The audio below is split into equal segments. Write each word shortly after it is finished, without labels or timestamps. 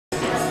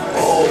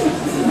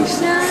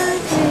Just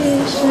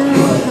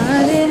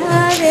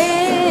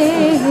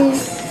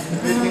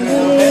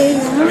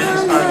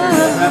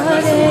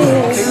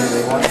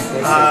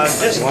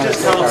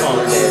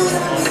telephone.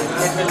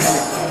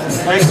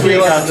 Next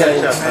week I'll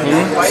catch up.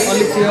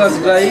 Only 3 hours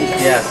drive,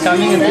 Yes.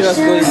 coming and 3 hours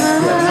going.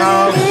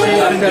 No,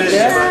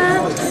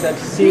 After that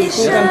she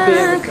can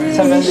pay,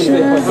 sometimes we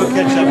pay for we'll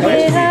catch up next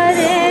week.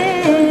 Hare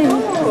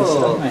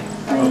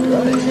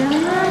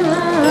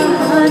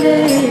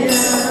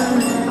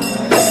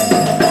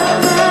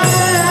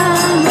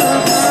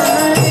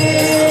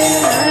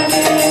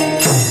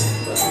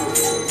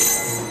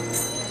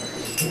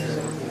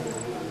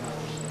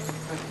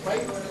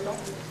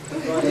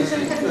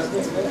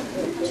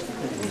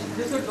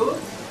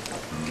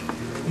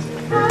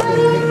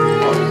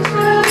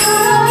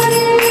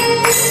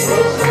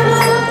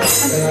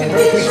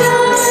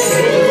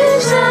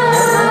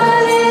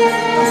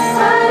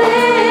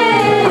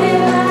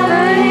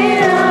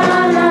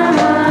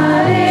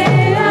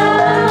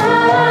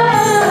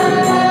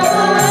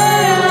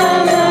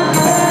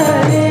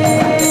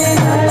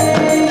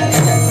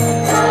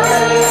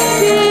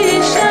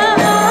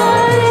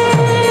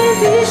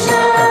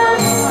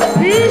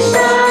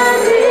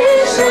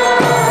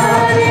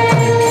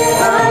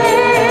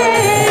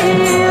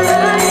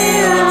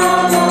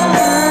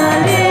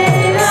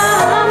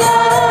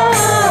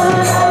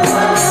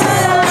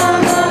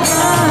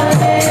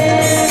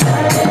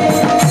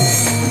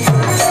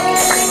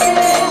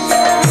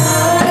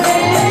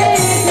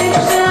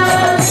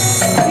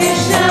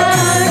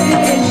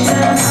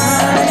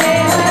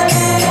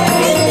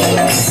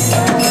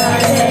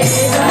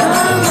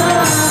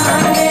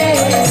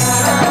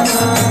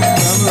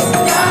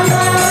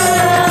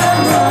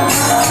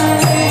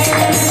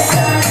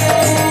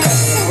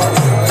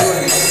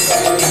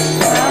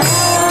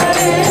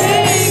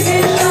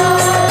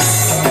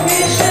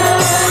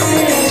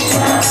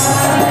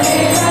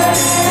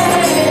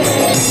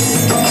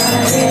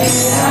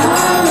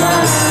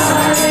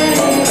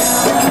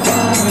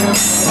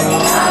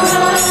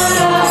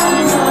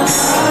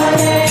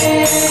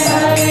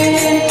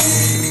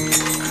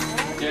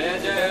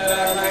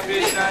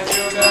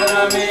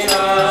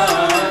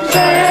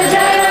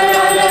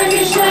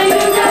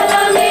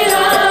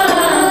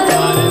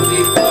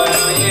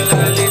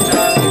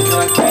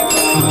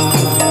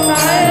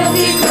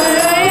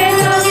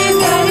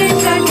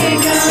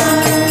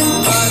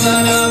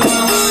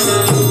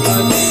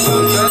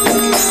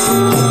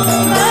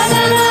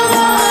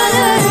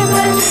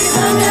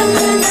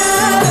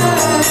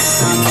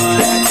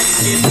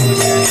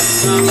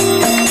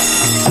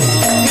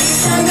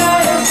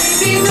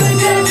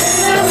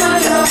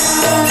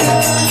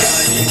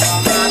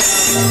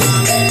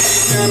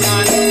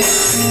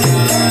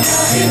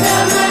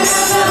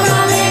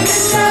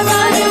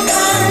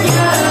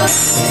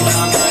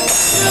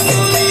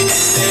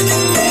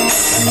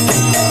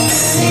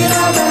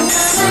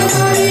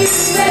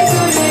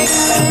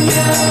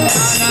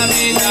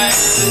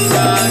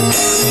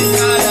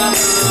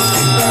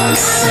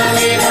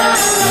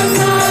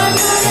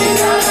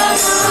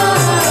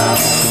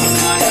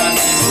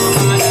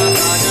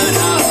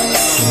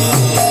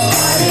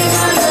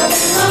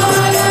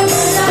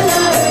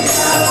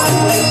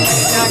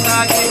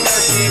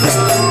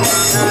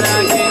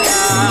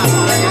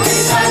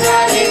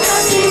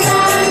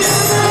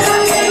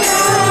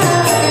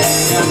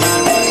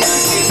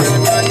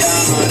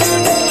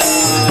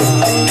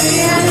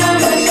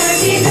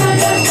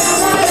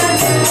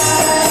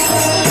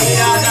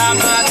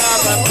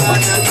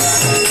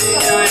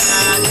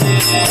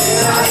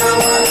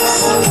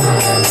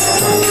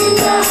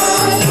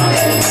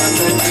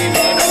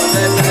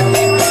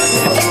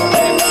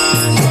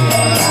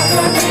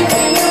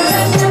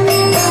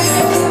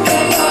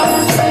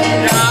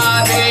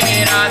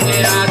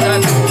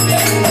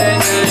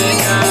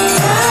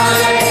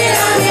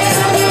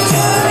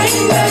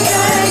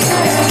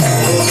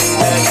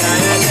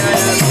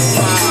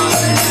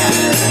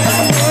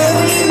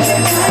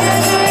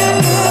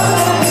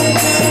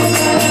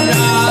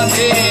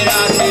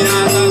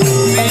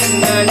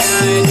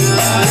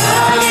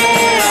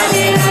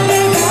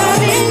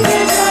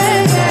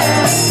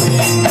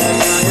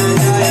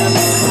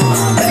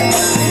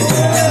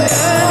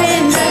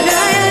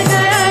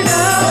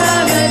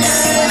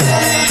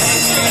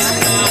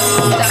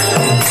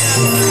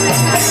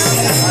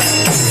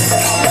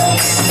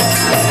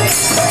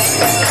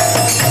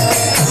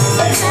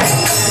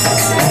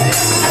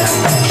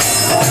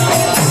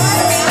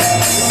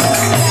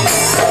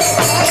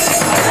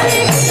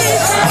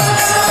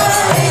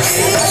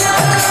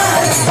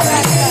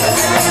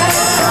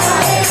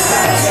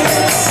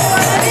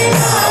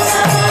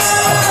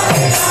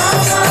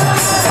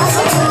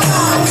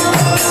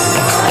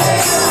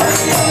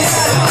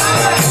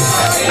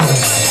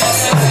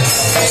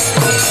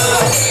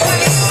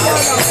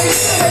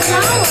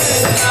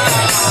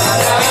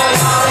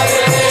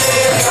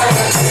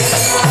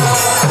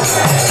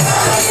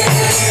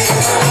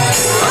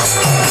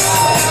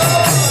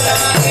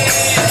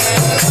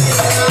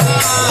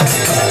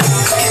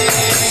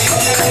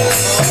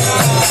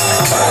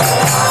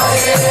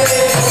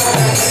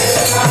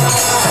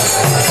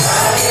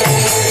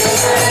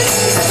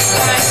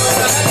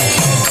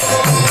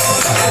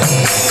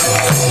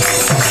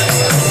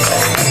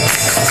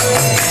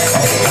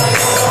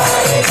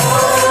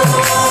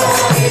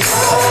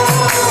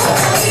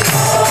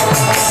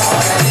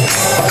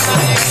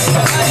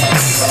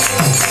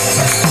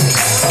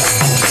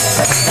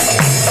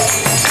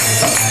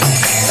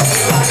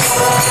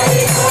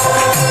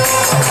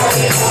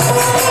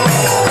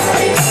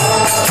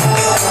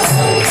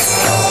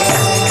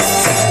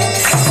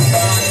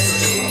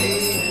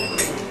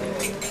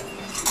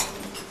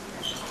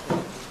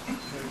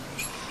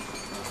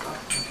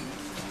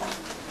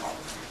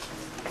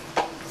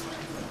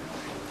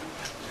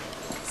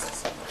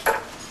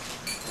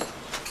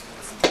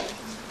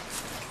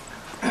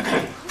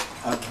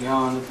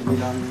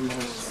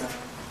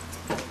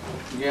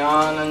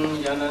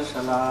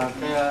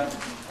ज्ञानञ्जनशलाकया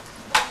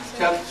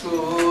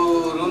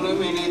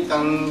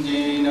चक्षुरुन्मिलितं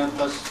येन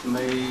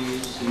तस्मै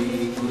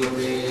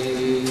श्रीगुरवे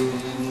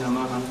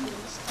नमः।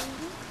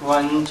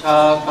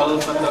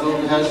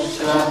 वाञ्छाकल्पतरुभ्यश्च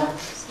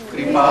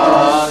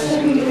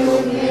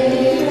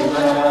कृपासिन्धुभ्येव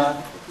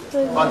च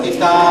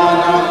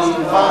पतितानां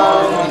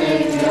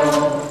पावनेभ्यो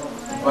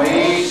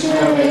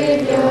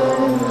वैष्णवेभ्यो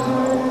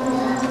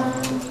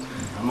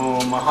नमो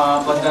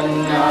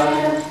महापतन्याय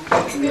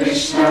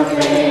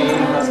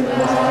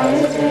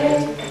कृष्णप्रेमप्रदायते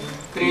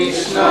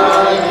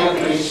कृष्णाय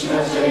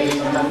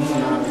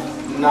कृष्णचैतन्य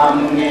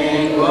नाम्ने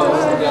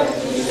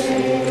गौरत्रिते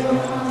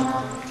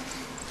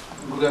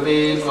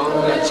गुरवे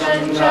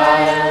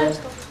गौरचन्द्राय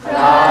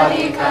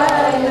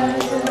राधिकाय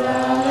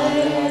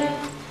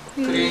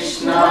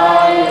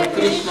कृष्णाय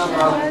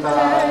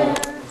कृष्णभक्ताय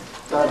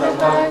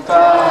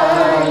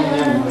तद्भक्ताय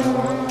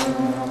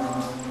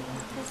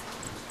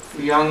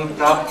यं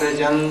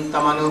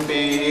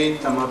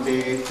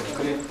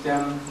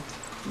प्राप्यजन्तमनुपेतमपेतकृत्यं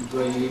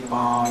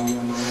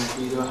द्वैपायनो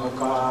विरह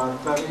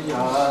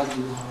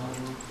कार्तर्याजुहार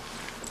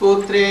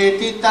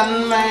पुत्रेति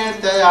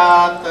तन्मयतया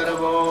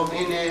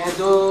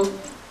सर्वोऽभिनेदो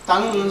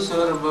तं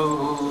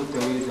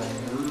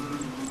सर्वभूतहृदयं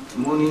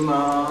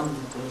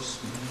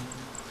मुनिमान्तस्मि।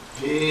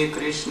 हे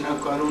कृष्ण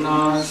करुणा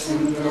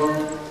सिन्धो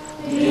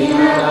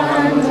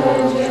दीनबन्धो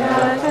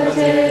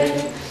जगत्पते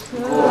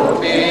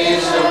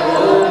गोपेश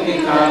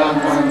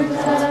गोपिकाकान्त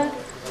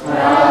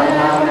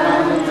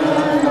राधाकान्त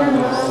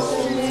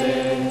नमोस्तुते।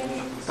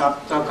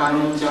 तप्त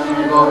काञ्चन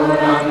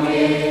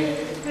गौराङ्गे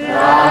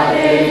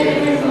राधे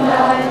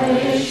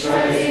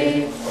वृन्दावनेश्वरी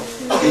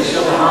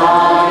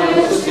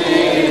विश्वभानुसुते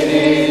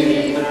देवी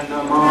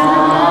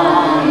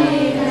प्रणमामि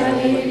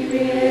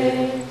हरिप्रिये।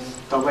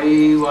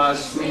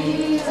 तवैवास्मि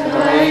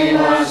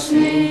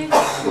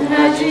न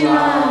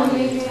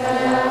जीवामि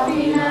त्वया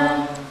विना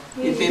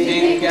इति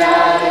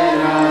विज्ञाय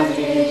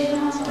राधे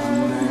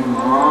तन्मे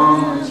मां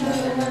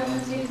शरणं।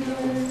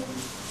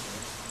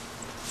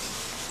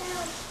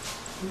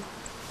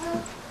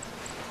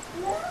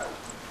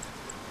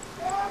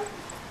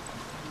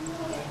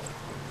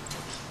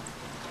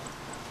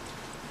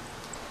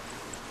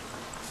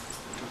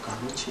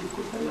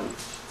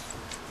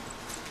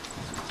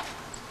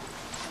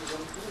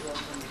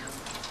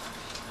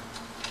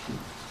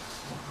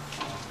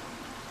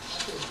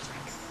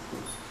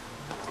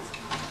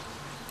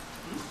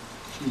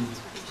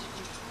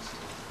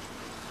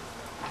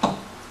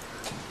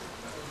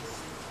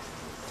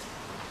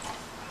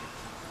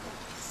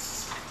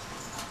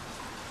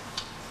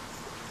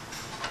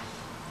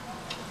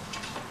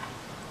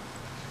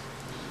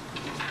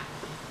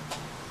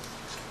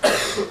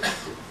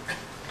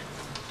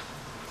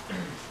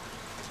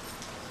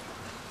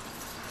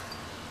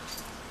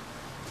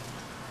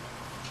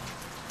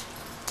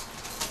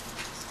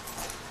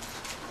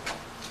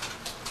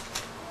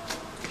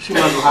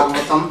 Srimad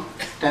Bhagavatam,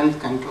 10th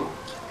canto,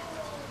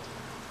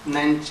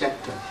 9th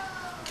chapter.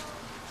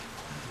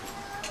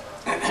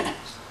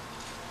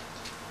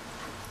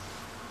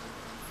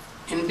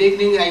 In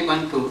beginning, I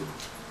want to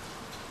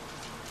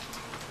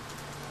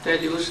tell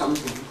you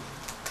something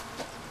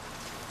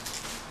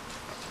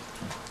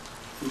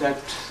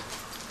that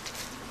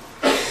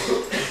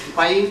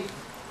why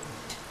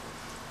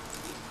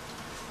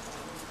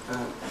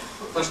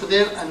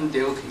Vasudeva and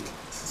Devaki,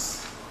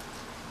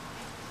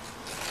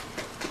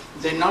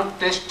 they not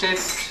tasted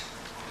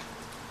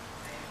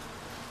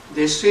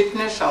the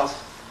sweetness of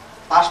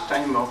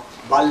pastime of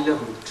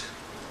Balyahood,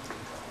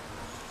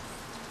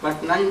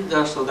 but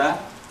Nanda Yashoda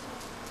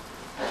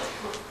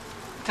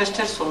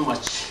tasted so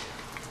much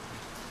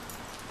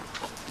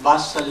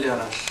Vatsalya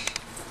Ras.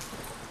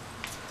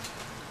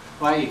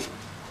 Why?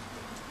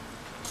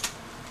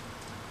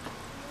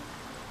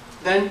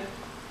 Then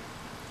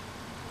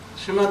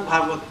Srimad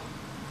Bhagavatam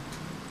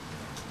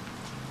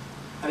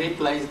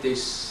replies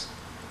this,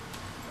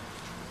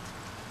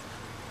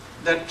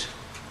 that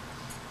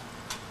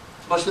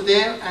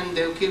Vasudeva and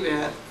Devaki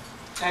were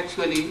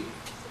actually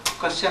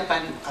Kashyapa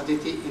and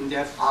Aditi in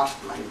their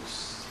past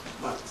lives,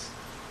 births.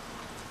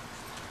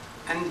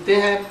 And they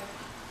have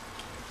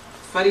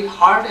very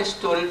hard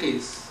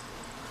austerities,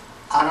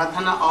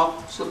 Aradhana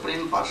of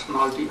Supreme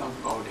Personality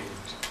of Godhead.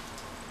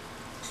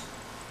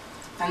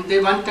 and they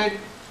wanted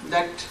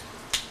that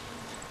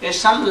a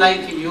son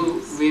like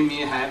you we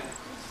may have.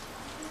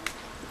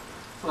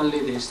 Only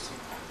this thing.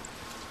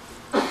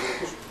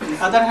 On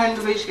the other hand,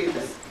 we see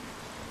that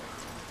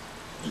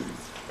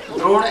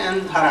Drona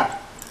and Dhara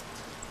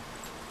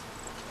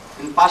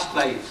in past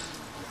life,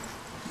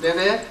 they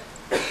were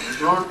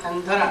Drona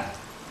and Dhara,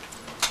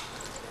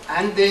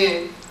 and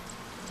they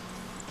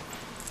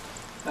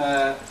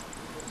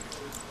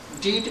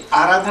did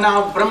Aradhana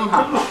of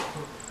Brahma.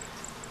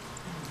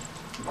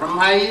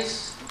 Brahma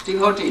is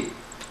devotee,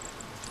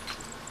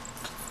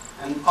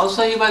 and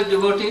also he was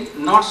devotee,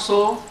 not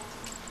so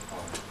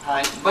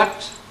high,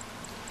 but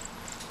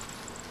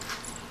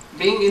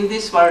being in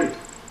this world,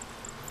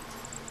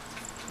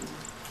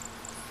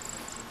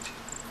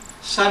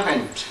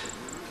 servant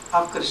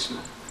of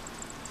Krishna.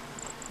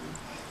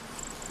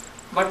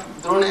 But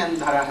Drona and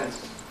Dhara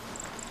has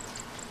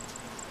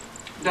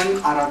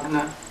done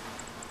Aradhana,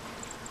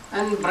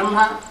 and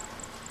Brahma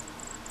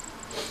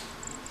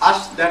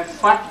asked that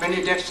what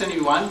benediction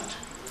you want,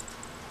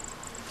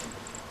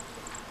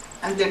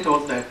 and they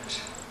told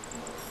that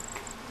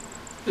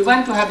we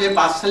want to have a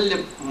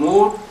Vatsalya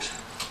mood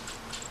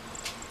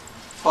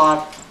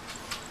for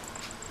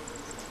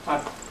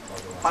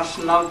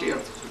personality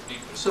of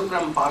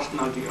Supreme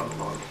Personality of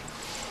Lord.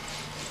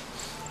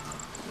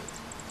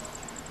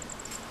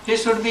 He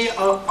should be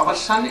our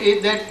son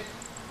is that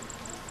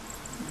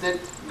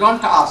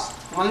don't ask,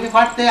 only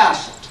what they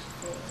asked.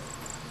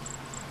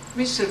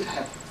 We should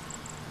have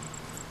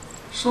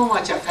so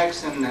much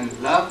affection and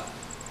love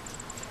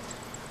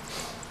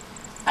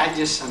as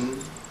a son,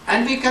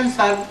 and we can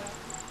serve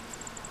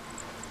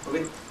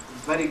with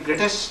very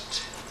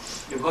greatest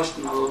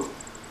devotional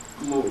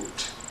mood,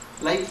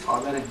 like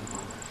father and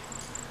mother.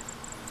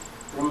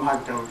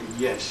 Brahma told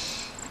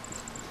yes.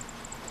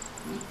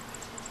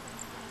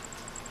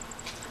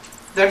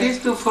 That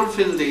is to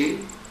fulfill the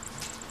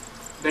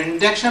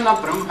benediction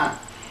of Brahma.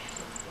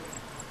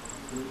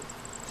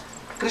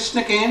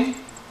 Krishna came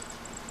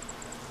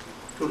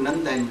to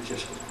Nanda and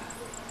Yashoda,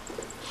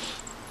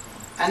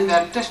 and we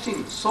are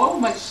testing so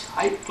much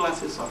high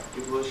classes of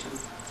devotion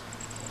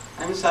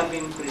and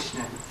serving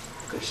Krishna,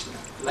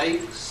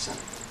 like son.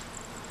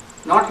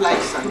 Not like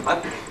son,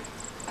 but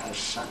as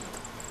son.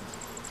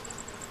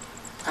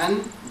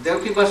 And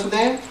Devaki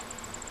Vasudeva,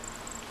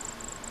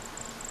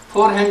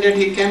 400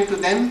 he came to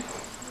them,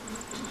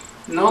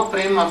 no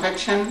prema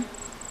affection,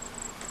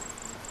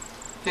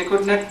 he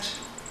could not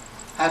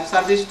have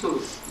service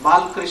to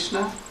Bal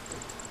Krishna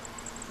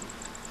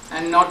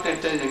and not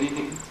attach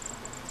anything.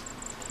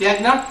 He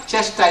had not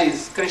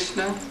chastised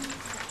Krishna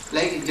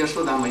like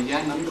Yashoda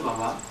Maiya, Nanda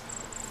Baba.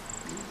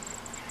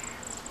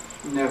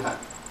 Never.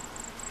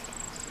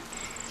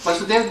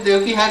 Vasudeva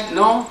Devaki had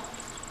no,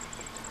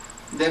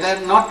 they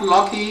were not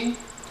lucky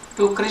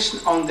to Krishna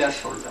on their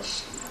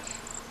shoulders.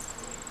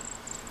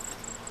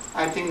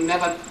 I think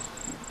never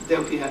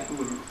Devaki had,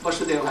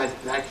 Vasudeva has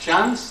that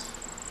chance.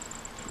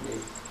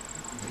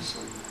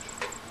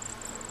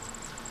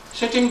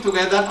 Sitting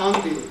together on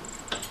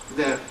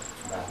their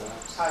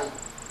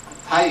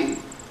thigh,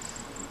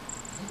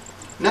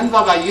 Nand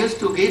Baba used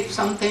to give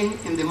something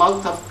in the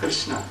mouth of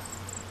Krishna,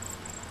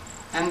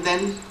 and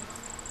then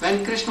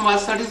when Krishna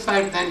was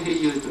satisfied, then he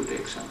used to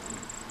take something.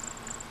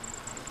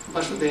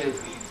 Vasudeva,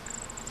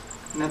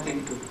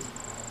 nothing to do.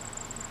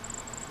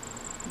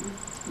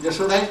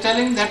 Yashoda is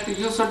telling that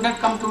you should not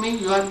come to me,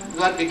 you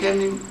are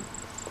becoming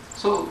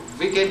so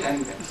wicked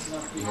and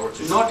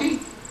naughty.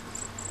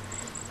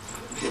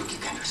 You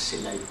cannot say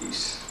like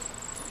this.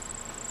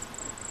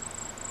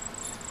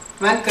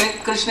 When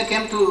Krishna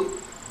came to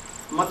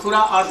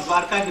Mathura or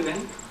Dwarka, he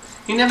went,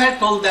 he never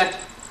told that,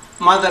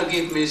 mother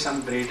give me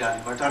some bread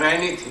or butter or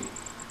anything.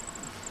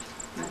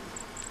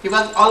 He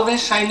was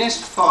always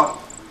shyness for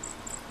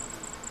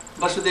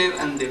Vasudeva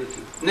and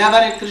Devaki.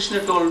 Never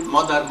Krishna told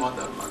mother,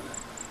 mother, mother.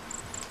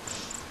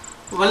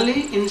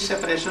 Only in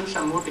separation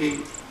somewhat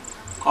he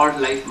called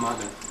like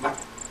mother, but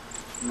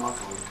not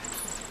all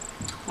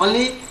time.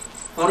 Only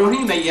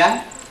Rohini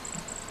Maiya,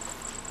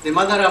 the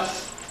mother of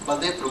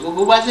Baldev Prabhu,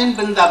 who was in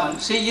Vrindavan,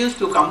 she used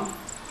to come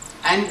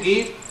and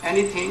give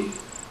anything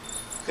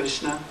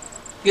Krishna,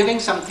 giving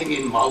something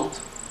in mouth,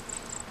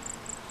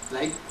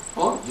 like,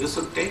 oh, you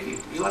should take it,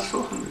 you are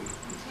so hungry.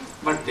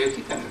 But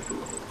Devaki cannot do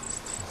all.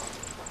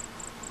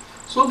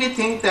 So we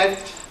think that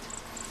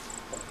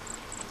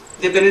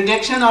the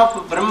benediction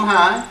of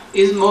Brahma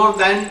is more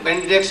than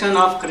benediction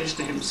of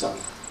Krishna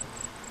himself.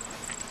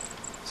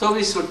 So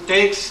we should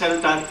take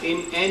shelter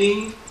in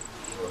any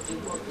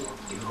devotee.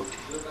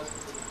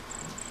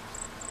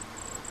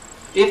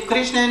 If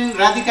Krishna and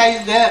Radhika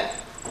is there,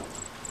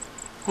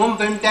 whom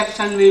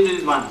benediction we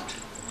will want?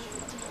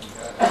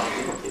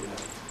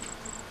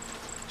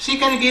 She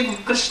can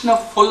give Krishna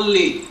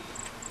fully,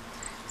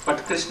 but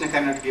Krishna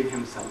cannot give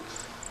himself.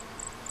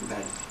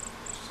 That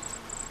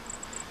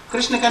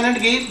Krishna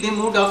cannot give the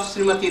mood of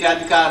Srimati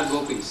Radhika or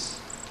Gopis.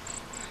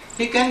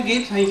 He can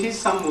give his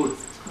some mood,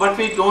 but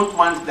we don't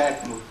want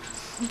that mood.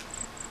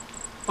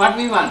 What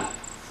we want?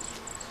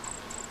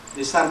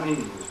 The serving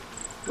mood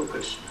to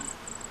Krishna.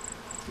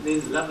 there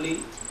is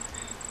lovely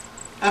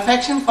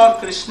affection for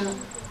Krishna.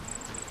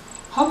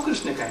 How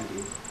Krishna can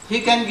give?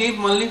 He can give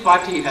only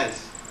what he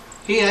has.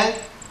 He has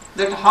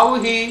that how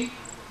he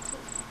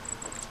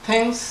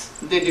thinks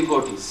the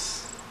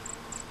devotees,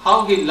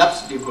 how he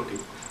loves devotee,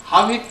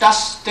 how he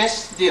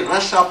tests the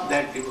rush of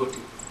that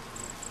devotee.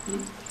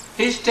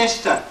 He is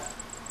tester,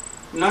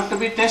 not to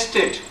be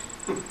tested.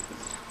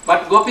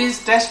 But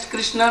gopis test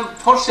Krishna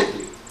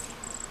forcibly.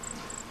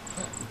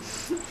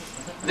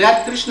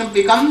 There Krishna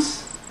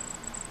becomes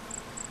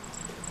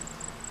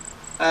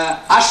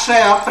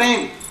ashraya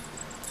prem.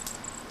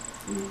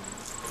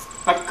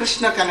 But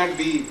Krishna cannot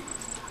be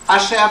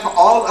ashraya of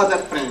all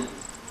other prem.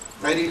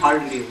 Very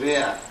hardly,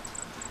 rare.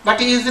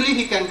 But easily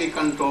he can be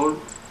controlled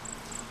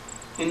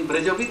in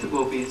Braja with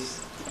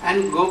gopis.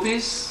 And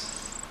gopis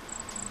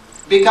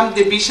become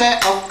the Vishaya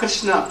of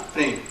Krishna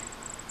prem.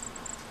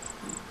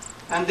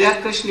 And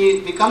there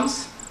Krishna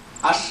becomes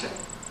ashraya.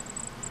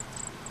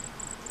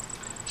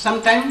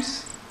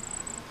 Sometimes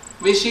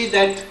we see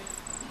that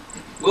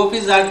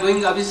gopis are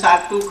doing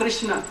abhisar to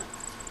Krishna.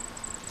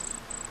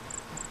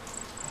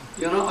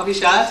 You know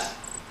abhisar?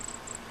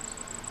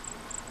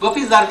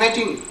 Gopis are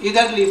waiting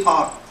eagerly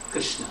for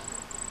Krishna.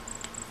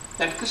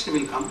 That Krishna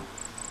will come.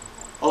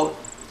 Or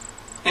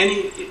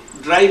any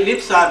dry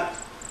lips are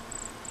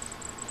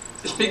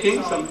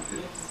speaking. Some.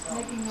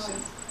 Making noise.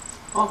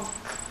 Oh,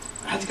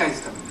 Radhika is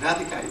coming.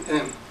 Radhika,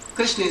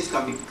 Krishna is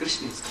coming.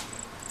 Krishna is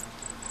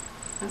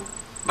coming.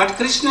 But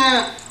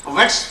Krishna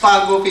waits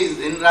for gopis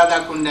in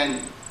Radha Kund and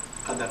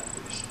other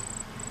places.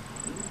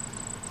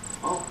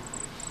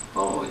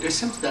 Oh, it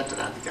seems that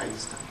Radhika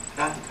is coming.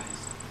 Radhika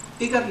is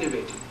eagerly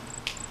waiting.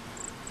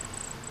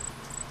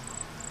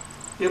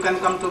 You can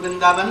come to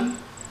Vrindavan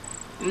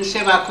in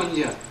Seva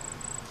Kunja.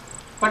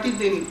 What is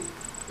the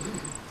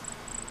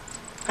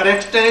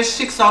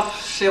characteristics of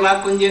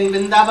Seva Kunja in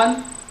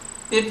Vrindavan?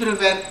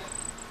 Everywhere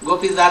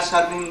gopis are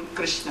serving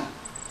Krishna.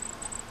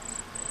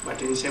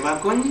 But in Seva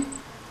Kunja,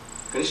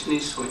 Krishna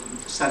is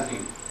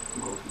serving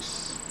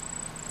gopis,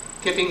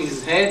 keeping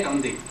his head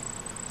on the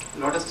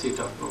lotus feet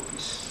of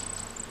gopis.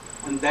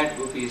 And that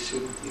gopi is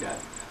Srimati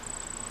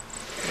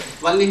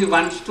Radhika. Only he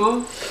wants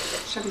to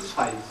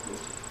satisfy his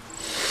gopi.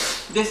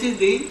 This is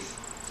the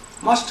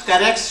most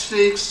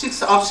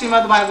characteristics of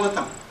Srimad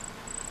Bhagavatam.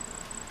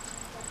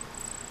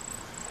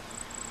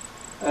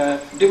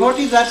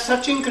 Devotees are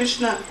searching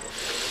Krishna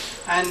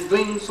and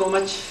doing so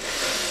much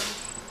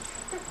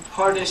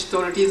hard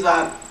austerities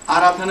are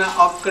aradhana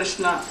of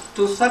Krishna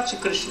to search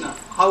Krishna,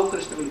 how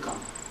Krishna will come.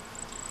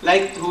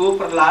 Like Dhruva,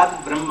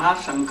 Prahlad, Brahma,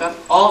 Shankar,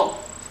 all.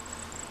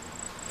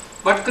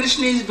 But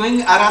Krishna is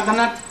doing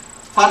aradhana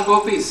for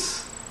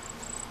gopis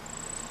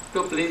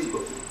to please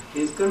gopi.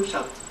 He is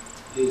himself.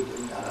 He is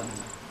doing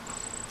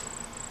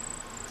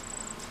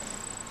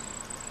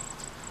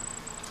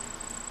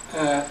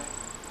aradhana.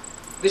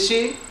 We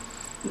see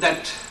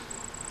that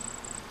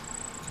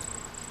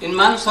in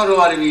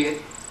Mansarovar we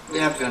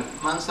have done.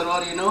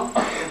 Mansarovar, you know,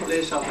 a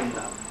place of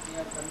Vrindavan.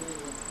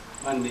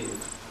 One day.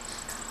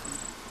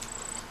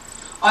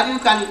 Or you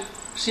can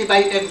see by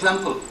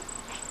example,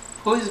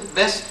 who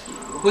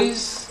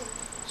is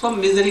so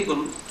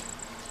miserable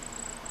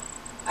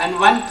and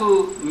want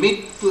to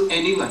meet to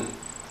anyone.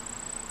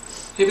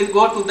 He will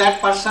go to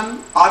that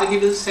person or he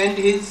will send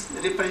his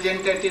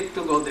representative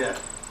to go there.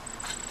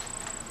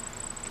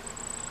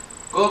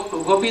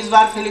 Gopis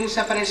were feeling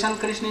separation,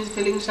 Krishna is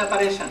feeling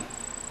separation.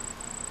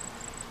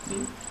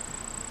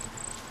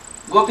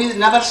 Gopis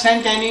never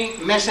sent any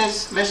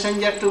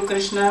messenger to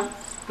Krishna,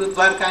 to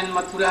Dwarka and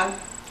Mathura,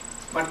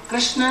 but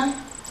Krishna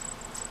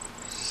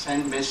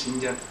sent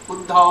messenger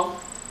Uddhav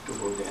to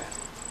go there.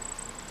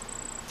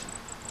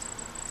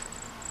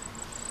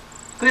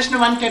 Krishna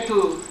wanted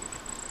to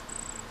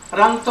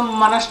Rantum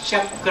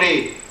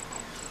Manaschakre.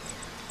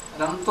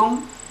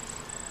 Rantum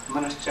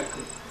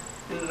Manaschakre.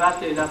 In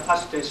Rati, the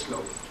first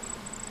sloka.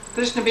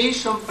 Krishna being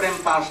supreme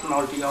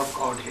personality of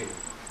Godhead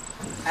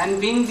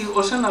and being the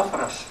ocean of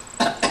rasa,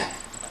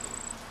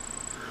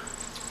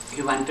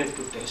 he wanted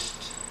to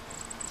taste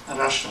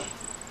rasa.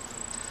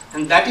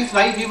 And that is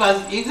why he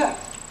was eager.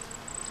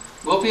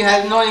 Gopi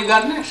has no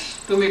eagerness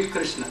to meet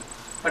Krishna.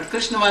 But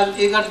Krishna was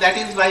eager, that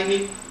is why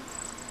he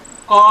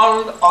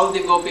called all the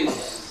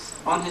gopis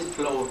on his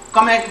floor.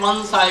 Come at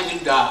once, I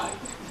will die.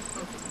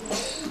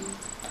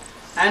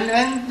 And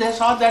when they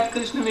saw that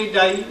Krishna will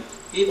die,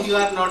 if you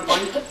are not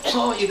going,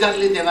 so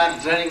eagerly they were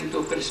running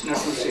to Krishna to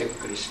save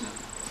Krishna.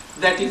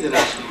 That is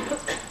Rasa.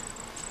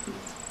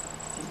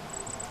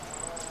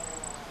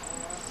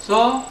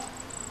 So,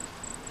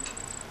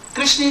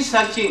 Krishna is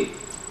searching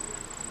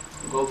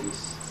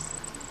gopis.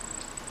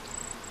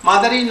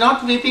 Mother is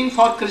not weeping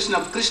for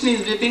Krishna. Krishna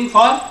is weeping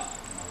for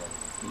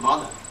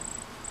mother.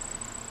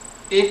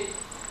 If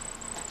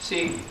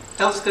she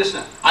tells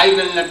Krishna, I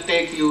will not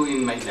take you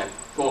in my lap,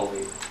 go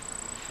away.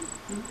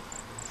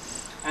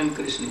 And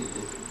Krishna is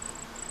weeping.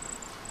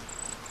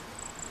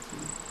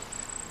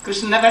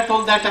 Krishna never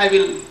told that I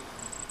will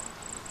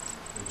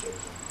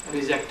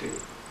reject you,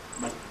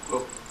 but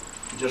go,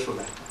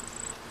 Jashoda.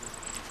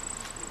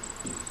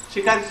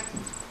 She got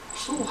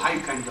so high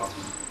kind of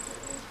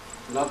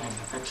love and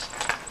affection.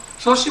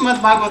 So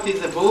Srimad Bhagavad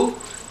is a book,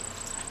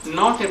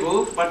 not a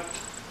book, but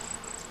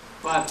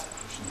what?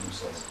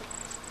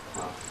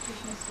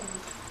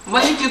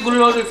 Only to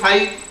glorify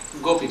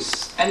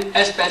gopis and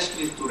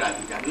especially to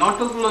Radhika, not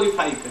to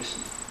glorify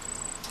Krishna.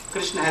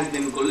 Krishna has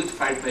been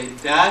glorified by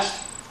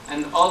Vyas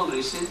and all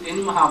rishis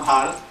in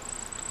Mahabharata,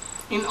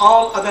 in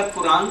all other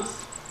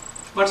Purans,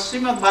 but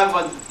Srimad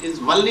Bhagavad is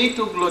only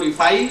to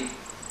glorify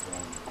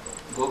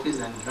gopis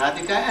and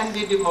Radhika and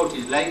the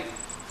devotees like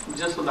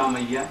Jasoda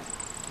Maiya,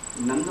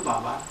 Nanda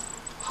Baba.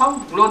 How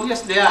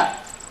glorious they are!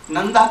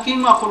 Nanda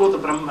kim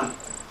akurod Brahman,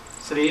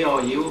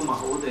 Sreyo yev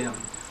mahodayam,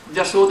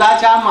 Jasoda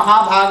cha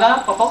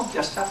Mahabhaga papav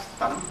jasta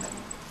taram.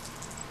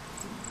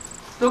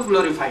 To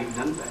glorify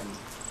Nanda and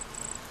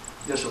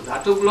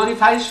Jasoda, to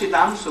glorify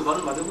Sridham,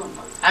 Subal, Madhuban,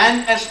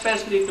 and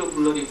especially to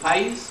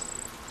glorify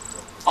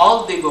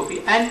all the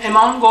gopis, and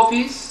among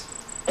gopis,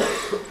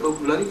 to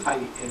glorify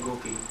a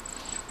gopi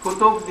who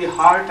took the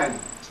heart and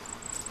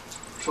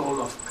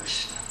soul of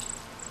Krishna.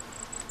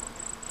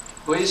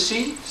 Who is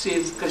she? She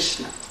is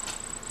Krishna.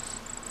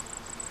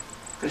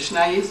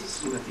 Krishna is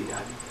Srimati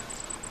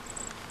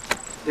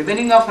Radhika. The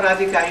meaning of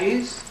Radhika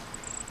is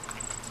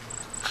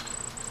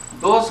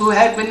those who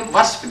have been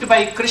worshipped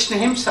by Krishna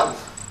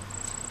himself.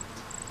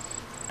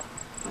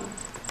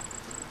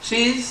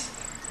 She is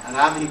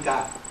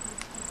Radhika.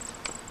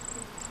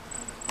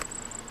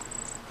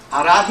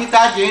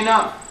 Aradhita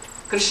Jena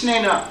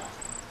Krishnena.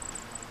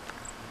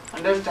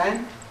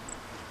 Understand?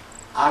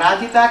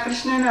 Aradhita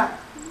Krishnena.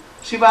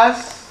 She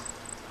was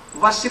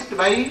worshipped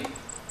by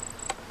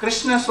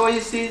Krishna, so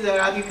she is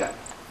Radhika.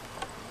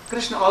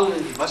 Krishna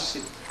always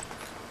worshipped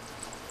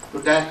to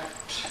that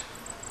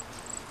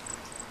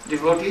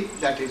devotee,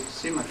 that is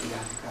Srimati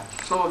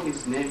Radhika. So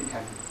his name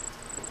had been.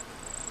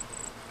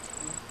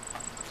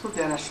 So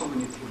there are so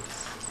many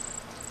things.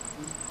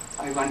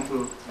 I want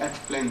to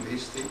explain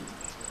these things.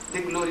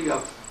 The glory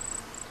of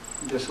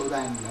Jasoda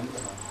and Nanda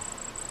Baba.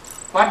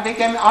 What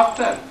became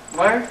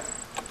afterward?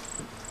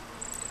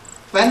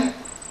 When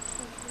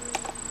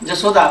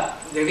Jasoda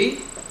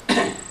Devi,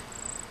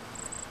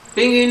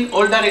 being in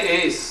older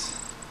age,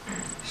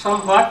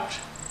 somewhat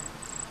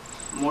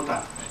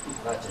mota,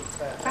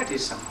 that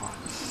is somehow,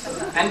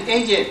 and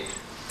aged,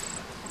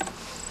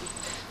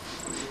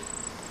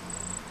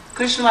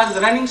 Krishna was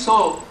running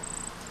so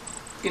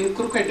in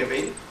crooked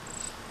way,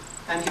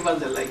 and he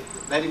was like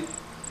very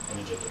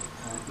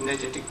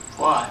energetic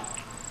boy.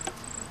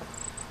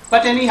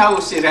 But anyhow,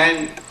 she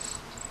ran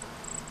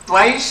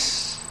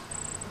twice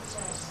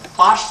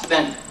faster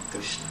than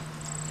Krishna.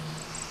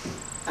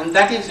 And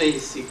that is why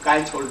she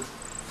kite-hold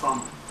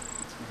from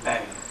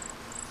back.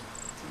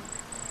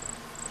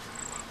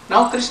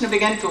 Now Krishna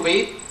began to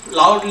weep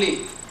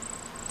loudly,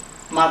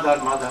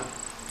 Mother, Mother,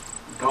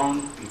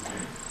 don't weep.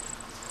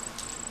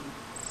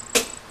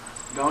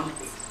 Don't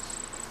weep.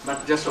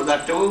 But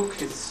Jasoda took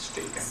his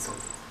stick and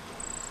told,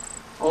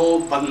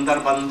 Oh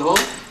Bandar Bandho,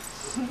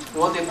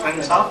 oh the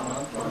friends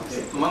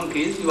of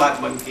monkeys, you are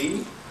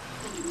monkey,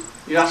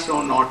 you are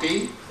so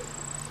naughty,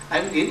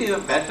 I will give you a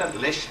better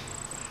lesson,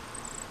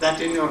 that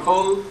in your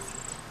whole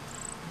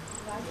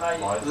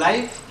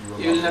life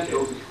you will not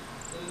do it.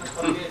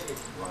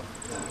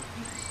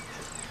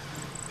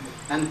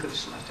 And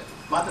Krishna said,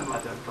 Mother,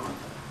 Mother, don't.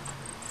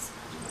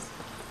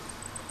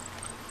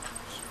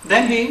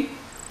 Then he,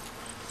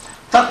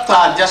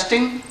 Tattva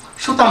adjusting,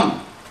 Shutam,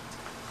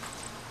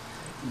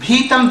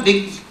 Bhitam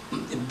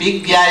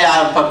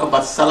Vigyayarpak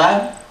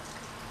Vatsala,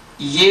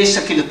 Ye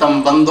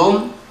Sakiltam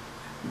Bandom,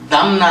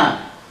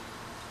 Damna,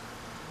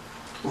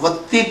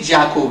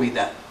 Vattijako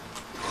Vida.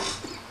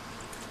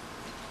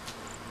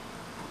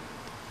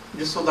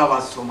 Jasoda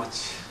was so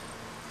much.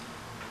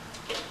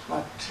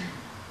 What?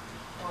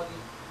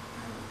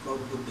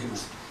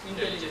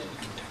 Intelligent.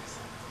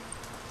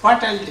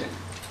 What intelligent?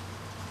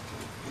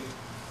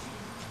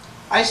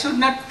 I should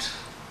not,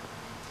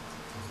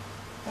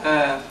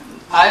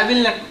 I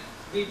will not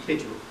beat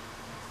you.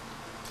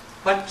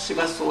 But she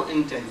was so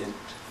intelligent.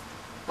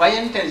 Why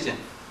intelligent?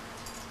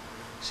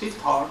 She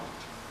thought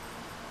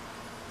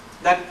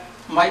that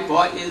my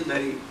boy is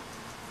very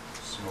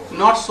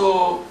not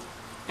so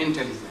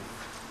intelligent.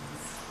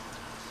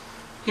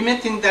 He may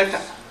think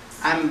that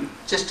I am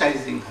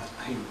chastising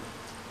him.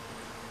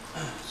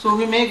 So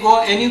he may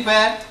go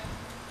anywhere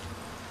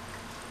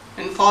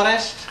in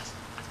forest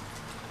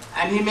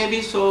and he may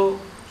be so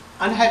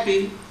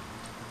unhappy,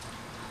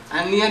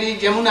 and near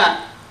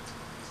Jamuna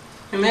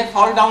he may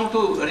fall down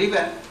to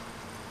river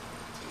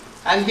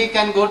and he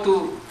can go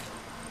to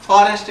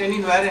forest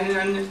anywhere,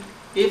 and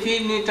if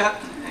he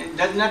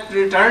does not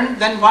return,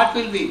 then what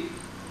will be?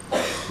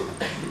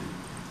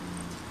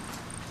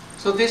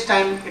 So this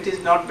time it is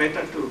not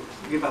better to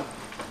give up.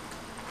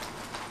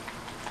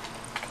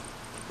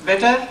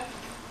 Better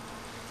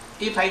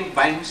if I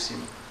bind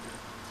him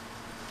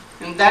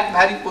in that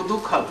very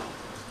udukhal,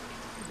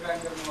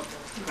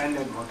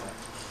 branded motor,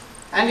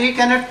 and he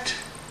cannot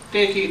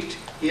take it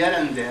here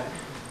and there,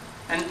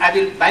 and I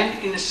will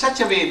bind in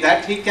such a way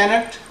that he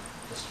cannot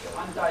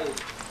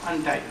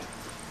untie.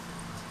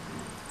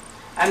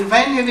 And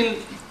when he will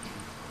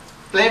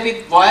play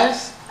with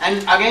boys,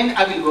 and again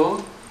I will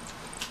go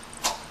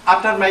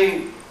after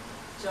my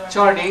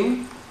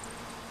chording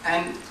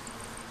and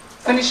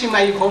finishing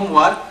my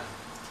homework,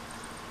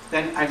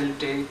 then I will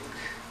take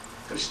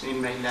Krishna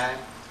in my lap,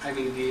 I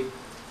will give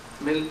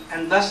milk,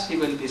 and thus he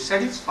will be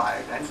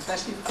satisfied and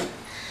pacified.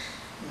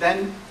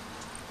 Then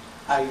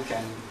I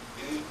can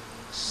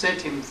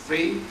set him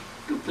free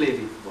to play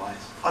with boys.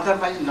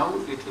 Otherwise now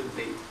it will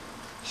be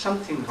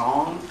something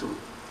wrong to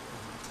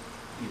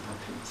give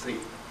him free.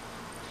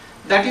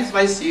 That is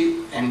why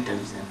she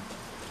intelligent.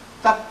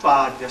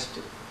 Tattva just,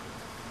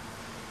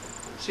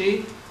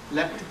 she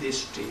left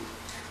this tree.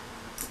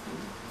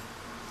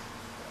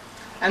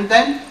 And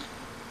then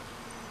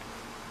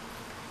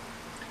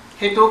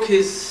he took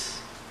his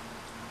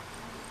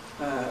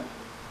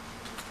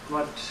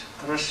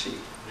rashi,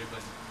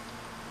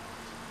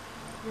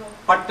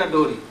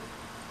 pattadori,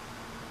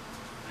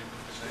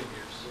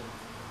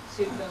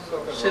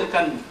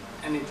 silken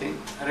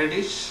anything,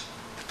 reddish,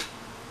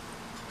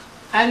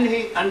 and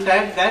he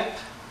untied that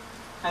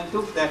and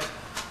took that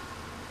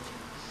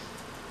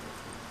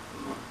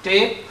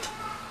tape,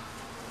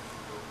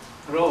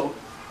 rope,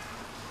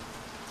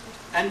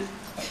 and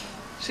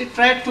she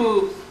tried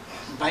to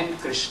bind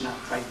Krishna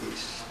like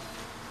this.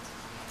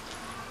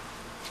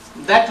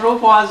 That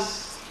rope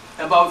was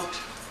about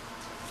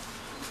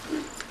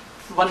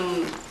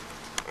one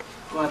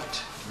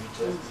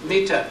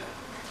meter.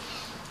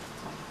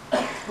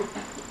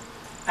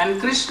 And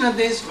Krishna,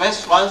 this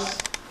waist was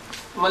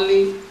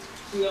only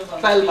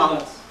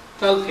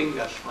 12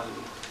 fingers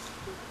only.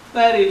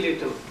 Very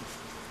little,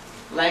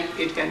 like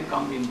it can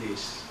come in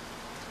this.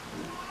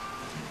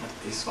 But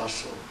this was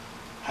so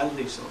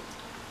healthy so.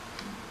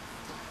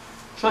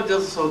 So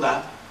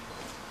Jasoda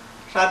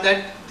saw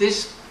that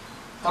this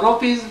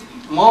rope is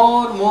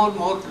more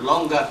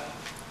longer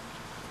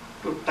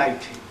to tie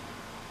him.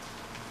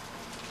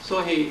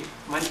 So he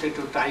wanted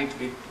to tie it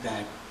with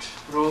that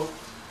rope,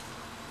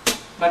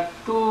 but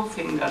 2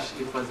 fingers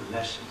it was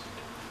less.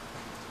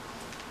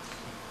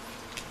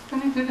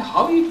 And he said,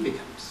 how it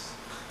becomes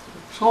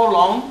so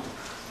long,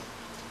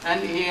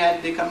 and he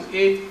had become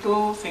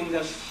 2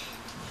 fingers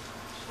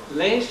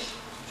less.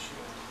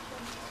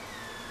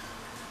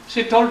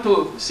 She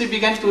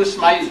began to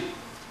smile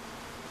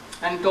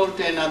and told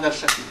to another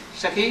Sakhi,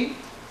 Sakhi,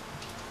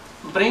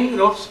 bring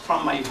ropes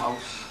from my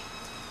house.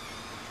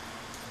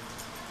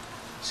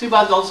 She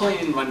was also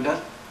in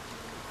wonder.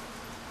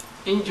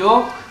 In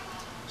joke,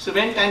 she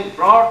went and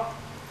brought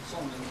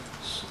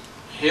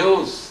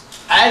huge,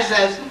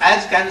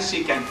 as can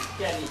she can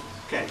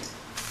carry.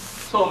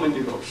 So many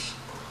ropes.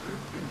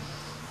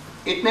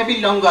 It may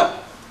be longer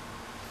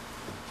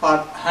for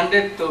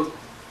 100 to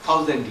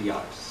 1,000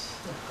 yards.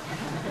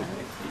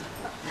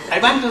 I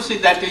want to see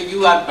that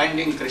you are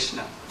binding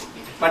Krishna,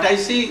 but I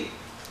see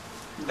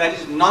there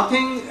is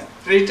nothing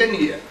written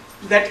here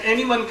that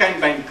anyone can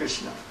bind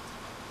Krishna.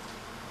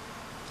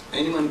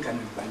 Anyone can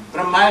bind.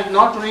 Brahma has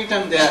not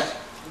written there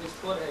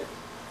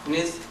in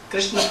his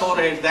Krishna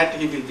forehead that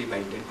he will be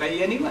binded by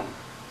anyone.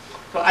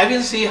 So I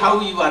will see how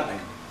you are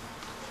binding.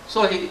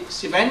 So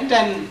she went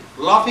and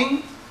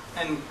laughing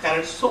and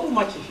carried so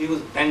much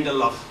huge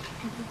bundle of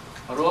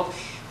ropes,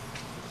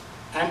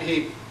 and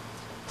he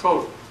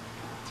throw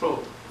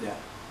there.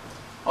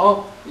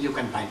 Oh, you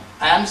can bind.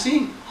 I am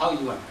seeing how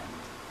you are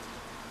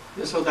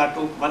binding. So that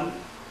took one,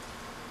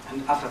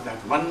 and after that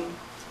one,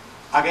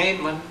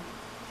 again one,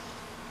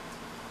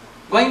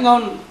 going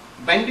on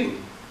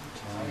bending.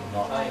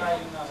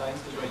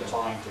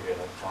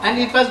 And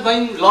it was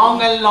going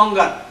long and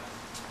longer.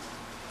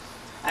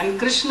 And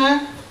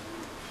Krishna,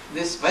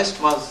 this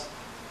vest was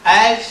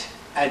as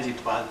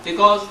it was,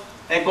 because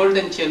a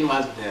golden chain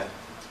was there.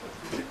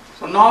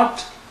 So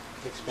not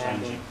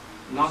Expanding.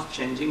 not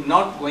changing,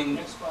 not going.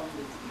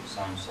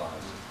 Same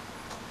size.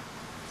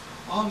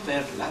 All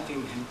were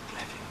laughing and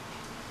clapping.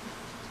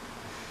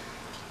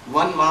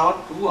 1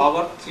 hour, 2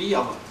 hours, 3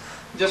 hours.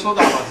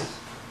 Jasoda was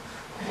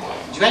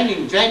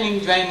joining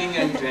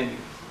and joining.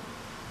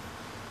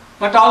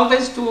 But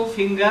always 2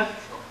 fingers,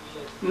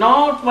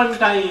 not one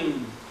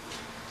time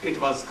it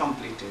was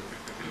completed.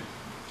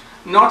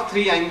 Not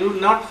 3 angles,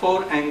 not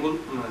 4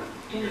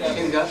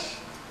 fingers,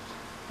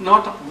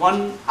 not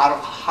 1 or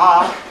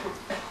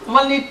half,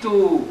 only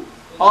 2,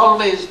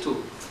 always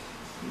 2.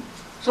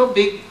 So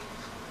big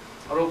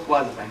rope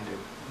was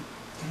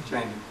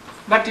joining.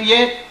 But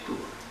yet 2.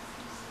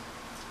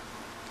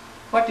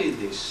 What is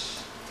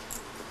this?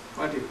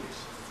 What is this?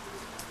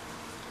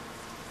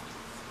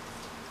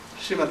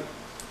 Srimad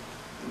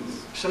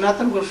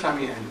Sanatana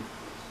Goswami and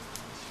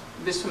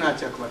Vishwanath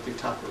Chakravarti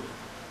Thakur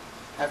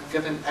have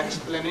given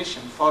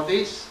explanation for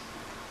this,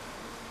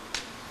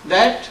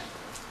 that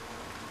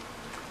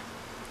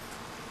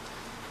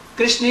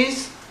Krishna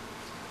is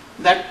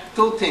that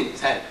 2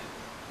 things had,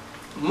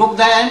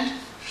 Mugdha and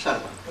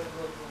Sarva.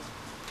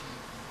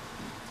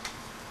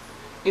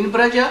 In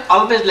Braja,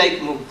 always like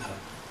Mugdha,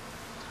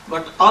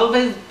 but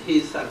always he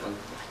is Sarva.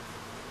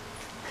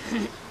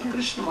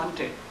 Krishna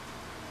wanted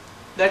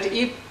that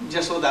if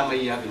Jasoda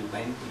Maiya will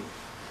bind me,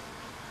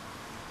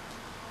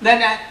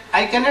 then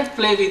I cannot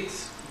play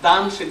with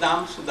Dam,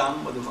 Sridam,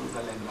 Sudam,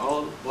 Madhumangal and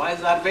all.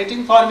 Boys are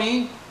waiting for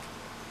me.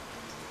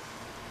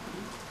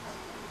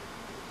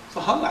 So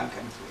how I can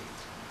play?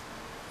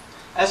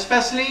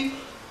 Especially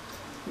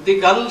the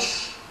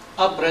girls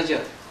of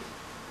Braja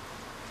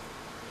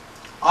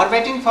are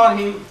waiting for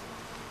him.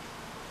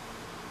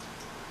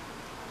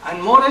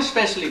 And more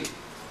especially,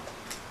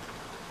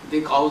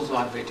 the cows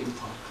are waiting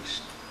for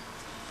Krishna.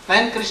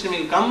 When Krishna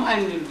will come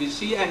and we will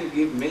see and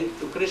give milk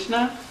to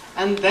Krishna,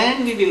 and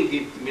then we will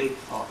give milk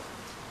for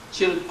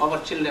our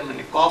children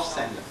and calves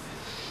and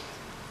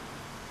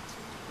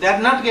they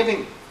are not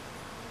giving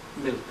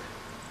milk.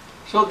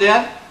 So they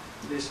are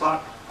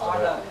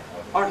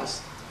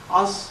orders,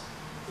 us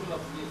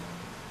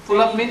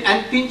full of milk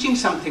and pinching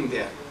something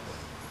there.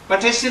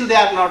 But still they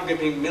are not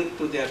giving milk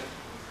to their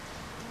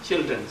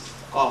children,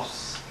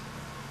 calves.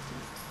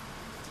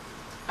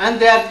 And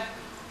they are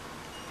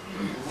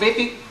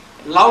weeping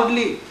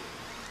loudly,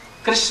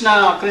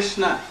 Krishna,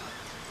 Krishna,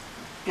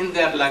 in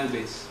their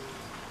language.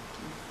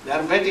 They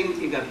are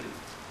waiting eagerly.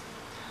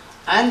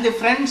 And the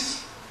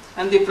friends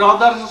and the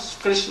brothers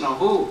Krishna,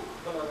 who?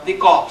 The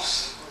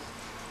calves.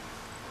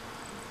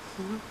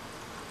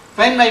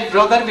 When my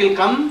brother will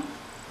come,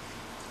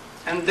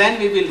 and then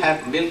we will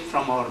have milk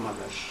from our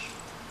mothers.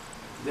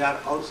 They are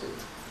also.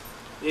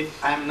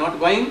 If I am not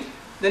going,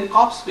 then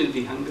calves will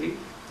be hungry.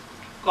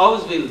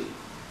 Cows will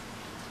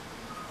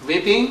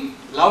weeping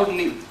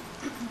loudly.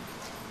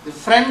 The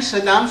friends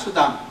Sadam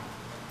Sudam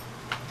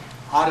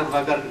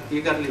are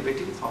eagerly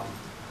waiting for me.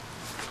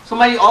 So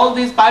all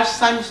these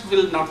pastimes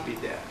will not be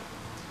there.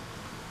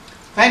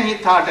 When he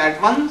thought at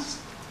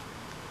once,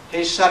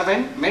 his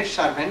servant, maid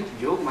servant,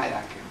 Yog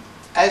Maya came.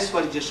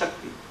 Aishwarya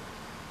Shakti.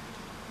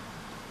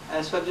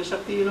 Aishwarya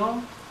Shakti, you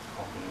know?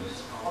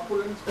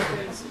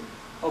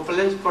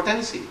 Opulence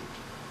potency.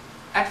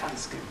 At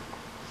once came.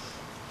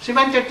 She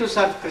wanted to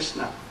serve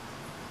Krishna.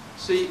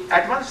 She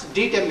at once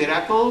did a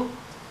miracle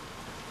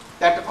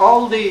that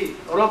all the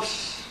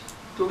ropes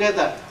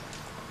together,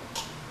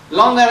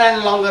 longer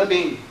and longer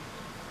being.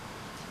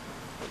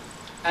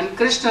 And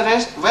Krishna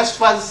waist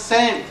was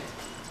same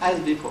as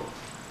before,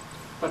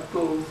 but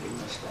 2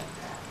 fingers like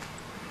that.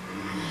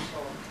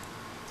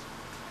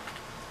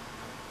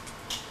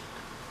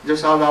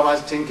 Yashoda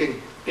was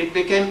thinking, it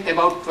became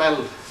about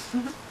 12.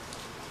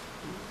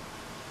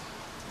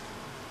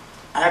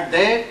 That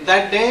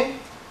day,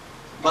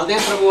 Baldev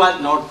Prabhu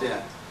was not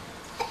there.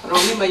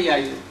 Rohini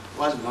Maiya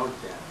was not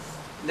there.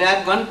 They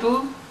had gone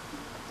to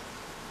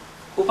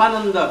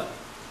Upananda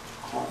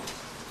home.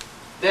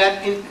 They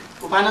are in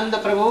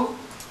Upananda Prabhu,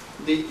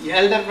 the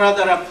elder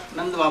brother of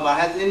Nanda Baba,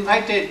 has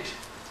invited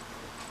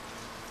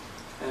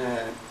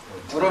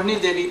Rohini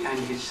Devi and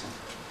his son.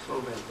 So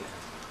well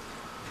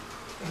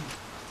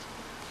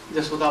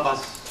there. Yashoda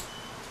was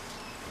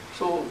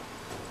so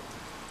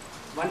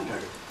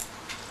wondered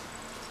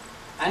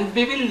and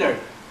bewildered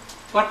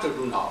what to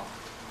do now.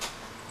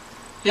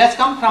 He has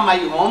come from my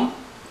home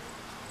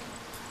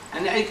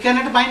and I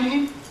cannot bind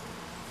him.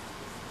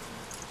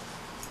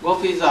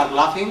 Gopis are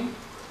laughing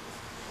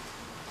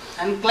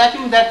and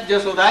clapping that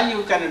Yashoda,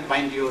 you cannot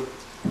bind your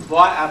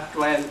boy of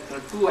 12 or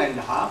 2 and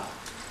a half.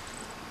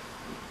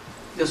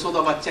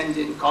 Yashoda was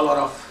changing color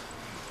of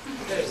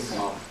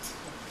mouth.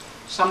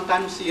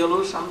 Sometimes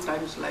yellow,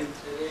 sometimes like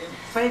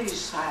very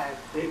sad,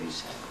 very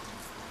sad.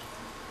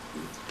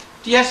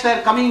 Tears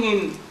were coming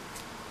in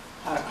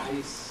her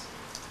eyes.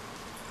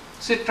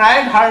 She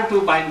tried hard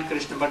to bind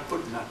Krishna but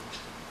could not.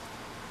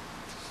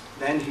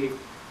 Then he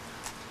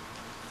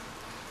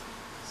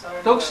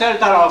took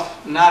shelter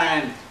of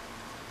Narayan,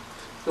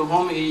 to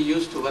whom he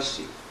used to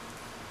worship.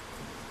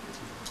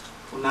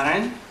 To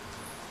Narayan,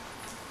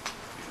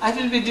 I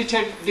will be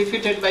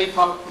defeated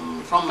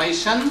from my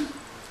son.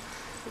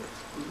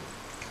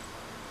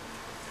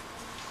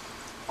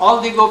 All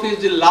the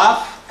gopis will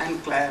laugh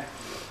and clap.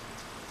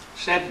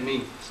 Save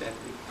me, save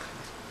me.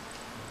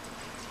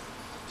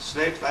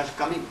 Sweat was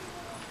coming.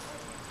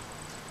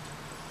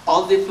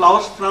 All the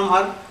flowers from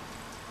her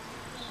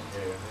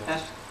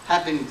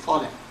have been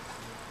fallen.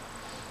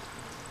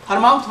 Her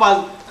mouth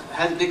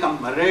has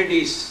become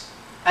reddish,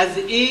 as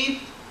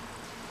if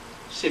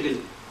she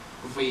will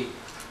weep,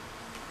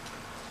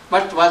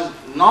 but was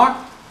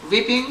not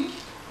weeping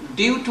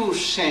due to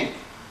shame,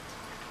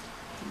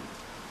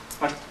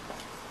 but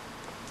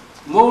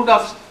mood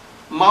of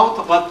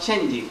mouth was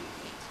changing,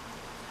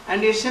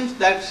 and it seems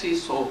that she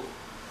saw.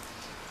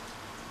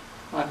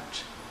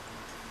 But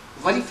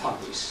very for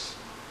this,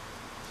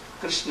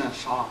 Krishna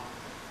saw.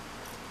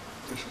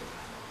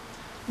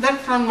 That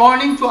from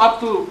morning to up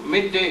to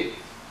midday,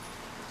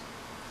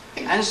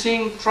 and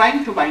seeing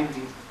trying to bind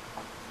him,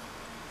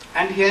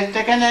 and he has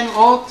taken an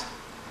oath,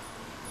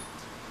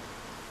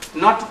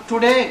 not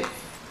today,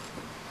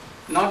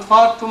 not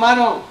for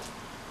tomorrow.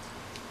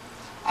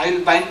 I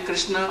will bind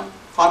Krishna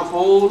for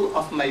whole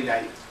of my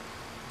life,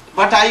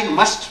 but I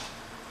must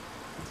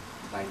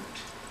bind.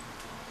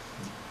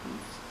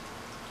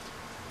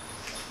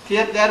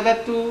 Here there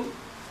were 2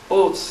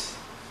 oaths.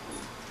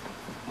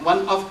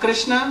 One of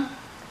Krishna,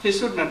 he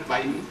should not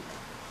bind me.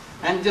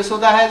 And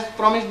Jasoda has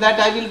promised that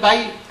I will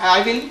buy.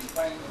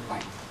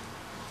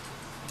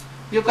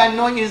 You can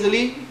know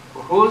easily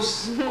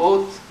whose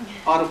oath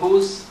or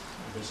whose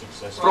Be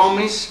successful.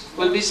 promise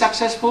will be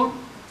successful.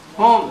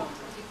 Whom?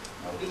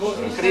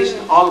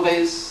 Krishna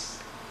always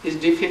is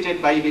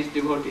defeated by his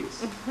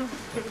devotees.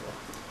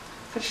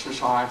 Krishna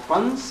saw at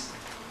once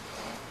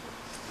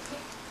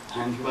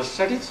and he was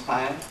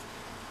satisfied,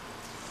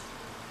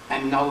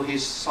 and now he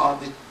saw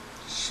the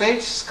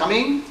sweats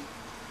coming,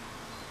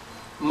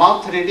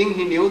 mouth reading,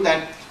 he knew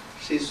that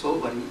she is so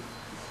worried,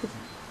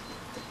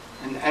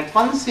 and at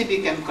once he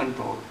became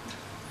controlled.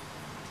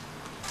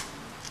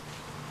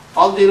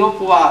 All the rope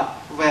were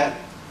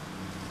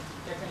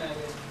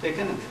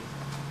taken away.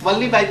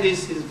 Only by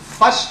this his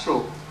first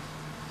stroke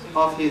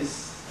of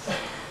his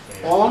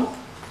own,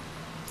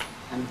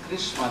 and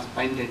Krishna was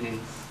binded in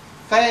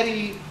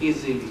very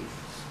easily.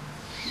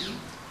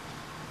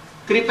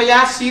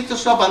 Kripaya Sita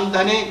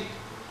Swabandhane.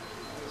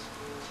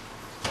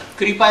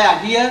 Kripaya,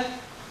 here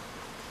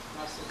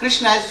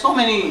Krishna has so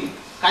many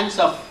kinds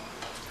of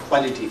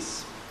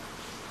qualities.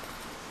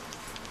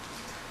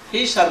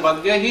 He is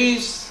Sarvagya, he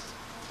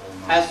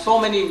has so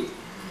many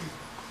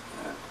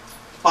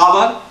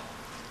power,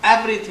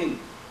 everything.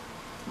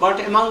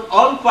 But among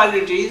all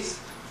qualities,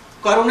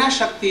 Karuna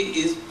Shakti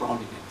is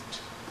prominent.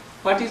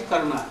 What is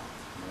Karuna?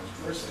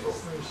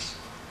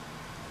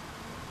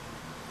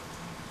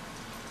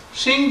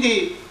 Seeing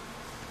the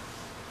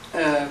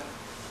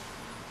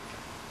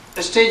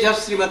stage of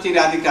Srimati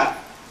Radhika,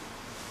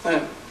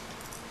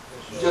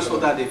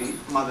 Jasoda Devi,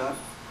 mother,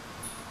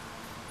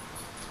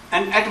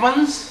 and at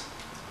once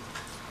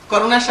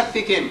Karuna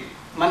Shakti came,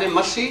 mane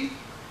mercy,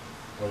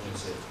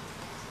 Urgency.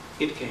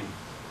 it came.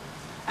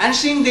 And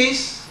seeing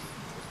this,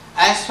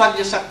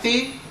 Aishwarya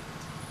Shakti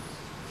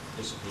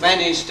Disappear.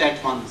 vanished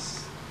at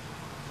once,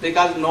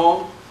 because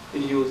no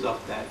use of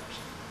that.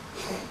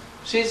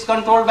 She is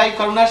controlled by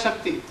Karuna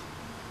Shakti,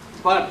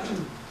 but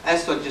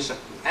Aishwarya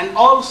Shakti. And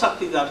all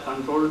Shaktis are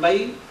controlled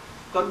by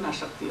Karuna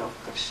Shakti of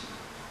Krishna,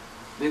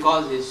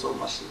 because he is so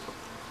merciful.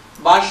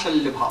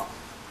 Vatshalya Bhav.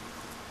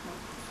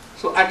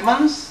 So at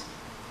once,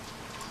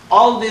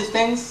 all these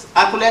things,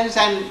 opulence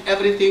and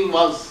everything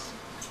was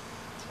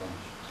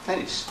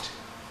finished.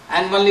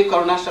 And only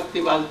Karuna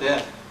Shakti was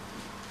there.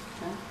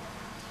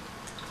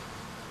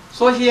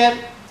 So here,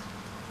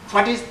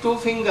 what is two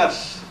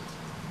fingers?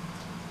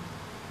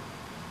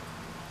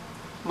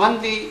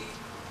 One, the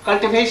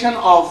cultivation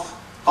of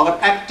our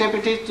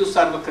activities to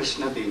serve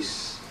Krishna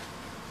this.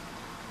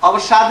 Our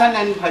sadhana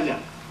and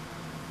bhajan.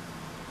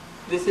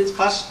 This is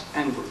first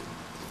and good.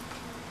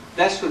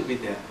 That should be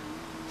there.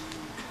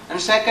 And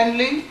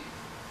secondly,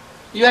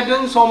 you are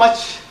doing so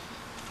much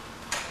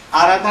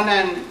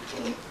aradhana and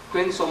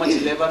doing so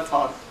much labor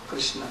for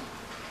Krishna.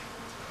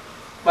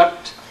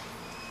 But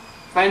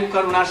when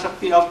Karuna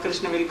Shakti of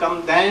Krishna will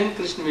come, then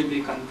Krishna will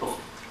be controlled.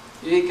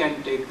 We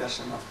can take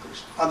darshan of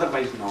Krishna,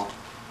 otherwise no.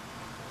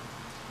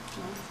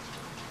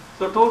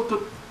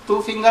 So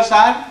two fingers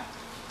are,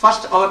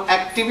 first our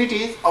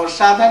activities, our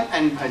sadhana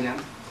and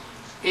bhajan.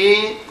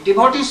 A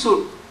devotee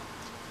should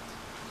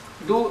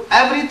do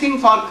everything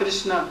for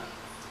Krishna,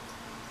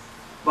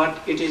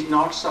 but it is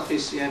not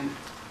sufficient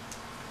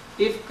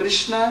if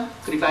Krishna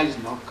Kripa is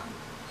not come.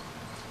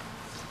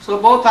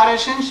 So both are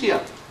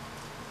essential.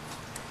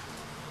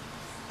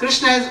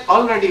 Krishna has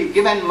already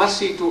given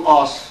mercy to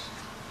us.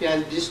 He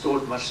has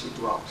bestowed mercy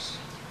to us.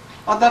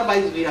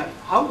 Otherwise,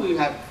 how we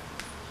have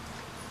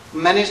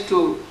managed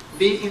to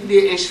be in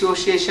the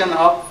association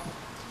of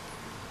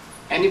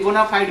any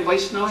bona fide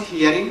Vaishnava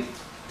hearing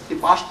the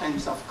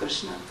pastimes of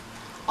Krishna?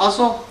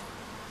 Also,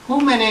 who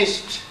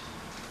managed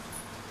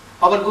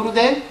our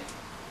Gurudev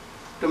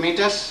to meet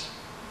us?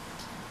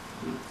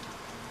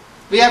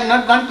 We have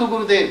not gone to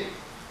Gurudev.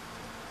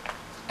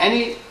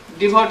 Any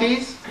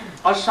devotees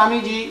or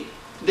Swamiji,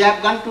 they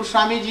have gone to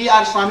Swamiji,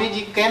 or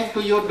Swamiji came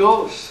to your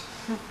doors.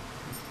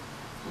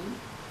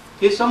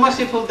 He is so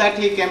merciful that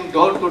he came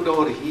door to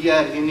door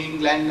here in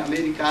England,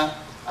 America,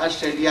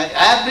 Australia,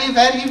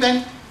 everywhere he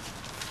went,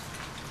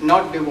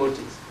 not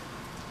devotees.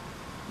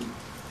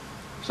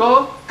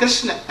 So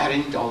Krishna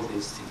arranged all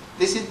these things.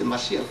 This is the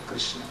mercy of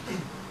Krishna.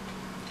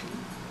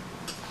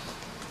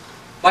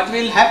 But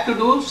we will have to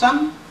do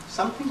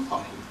something for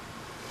him.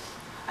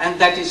 And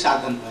that is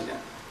sadhan bhajan.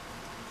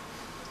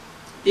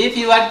 If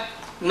you are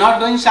not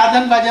doing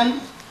sadhan bhajan,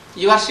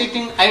 you are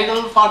sitting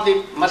idle for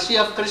the mercy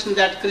of Krishna,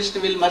 that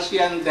Krishna will mercy,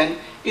 and then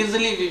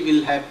easily we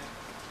will have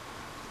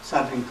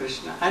serving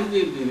Krishna and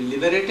we will be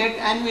liberated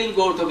and we will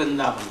go to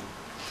Vrindavan.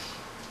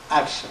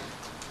 Action.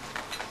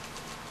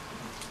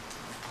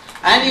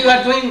 And you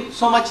are doing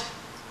so much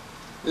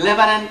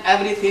labor and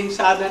everything,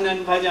 sadhana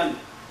and bhajan,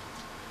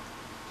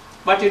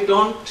 but you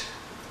don't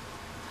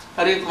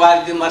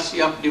require the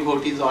mercy of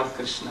devotees or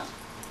Krishna.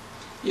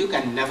 You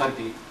can never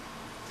be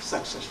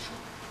successful.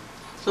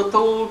 So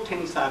two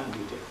things are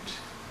needed.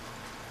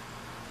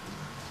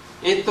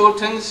 If two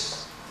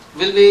things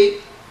will be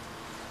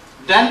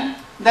done,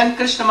 then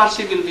Krishna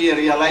mercy will be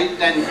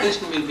realized and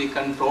Krishna will be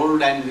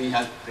controlled and we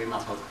have prema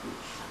bhakti.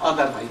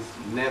 Otherwise,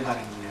 never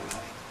and never.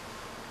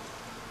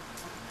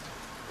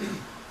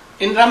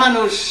 In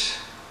Ramanuj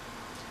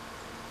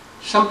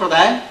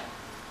Sampradaya,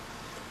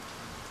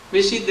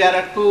 we see there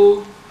are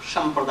two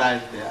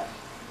Sampradayas there.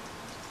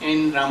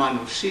 In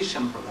Ramanuj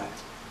Sampradaya,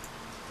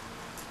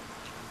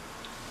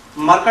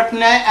 Markat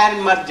Nyaya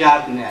and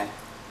Marjad Nyaya,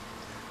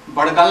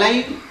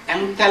 Badgalai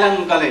and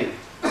Telangalai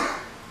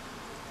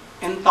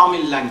in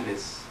Tamil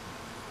language,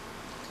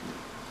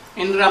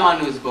 in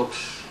Ramanuj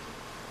books.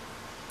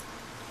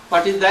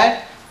 What is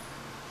that?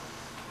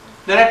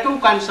 There are two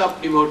kinds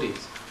of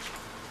devotees.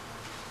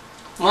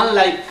 One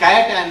like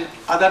cat and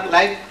other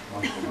like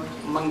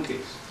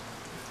monkeys.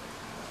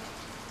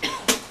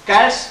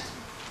 Cats,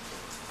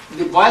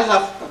 the boys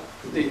of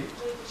the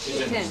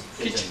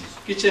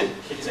kitchen.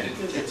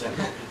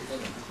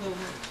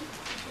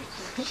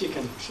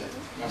 Chicken.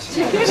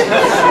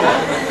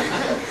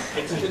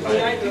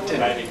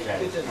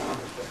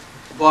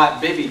 Boy,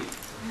 baby.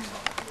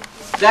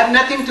 They have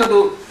nothing to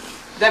do.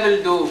 They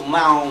will do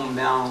meow,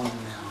 meow, meow.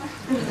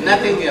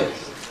 Nothing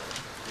else.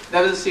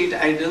 They will sit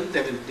idle,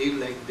 they will live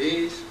like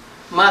this.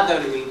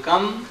 Mother will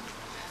come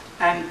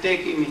and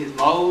take in his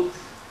mouth,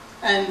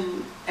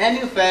 and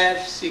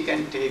anywhere she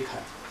can take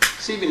her.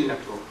 She will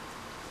not go,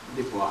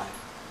 the boy.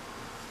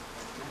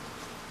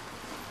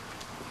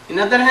 In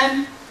other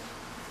hand,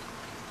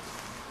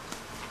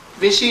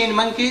 we see in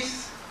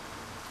monkeys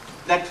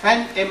that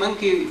when a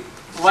monkey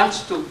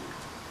wants to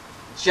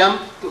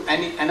jump to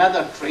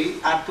another tree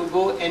or to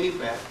go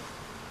anywhere,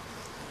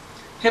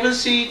 he will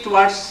see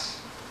towards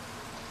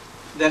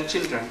their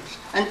children,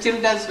 and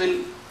children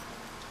will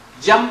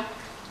jump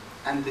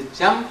and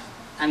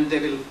they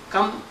will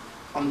come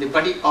on the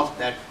body of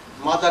that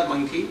mother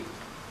monkey,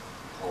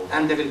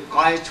 and they will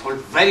catch hold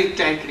very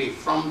tightly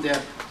from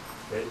their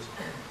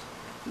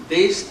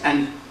legs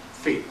and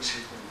feet,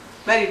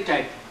 very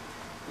tight,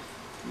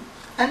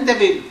 and they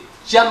will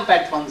jump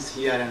at once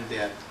here and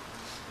there.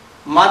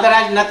 Mother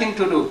has nothing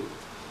to do,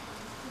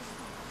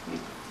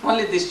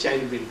 only this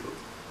child will do.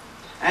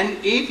 And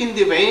if in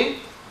the way,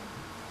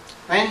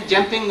 when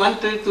jumping one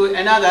tree to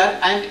another,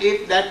 and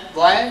if that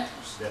boy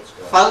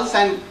falls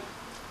and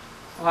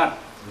what?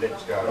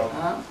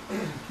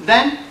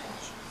 Then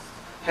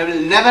he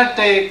will never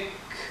take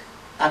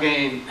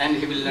again, and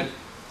he will not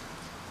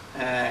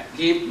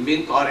give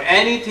milk or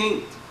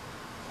anything.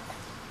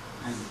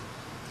 And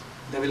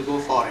they will go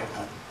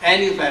forever.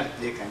 Anywhere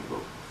they can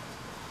go.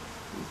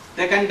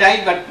 They can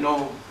die, but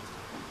no.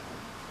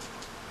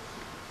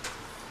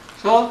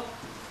 So,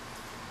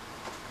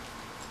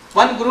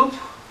 one group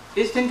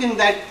is thinking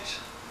that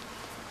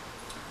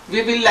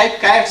we will like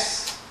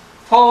cats,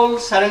 full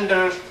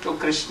surrender to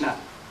Krishna.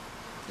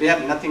 We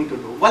have nothing to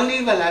do. Only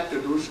we will have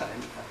to do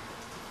surrender.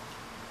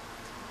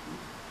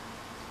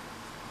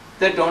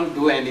 They don't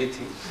do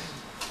anything.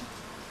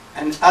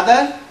 And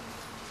other,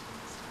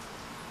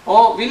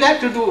 oh, we'll have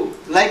to do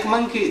like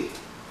monkey.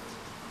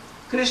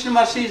 Krishna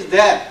mercy is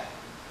there.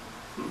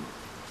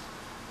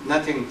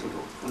 Nothing to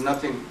do.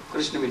 Nothing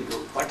Krishna will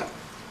do. But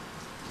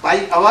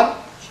by our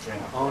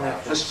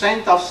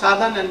strength of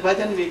sadhana and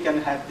bhajan, we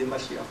can have the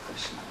mercy of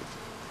Krishna.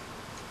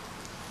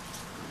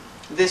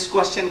 This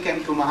question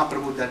came to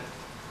Mahaprabhu that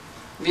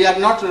we are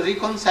not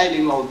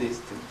reconciling all these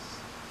things.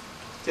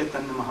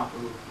 Chaitanya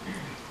Mahaprabhu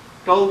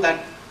told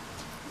that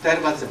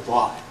there was a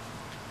boy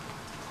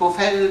who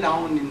fell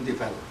down in the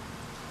well.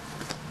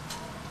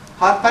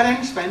 Her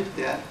parents went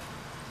there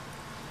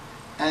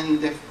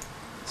and they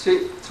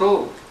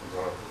threw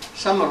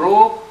some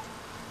rope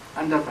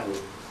under well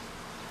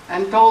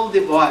and told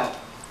the boy,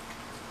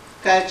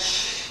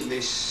 catch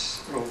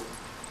this rope,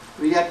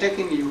 we are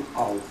taking you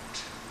out.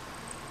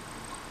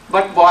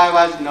 But boy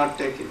was not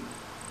taken,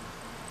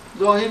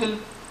 though he will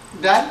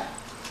die.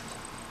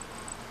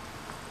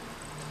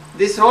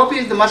 This rope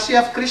is the mercy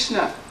of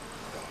Krishna,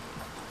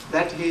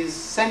 that he is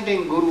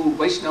sending Guru,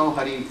 Vaishnava,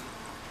 Hari,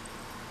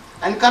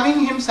 and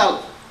coming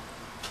himself.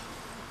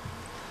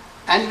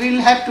 And we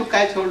will have to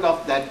catch hold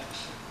of that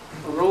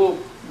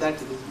rope, that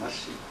is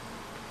mercy.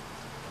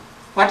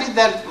 What is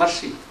that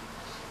mercy?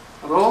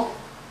 Rope,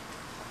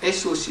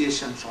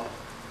 association, so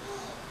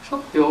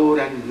pure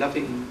and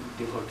loving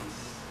devotees.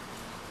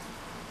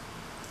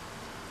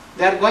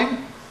 They are going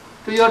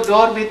to your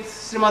door with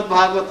Srimad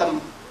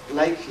Bhagavatam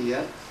like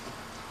here.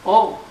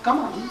 Oh, come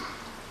on,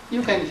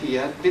 you can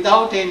hear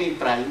without any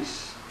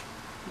price.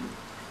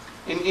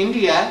 In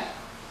India,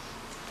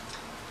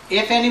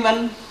 if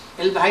anyone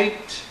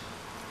invite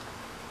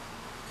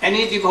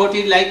any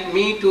devotee like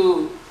me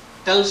to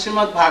tell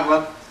Srimad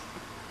Bhagavat,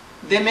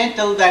 they may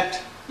tell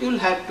that you will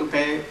have to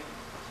pay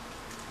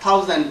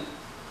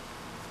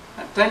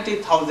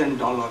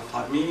 $20,000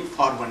 for me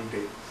for one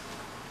day.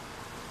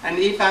 And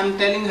if I am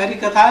telling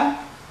Harikatha,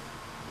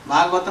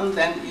 Bhagavatam,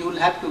 then you will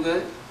have to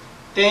go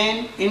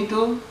 10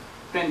 into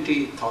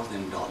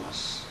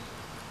 $20,000.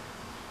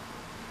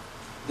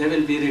 They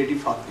will be ready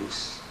for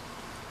this.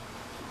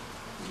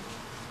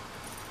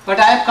 But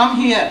I have come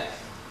here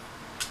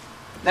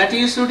that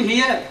you should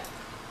hear.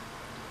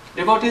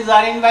 Devotees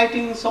are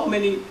inviting so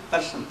many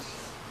persons.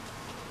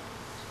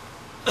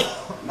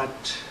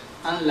 But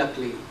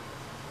unluckily,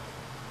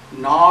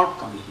 not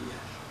come here.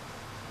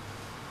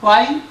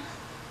 Why?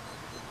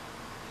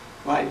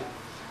 Why?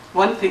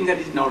 One finger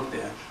is not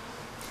there.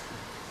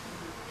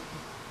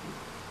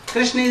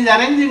 Krishna is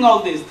arranging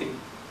all these things.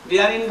 We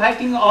are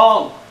inviting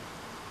all.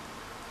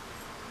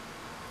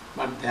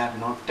 But they are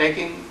not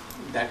taking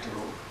that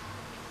role.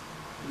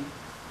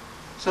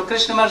 So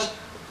Krishna is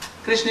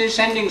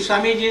sending,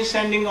 Swamiji is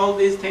sending all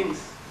these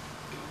things.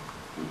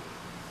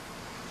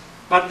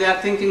 But they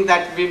are thinking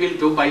that we will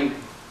do by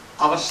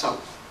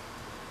ourselves.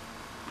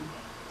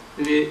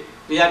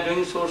 We are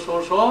doing so.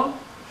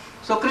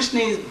 So Krishna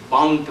is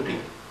bound to be.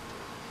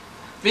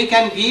 We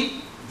can give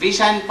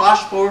visa and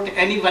passport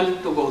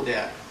anyone to go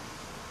there.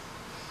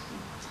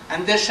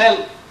 And they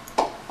sell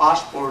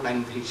passport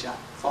and visa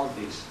for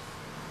this.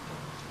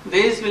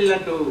 These will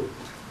not do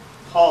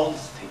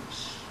false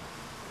things.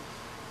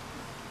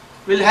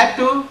 We'll have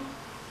to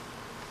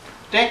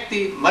take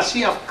the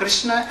mercy of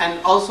Krishna,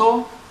 and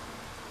also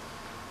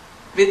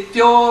with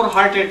pure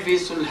hearted we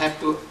will have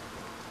to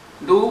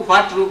do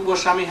what Rupa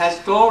Goswami has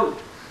told.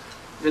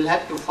 We'll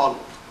have to follow.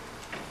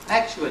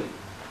 Actually,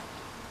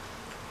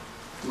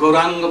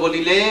 Gauranga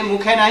bolile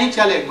mukhe nahi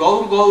chale,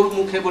 Gaur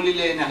mukhe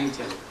bolile nahi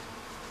chale.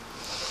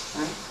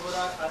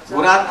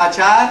 Gurar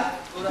achar,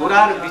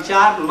 gurar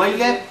vichar,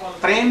 loile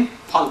prem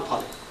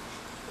phal.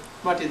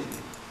 What is it?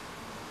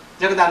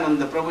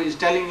 Jagadananda Prabhu is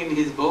telling in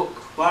his book,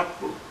 what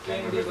book?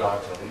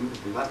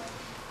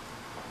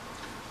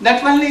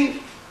 That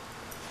only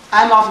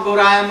I am of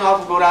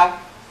Gora,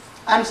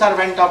 I am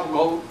servant of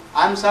Gaur,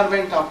 I am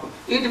servant of Gaur.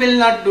 It will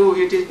not do,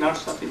 it is not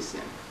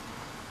sufficient.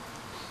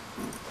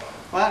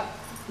 What?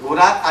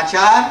 Gurar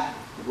achar,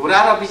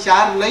 gurar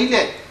vichar,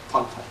 loile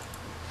phal.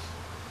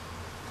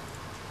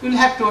 You will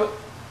have to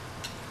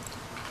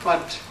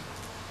what?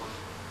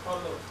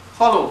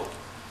 Follow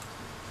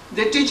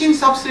the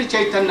teachings of Sri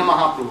Chaitanya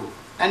Mahaprabhu,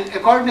 and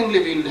accordingly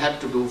we will have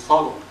to do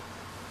follow.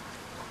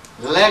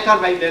 Letter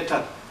by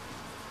letter.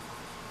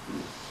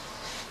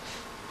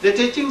 The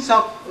teachings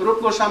of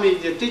Rupa Goswami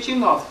is the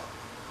teaching of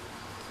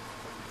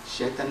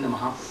Chaitanya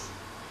Mahaprabhu.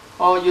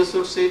 Oh, you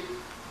should sit,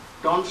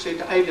 don't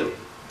sit idle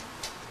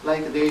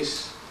like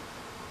this.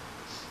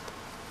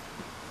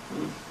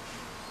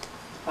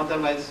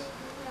 Otherwise,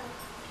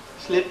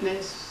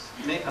 sleepiness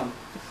may come.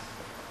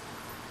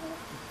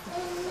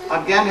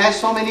 Agyan has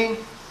so many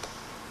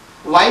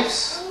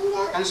wives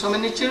and so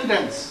many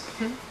children.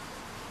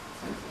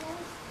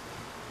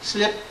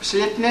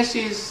 Sleepiness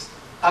is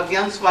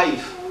Agyan's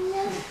wife,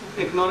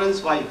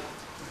 ignorance wife.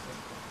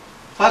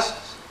 First,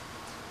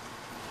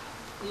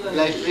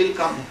 life will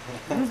come.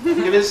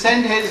 He will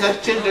send her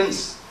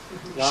children's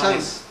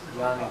sons,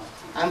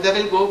 and they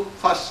will go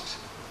first.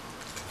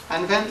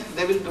 And when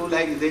they will do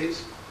like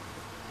this,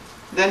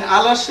 then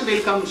Alasya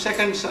will come,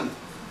 second son.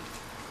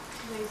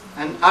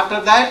 And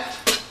after that,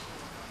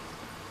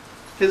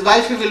 his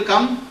wife will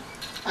come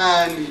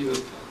and he will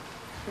come.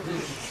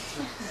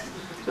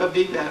 So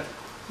be there,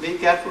 be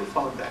careful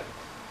for that.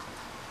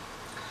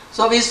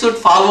 So we should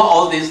follow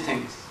all these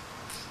things.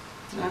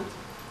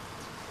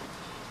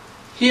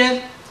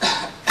 Here,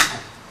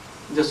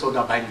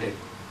 Jasoda binded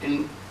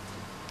in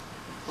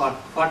what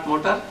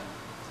motor?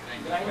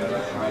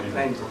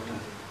 Grind motor.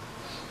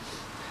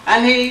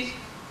 And he,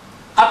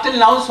 up till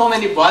now, so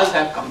many boys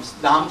have come,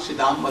 Dham,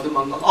 Siddham,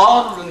 Madhumangal,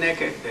 all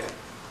naked there.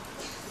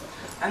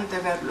 And they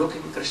were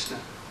looking Krishna.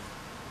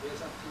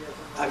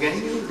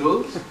 Again you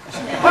do.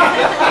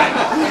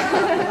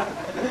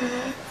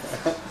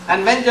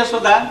 And when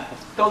Jasoda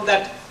told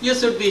that, you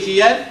should be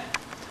here,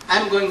 I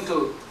am going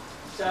to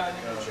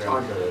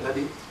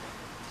Nadi,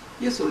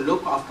 you should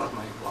look after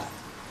my boy.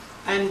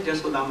 And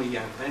Jasoda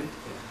Maiya went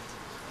there.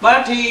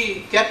 But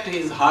he kept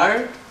his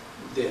heart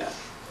there.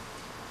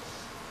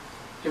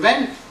 He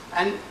went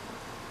and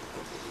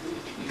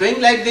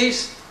doing like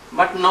this,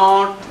 but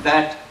not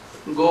that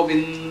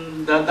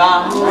Govinda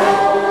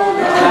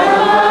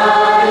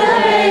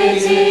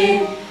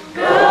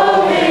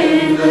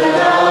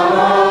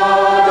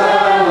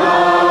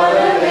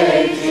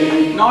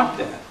Damodharastaka, not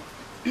there.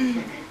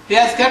 He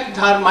has kept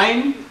her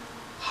mind,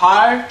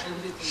 heart,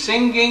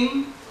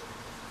 singing,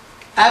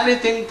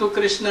 everything to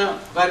Krishna,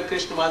 where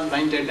Krishna was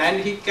minded, and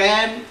he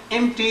came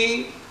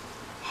empty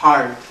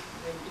heart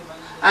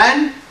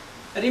and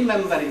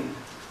remembering,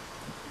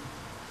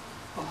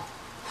 oh,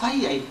 why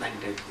I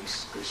minded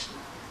this Krishna,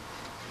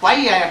 why I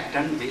have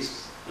done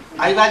this.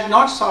 I was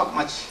not so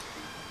much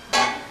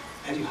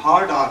very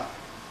hard or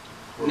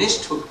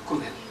nishthur,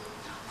 cruel.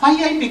 Why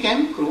I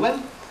became cruel?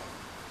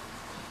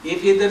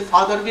 If his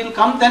father will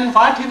come, then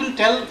what he will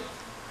tell?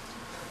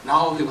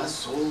 Now he was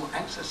so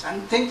anxious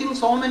and thinking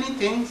so many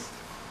things.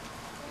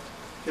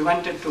 He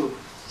wanted to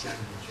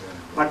journey,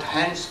 but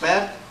hands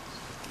were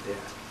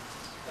there.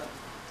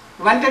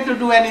 He wanted to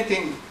do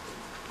anything,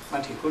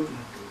 but he could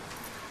not do.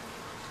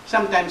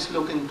 Sometimes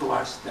looking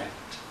towards that,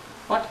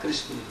 what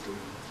Krishna will do.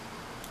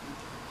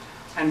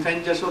 And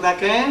when Jasoda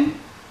came,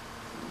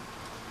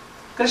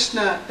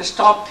 Krishna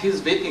stopped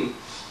his weeping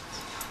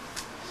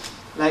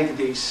like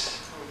this.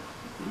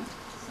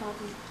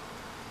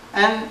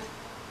 And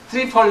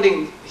three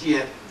folding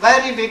here,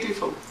 very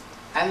beautiful,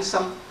 and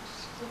some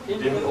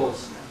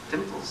dimples.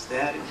 temples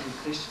there in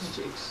Christian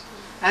chicks.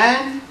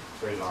 And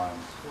 3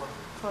 lions.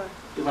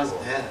 he was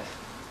there.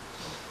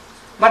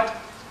 But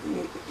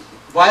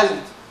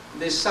while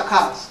the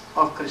sakhas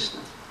of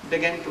Krishna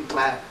began to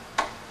clap,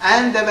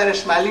 and they were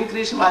smiling,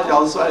 Krishna was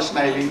also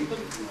smiling,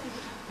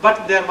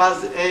 but there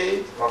was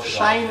a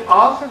shine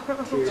of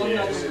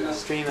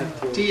Stream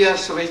of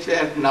tears. tears which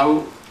were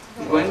now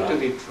going to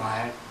be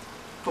dried,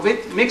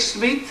 mixed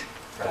with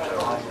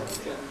fire.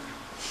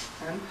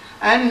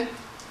 And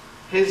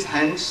his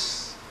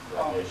hands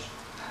Blackish.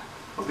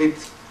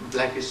 with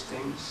blackish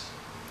things.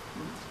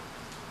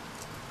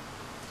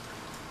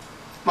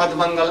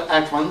 Madhvangal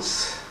at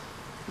once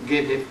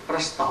gave a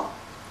proposal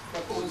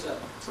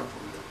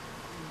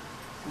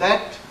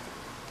that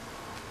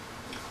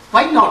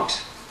why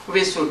not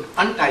we should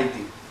untie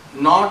the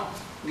knot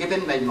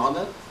given by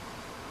mother.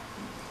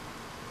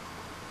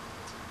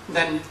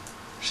 Then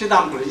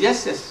Siddham told,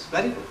 yes,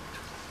 very good.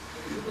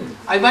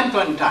 I want to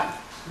untie.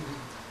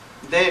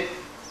 They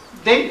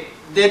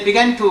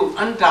began to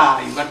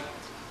untie, but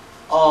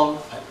all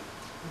fell.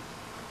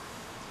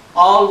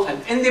 All fell.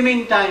 In the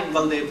meantime,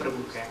 Baldev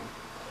Prabhu came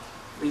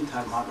with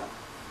her mother.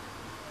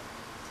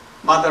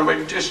 Mother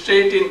went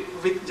straight in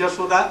with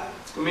Jashoda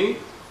to me,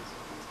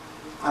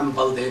 and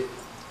Baldev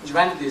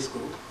joined this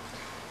group.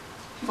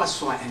 He was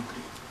so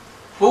angry.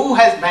 Who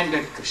has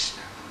banded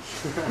Krishna?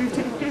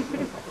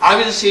 I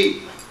will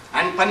see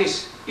and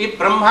punish. If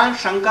Brahma,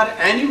 Shankar,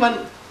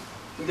 anyone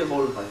in the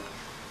whole world,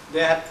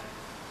 they have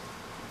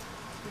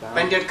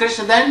banded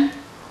Krishna, then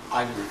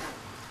I will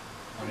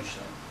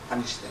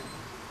punish them.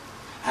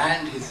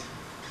 And his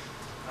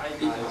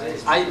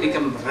eye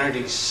became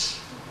reddish.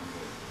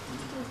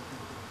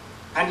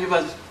 And he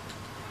was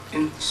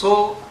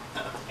so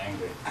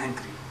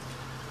angry.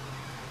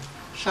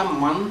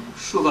 Someone,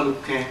 Shugal,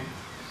 came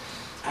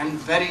and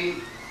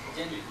very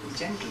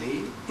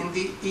gently in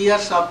the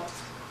ears of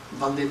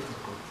Baldev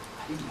Prabhu,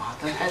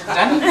 mother has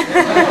done.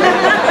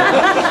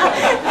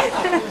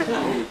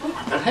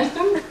 Mother has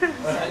done.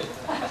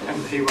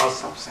 And he was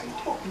subsided.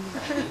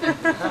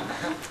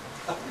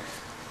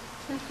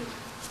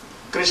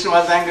 Krishna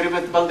was angry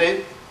with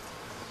Baldev.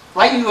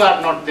 Why you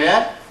are not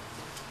there?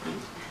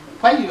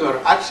 Why you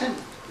are absent?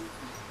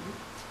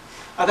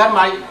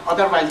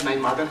 Otherwise my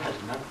mother has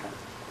not done.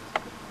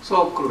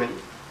 So cruel.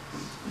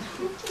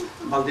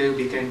 Baldev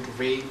began to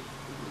weep.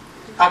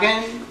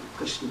 Again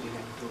Krishna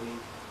began to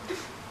weep.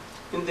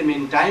 In the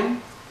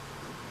meantime,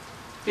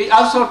 he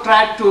also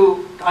tried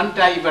to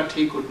untie, but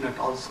he could not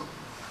also.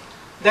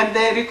 Then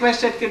they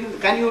requested,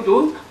 can you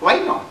do? Why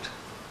not?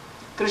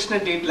 Krishna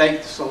did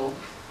like so,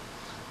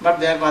 but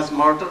there was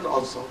mortar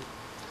also,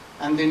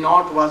 and the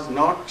knot was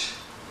not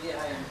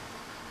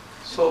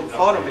so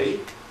far away.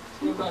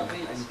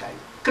 Untie.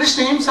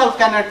 Krishna himself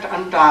cannot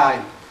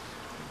untie.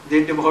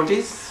 The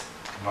devotees?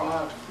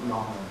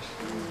 No.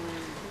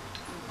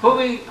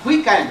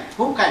 Who can?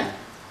 Who can?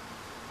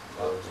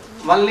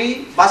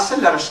 Only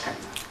Vatsalaras can.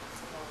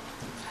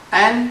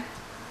 And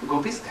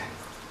Gopis can.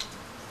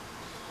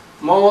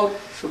 More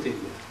superior.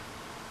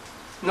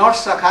 Not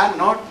Sakha,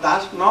 not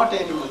Das, not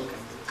anyone can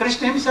do.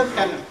 Krishna himself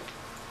cannot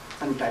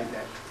untie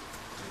that.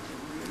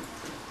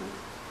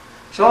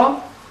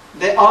 So,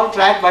 they all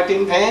tried, but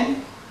in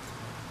vain.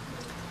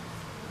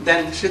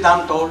 Then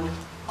Sridham told,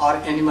 or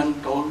anyone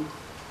told,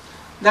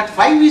 that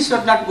why we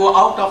should not go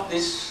out of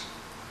this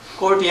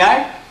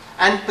courtyard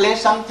and play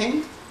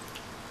something?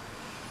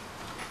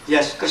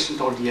 Yes, Krishna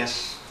told,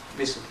 yes,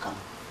 we should come.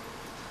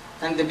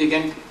 And they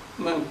began,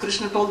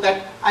 Krishna told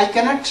that, I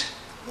cannot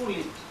pull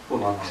it.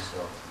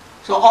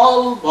 So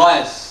all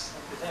boys,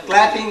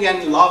 clapping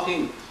and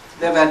laughing,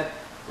 they were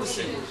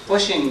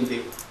pushing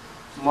the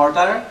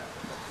mortar,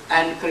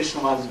 and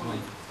Krishna was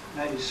going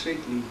very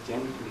sweetly,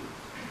 gently,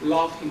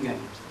 laughing and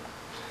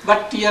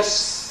but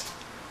tears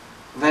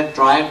were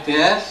dried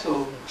there,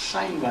 so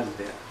shine was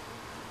there.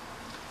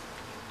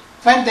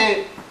 When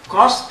they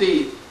crossed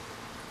the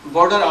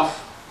border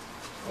of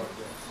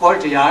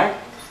courtyard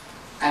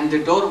and the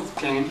door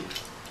came,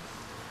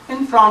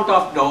 in front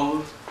of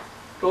door,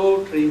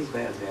 2 trees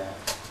were there.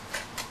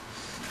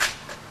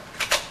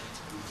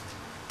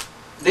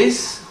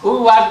 This,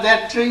 who were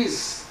their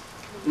trees?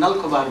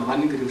 Nalkavar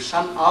Maniguru,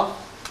 son of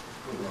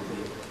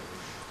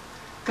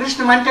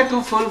Krishna wanted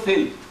to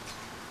fulfill.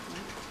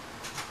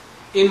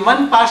 In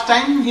one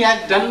pastime, he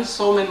had done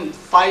so many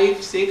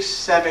 5, 6,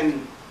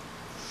 7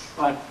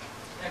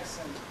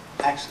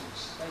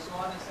 actions.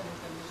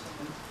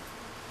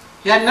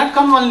 He had not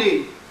come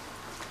only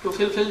to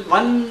fulfill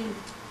one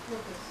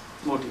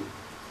motive,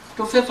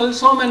 to fulfill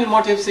so many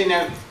motives in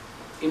a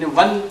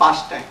one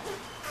pastime,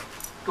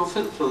 to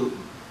fulfill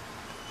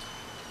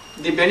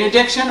the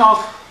benediction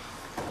of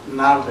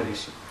Narada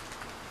Rishi,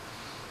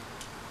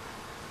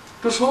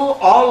 to show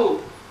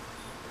all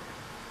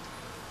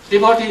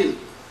devotees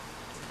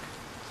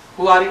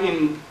who are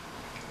in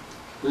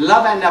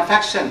love and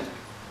affection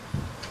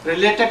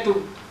related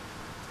to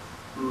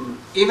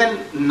even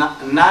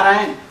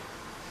Narayan.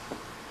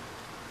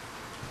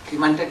 He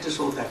wanted to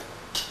show that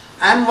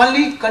I am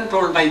only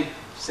controlled by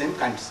same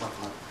kinds of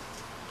love.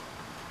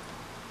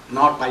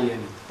 not by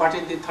any. What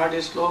is the third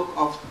slok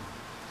of?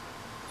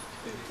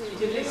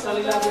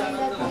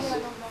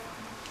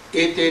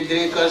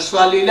 Etedrik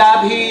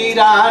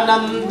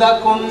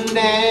swalilabhirananda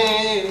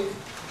kunde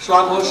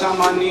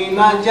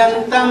swaghosamanina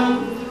jantam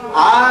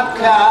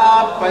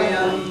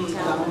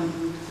akhapayantam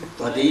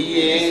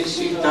tvadiye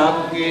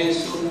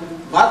sitagyesu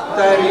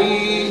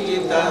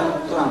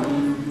bhaktarijitatvam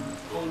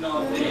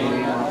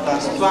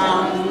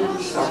tasvam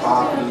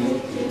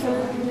sapapi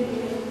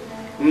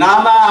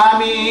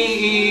namami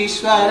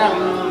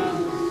ishwaram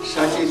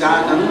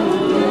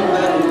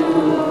sachidananda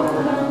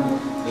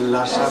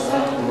lasat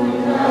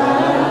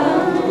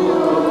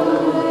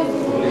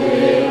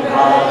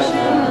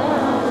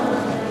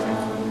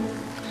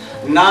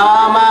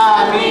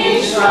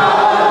namami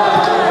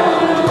ishwaram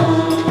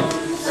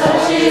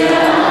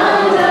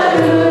sachidananda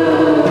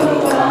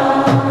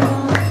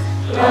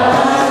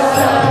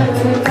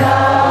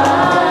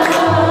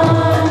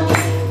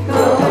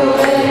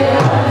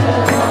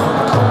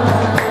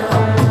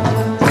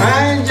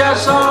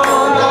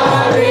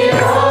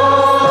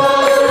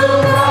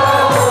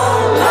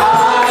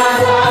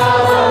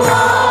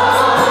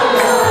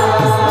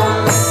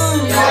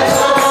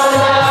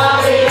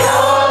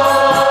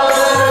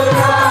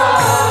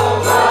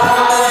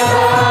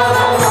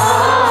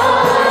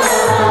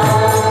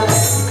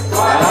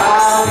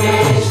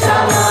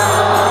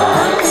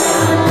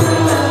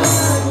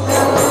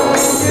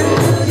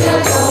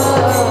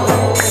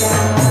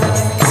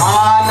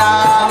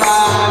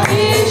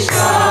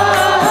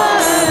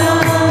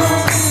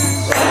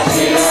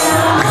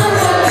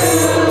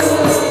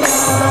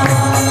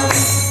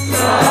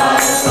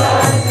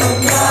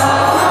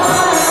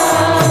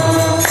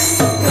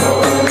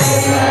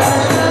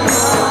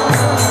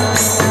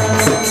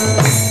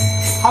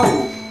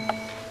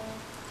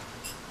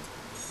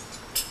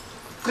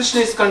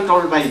Krishna is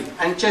controlled by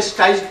and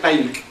chastised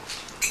by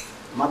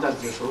Mother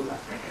Yashoda.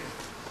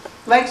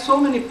 Like so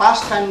many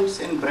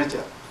pastimes in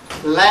Braja,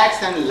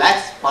 lakhs and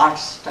lakhs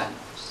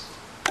pastimes.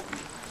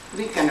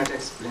 We cannot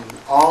explain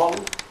all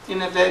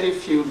in a very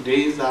few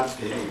days or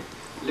very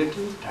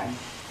little time.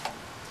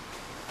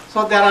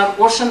 So there are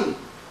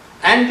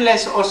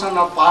endless ocean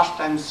of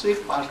pastimes,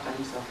 sweet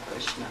pastimes of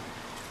Krishna.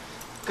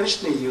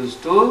 Krishna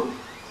used to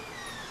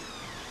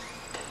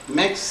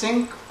make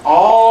sink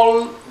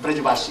all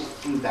Brajavasi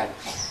in that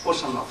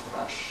ocean of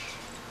rush.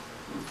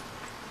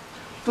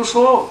 To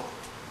show,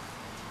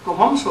 to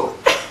whom show?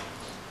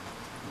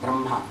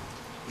 Brahma,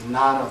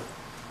 Narad,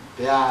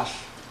 Vyas,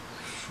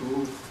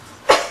 Shub,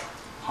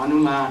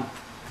 Hanuman.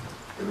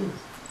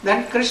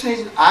 Then Krishna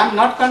is, I am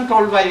not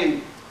controlled by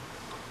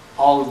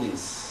all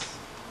these.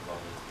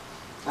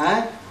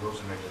 Rules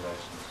and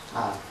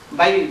regulations.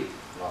 By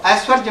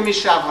Aishwarya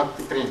Mishra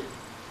Bhakti Prem.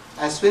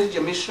 Aishwarya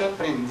Mishra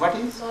Prem. What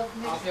is?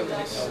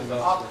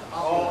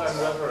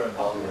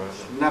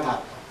 Never.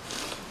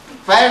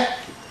 Where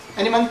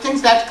anyone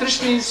thinks that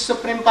Krishna is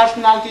Supreme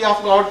Personality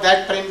of God,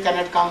 that Prem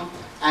cannot come,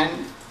 and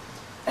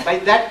by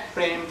that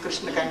Prem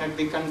Krishna cannot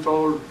be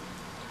controlled.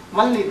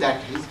 Only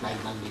that he is my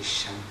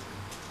omniscient.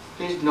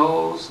 He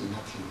knows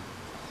nothing.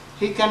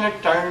 He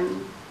cannot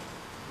turn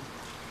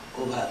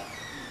over.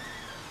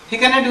 He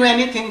cannot do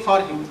anything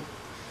for him.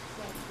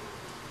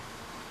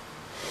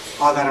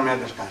 Father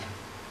Madhakar.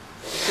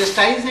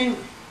 Chastising.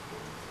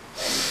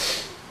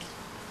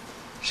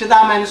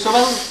 Shidam and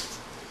Subal,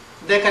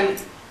 they can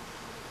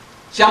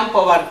jump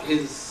over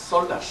his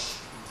shoulders.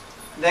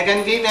 They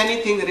can give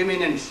anything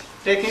remnant,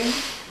 taking,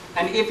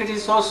 and if it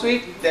is so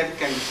sweet, they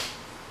can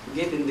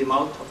give in the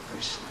mouth of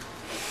Krishna.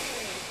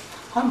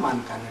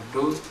 Hanuman cannot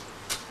do,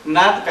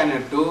 Nath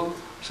cannot do,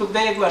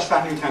 Sukadeva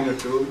Goswami cannot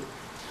do,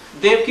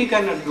 Devaki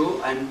cannot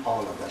do, and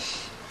all others.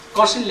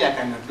 Kausalya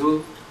cannot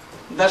do,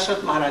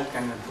 Dasaratha Maharaj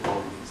cannot do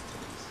all these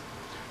things.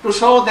 To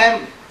show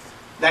them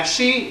that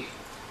I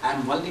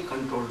am only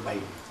controlled by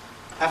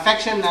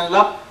affection and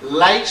love,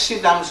 like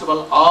Siddham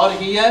Subal, or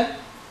here,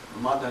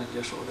 Mother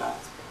Yashoda.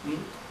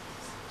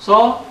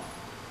 So,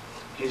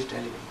 he is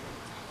telling me,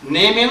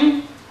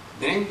 Nemim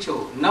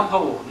Drencho,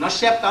 Nabhavo,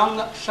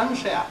 Nasyaptanga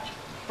Sanshaya,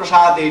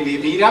 Prasade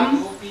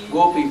Viram,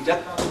 Gopi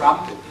Jat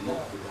Prapti.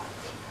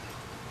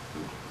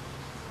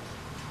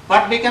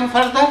 What became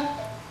further?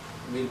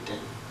 We'll tell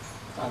you.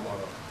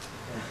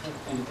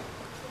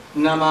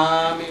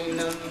 Namami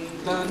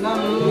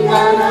Nandanandanam,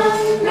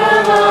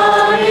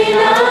 Namami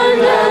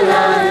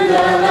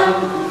Nandanandanam,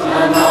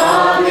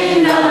 Namami Nandanandanam, Namami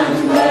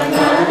Nandanandanam,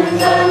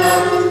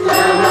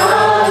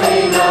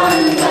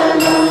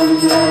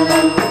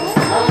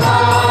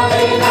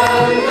 Namami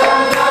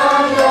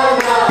Nandanandanam,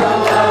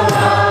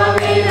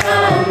 Namami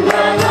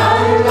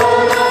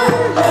Nandanandanam,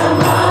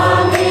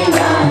 Namami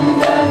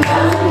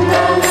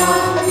Nandanandanam,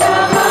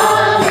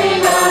 Namami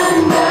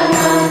Nandanandanam.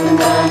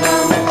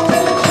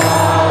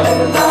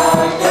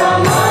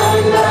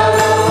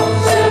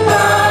 Mandalam,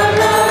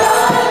 Siddhartha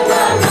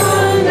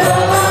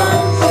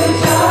Mandalam,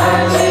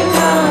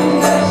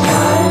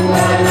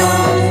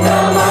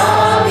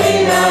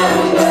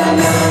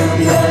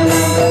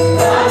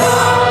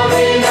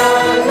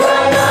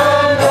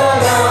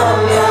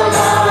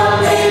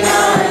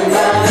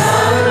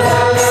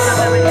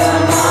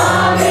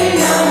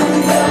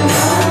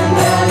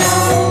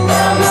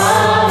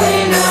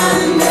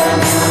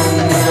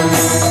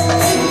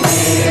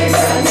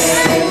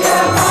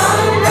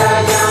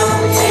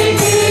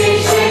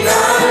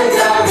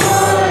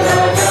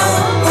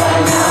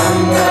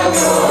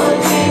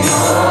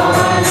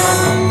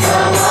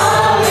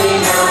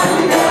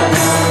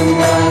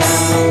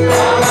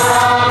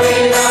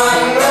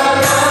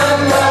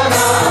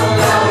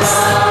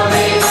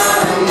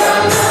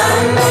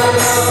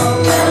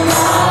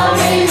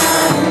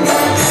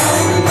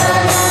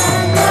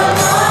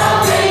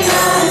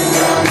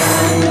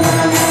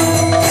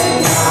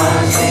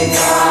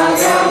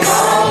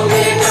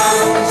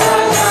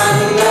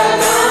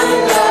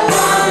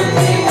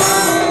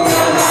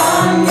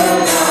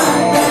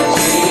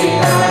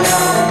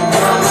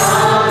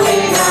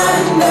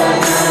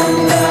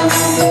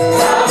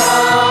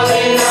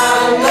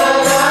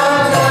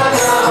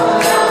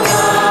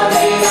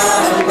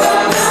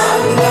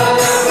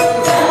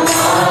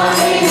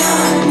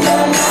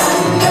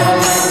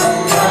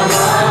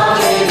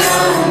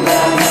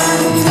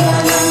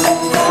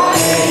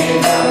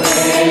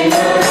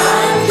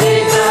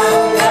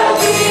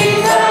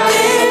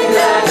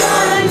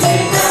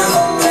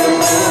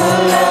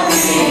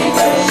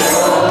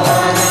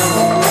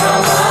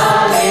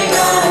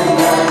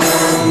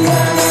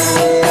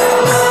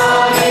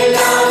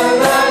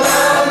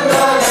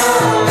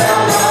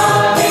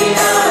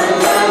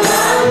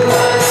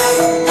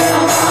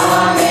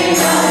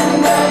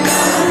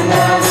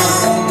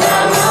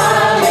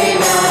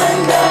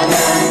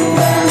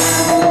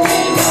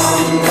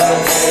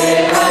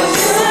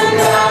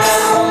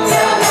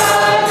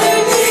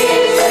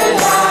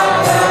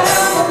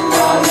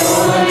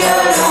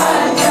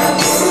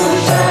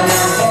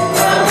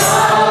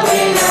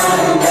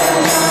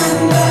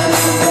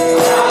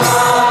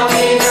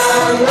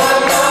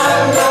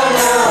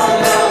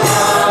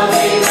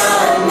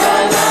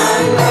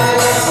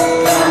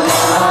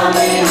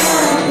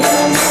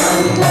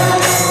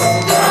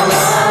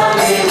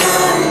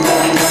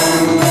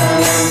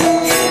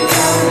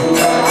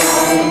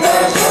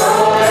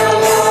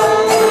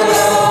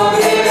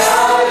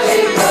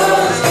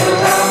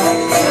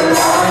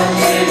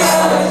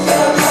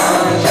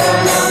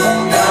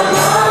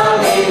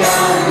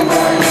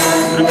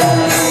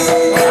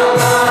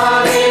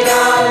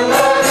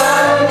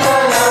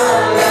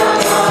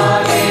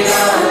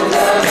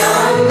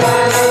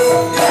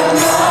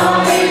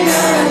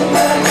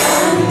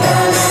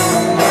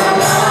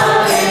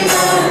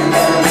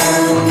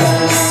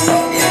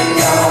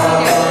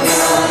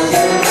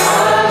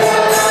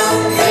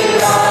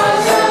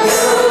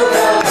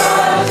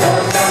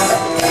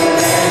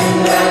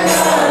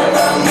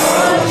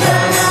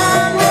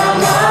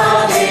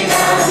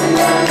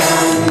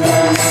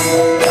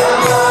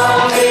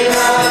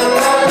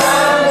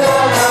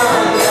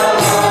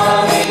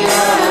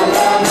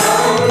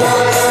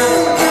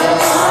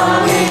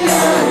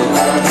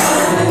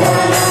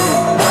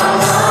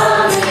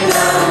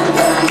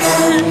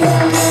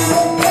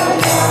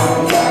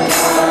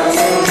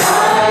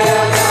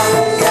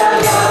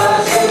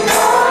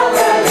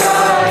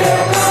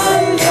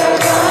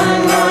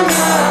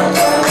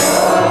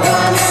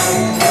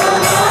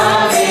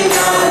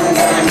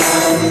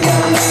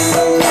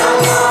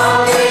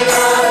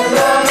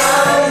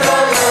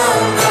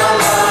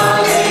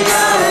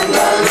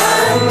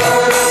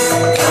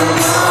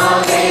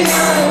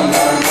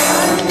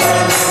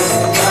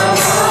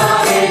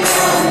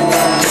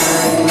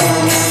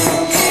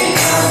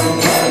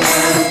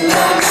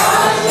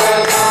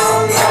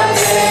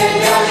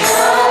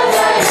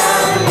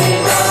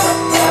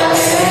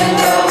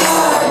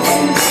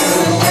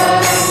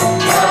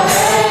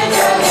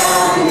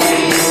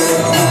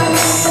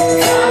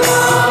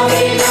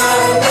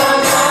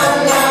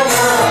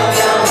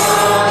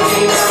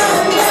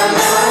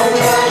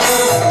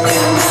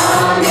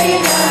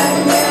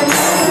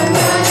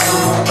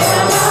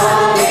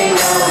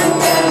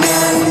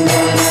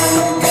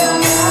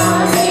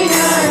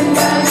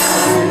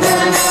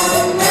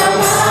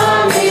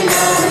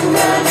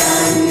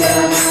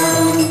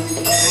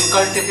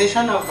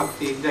 definition of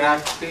bhakti, there are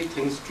three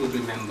things to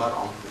remember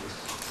always.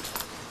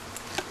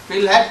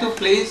 We'll have to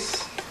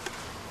please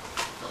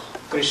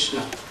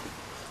Krishna.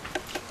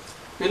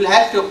 We'll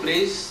have to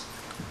please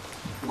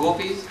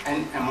gopis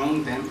and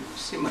among them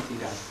Srimati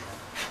Radhika.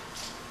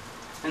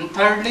 And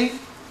thirdly,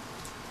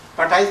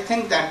 but I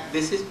think that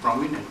this is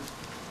prominent,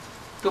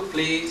 to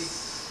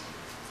please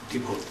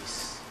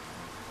devotees.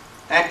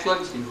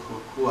 Actually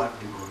who are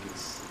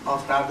devotees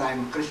of Radha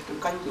and Krishna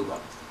Kanjuga.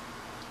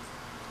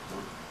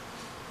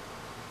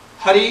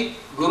 Hari,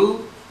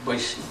 Guru,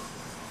 Vaishnava.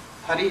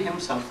 Hari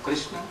himself,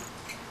 Krishna,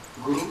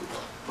 Guru,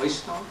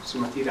 Vaishnava,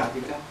 Srimati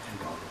Radhika and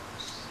all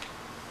others.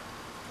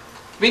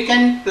 We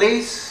can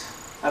place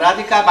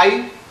Radhika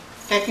by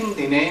taking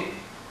the name,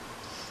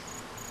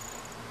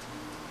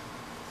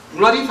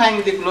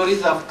 glorifying the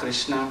glories of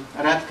Krishna.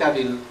 Radhika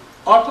will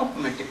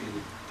automatically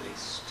be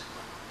placed.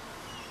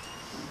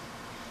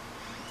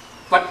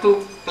 But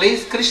to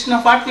place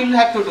Krishna, what we will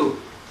have to do?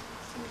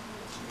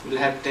 We will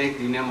have to take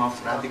the name of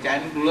Radhika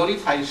and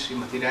glorify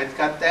Srimati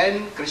Radhika,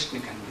 then Krishna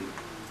can be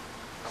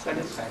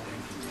satisfied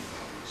and he will be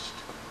pleased.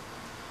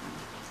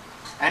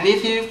 And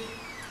if you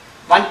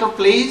want to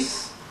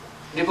please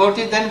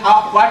devotee, then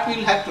what we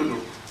will have to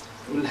do?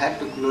 We will have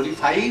to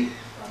glorify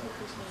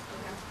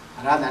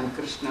Radha and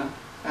Krishna,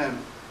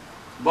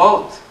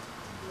 both.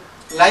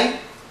 Like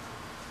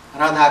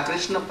Radha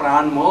Krishna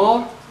Pran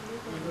Mor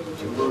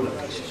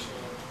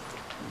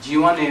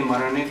Jivane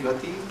Marane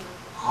Gati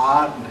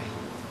Har Nahi.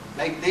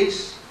 Like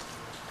this.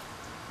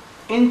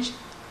 In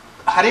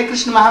Hare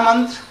Krishna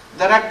Mahamantra,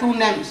 there are two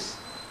names.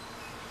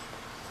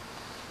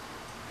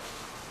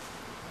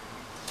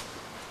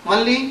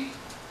 Only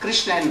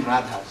Krishna and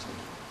Radha.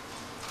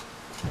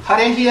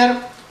 Hare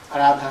here,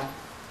 Radha.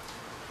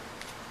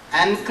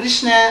 And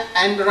Krishna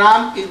and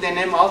Ram is the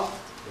name of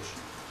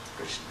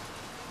Krishna.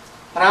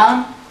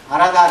 Ram,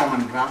 Radha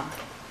Raman Ram.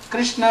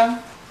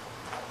 Krishna,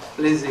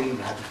 pleasing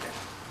Radhika.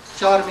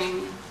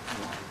 Charming.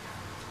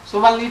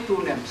 So only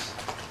two names.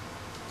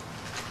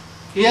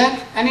 Here,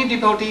 any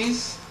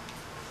devotees,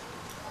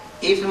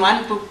 if he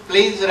wants to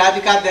please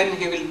Radhika, then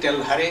he will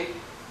tell Hare.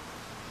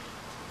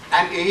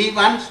 And if he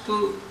wants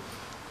to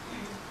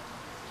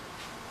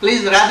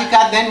please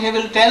Radhika, then he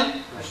will tell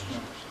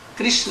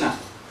Krishna.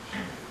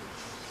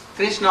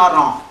 Krishna or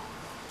Ram.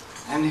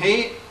 And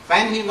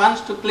when he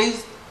wants to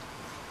please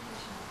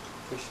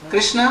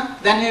Krishna,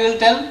 then he will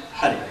tell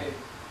Hare.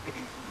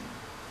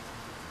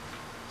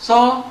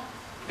 So,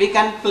 we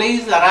can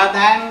please Radha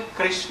and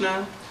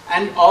Krishna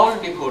and all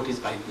devotees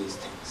by these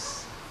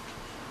things.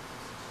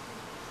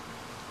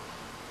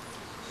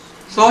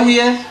 So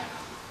here,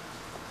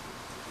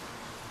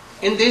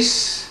 in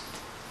this,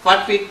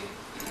 what we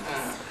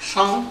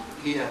sung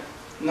here,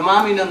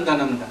 Namami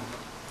Nandananda,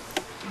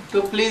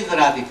 to please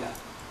Radhika.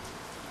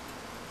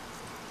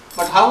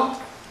 But how?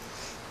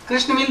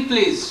 Krishna will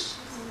please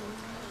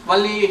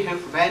only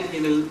when he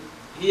will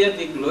hear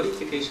the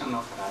glorification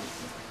of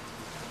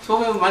Radhika. So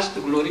we must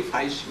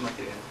glorify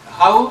Srimati Radhika.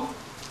 How?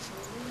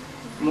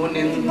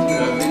 Munindra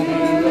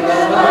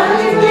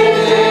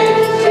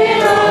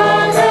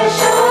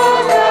Vijaya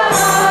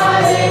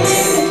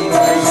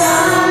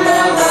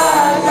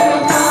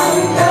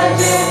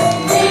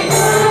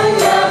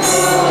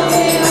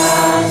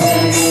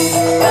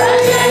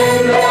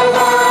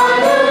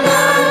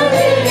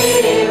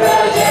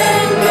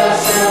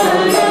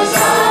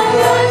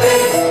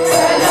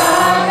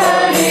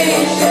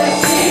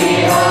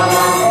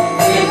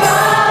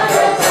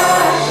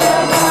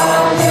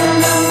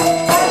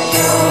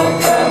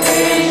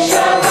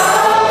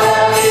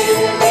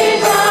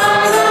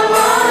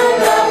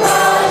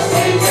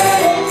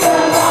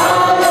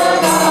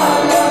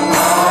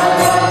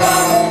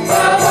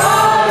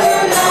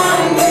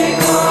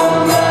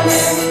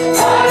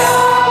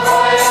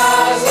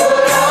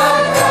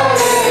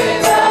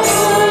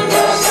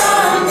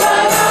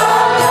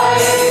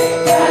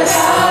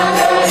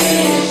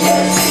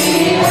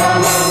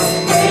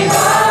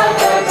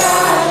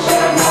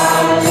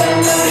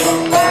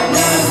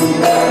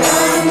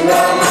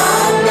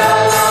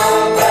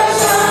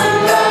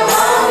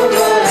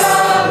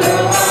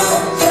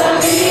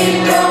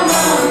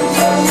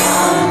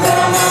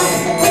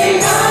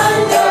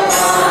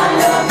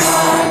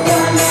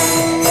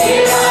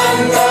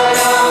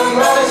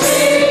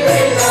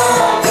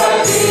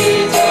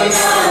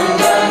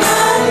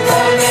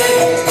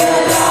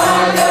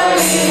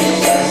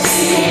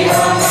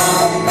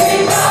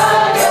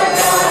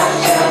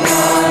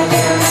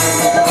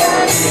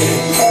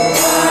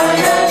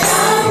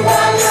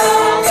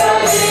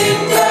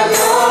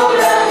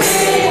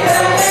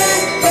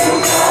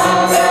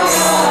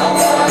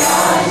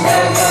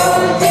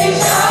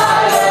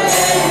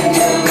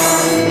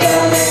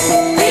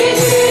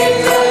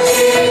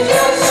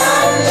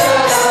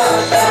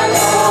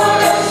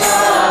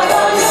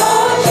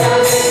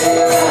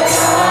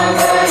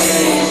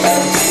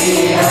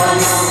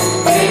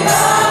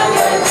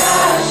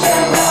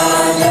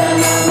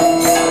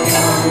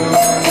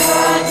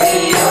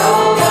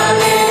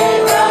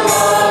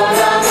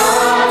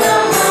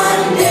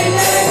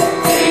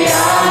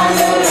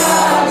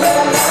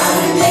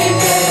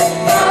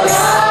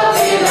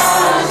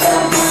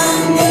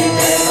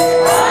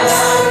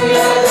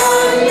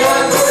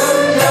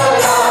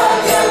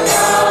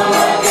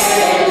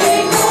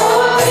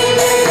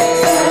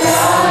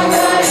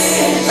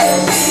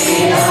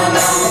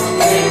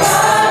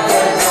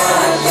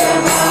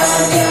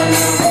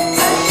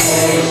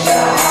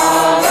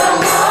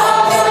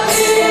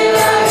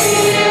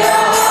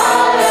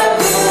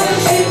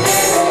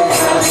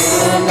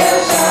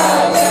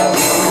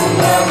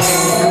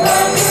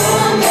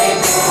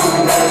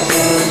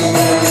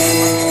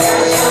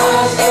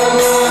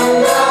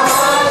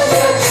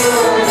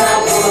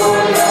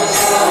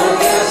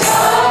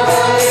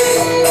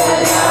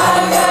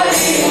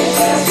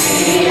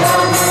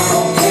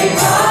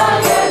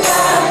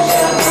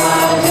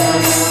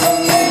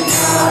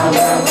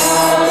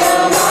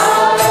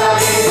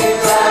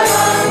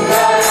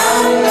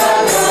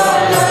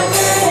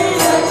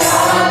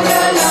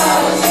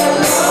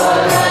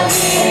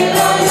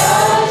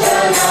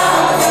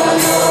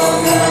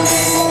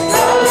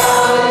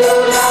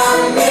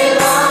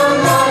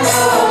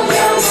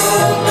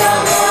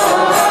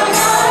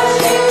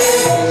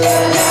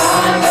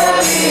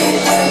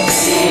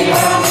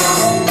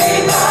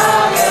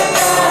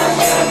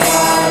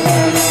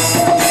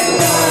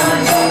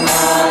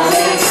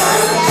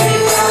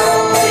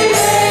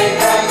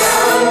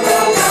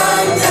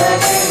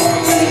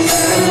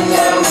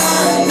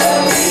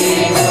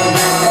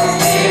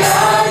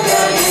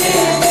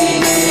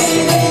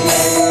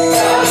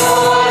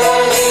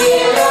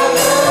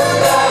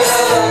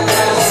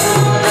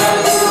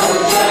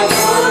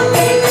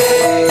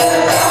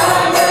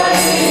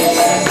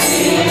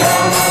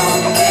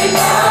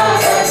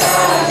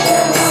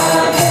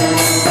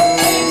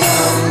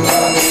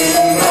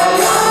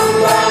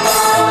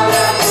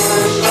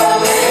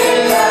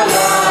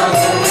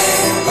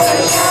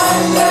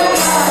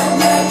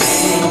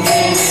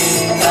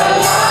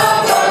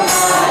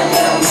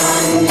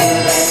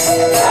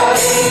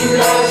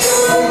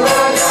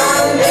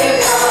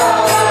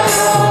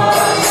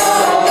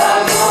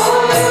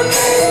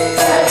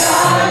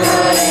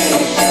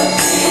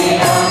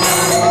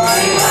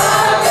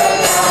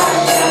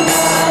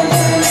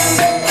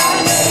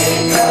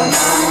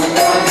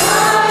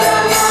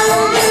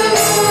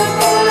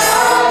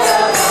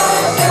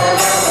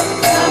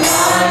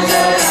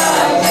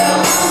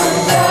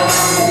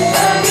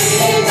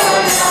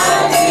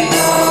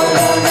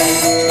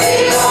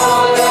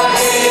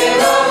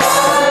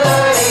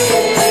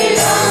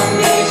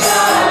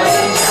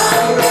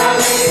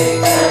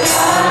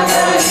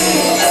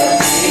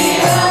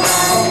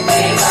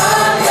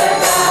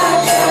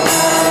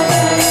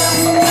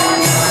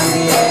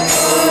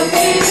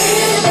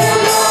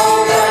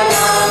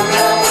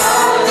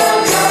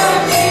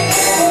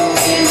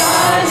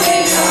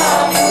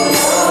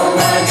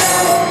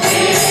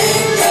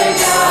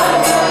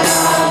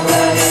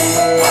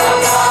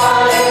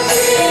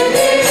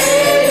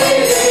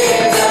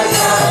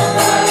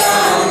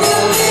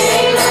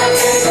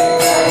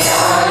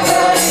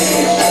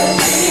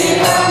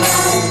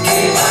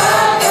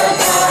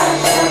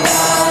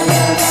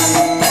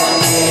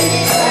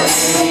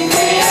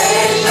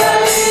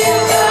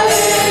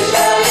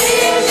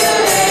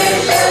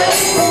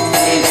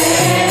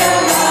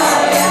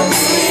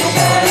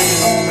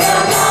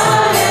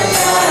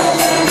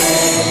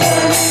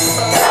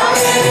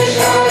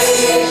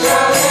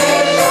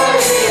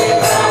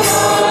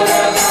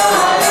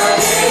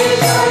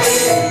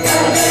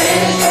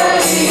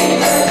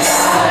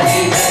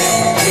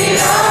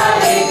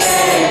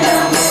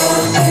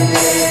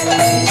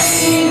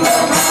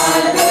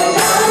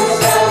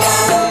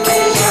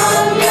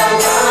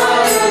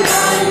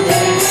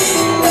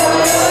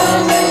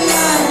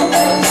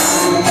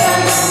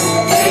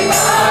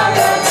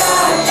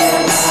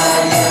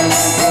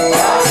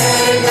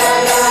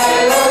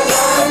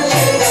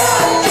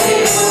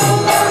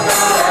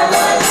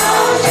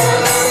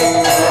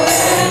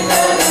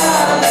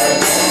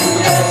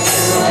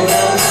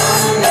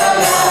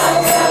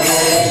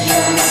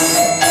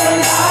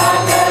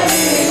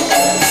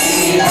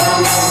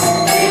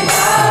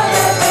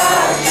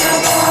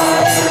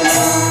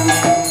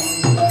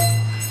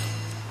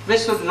we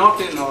should note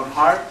in our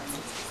heart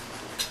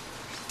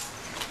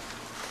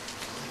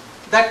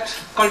that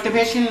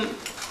cultivation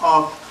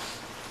of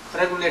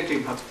regulatory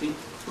bhakti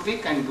we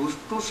can do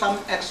to some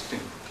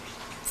extent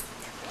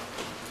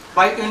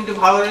by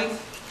empowering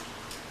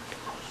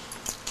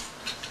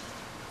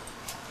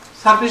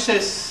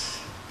services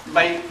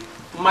by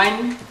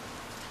mind,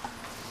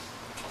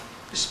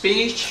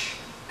 speech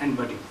and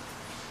body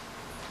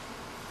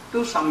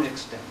to some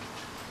extent.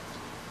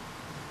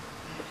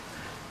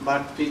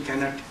 But we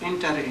cannot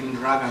enter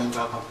in Raga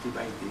Nuga Bhakti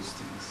by these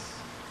things.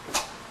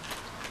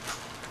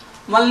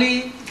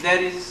 Only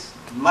there is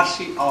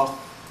mercy of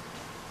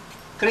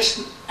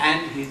Krishna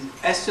and his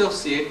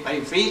associate by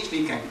which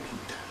we can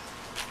enter.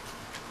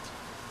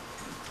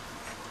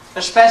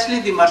 Especially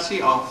the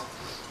mercy of,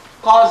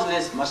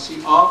 causeless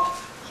mercy of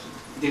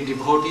the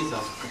devotees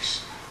of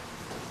Krishna.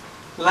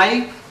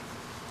 Like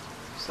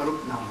Sarup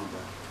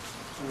Damodar,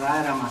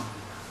 Raya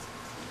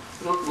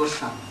Ramananda, Rup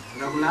Goswami,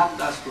 Raghunath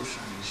Das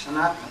Goswami,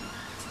 Sanatana,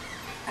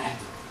 and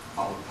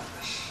all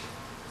others.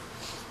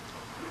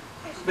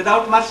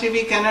 Without mercy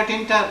we cannot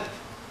enter.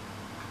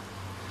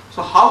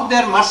 So how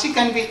their mercy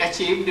can be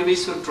achieved, we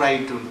should try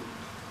to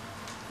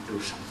do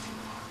something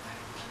for that.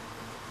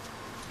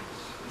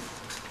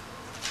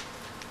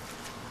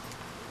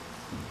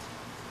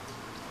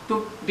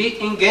 To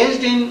be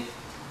engaged in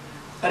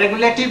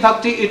regulative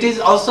bhakti, it is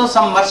also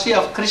some mercy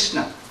of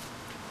Krishna.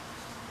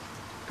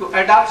 To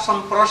adopt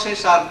some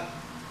process or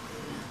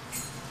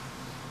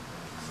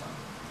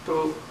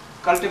to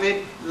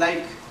cultivate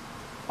like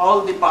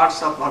all the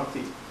parts of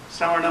bhakti,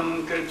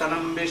 Shravanam,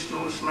 Kirtanam,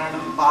 Vishnu,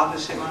 Smaranam,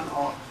 Padasevan,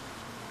 all.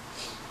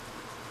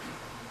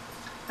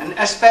 And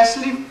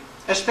especially,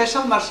 a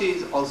special mercy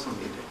is also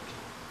needed.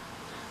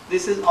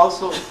 This is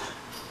also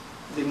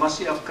the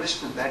mercy of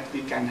Krishna that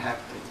we can have.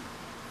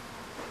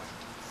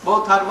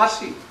 Both are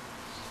mercy.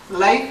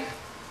 Like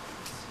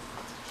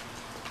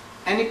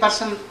any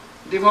person,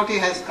 devotee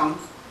has come,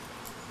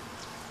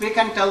 we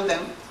can tell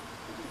him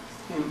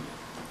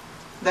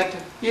that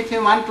if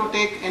you want to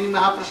take any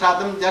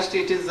Mahaprasadam, just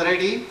it is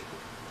ready,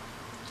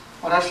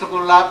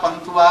 Rasgulla,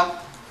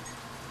 Pantua,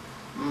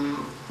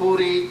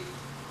 Puri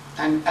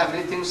and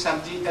everything,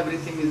 sabji,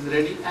 everything is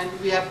ready and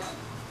we have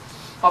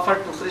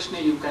offered to Krishna,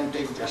 you can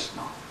take just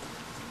now.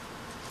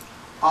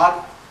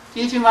 Or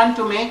if you want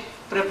to make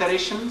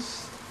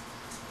preparations,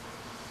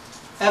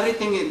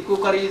 everything is,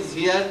 cooker is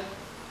here,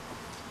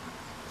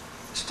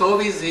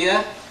 stove is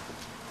here,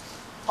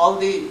 all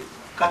the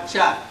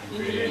kacha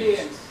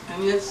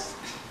ingredients,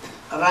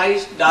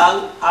 rice,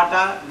 dal,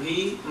 atta,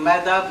 ghee,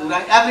 maida,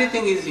 bura,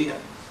 everything is here.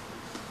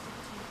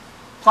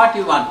 What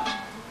you want?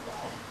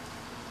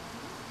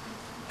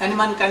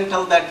 Anyone can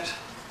tell that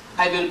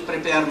I will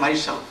prepare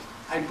myself.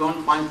 I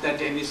don't want that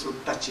any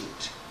should touch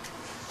it.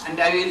 And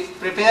I will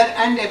prepare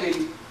and I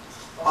will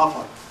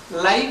offer.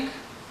 Like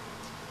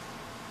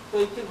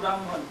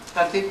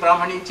Kartik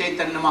Brahmani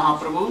Chaitanya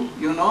Mahaprabhu,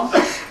 you know,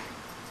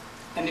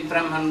 any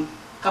Brahman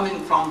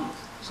coming from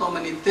so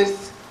many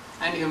tirths,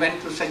 and he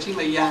went to Sachi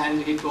Maiya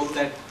and he told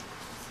that,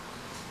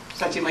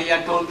 Sachi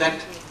Maiya told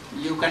that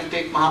you can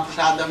take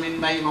Mahaprasadam in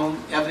my home,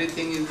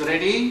 everything is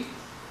ready,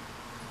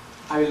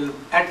 I will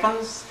at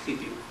once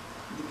give you.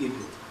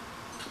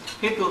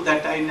 He told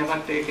that I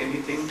never take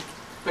anything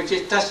which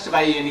is touched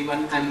by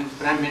anyone, I am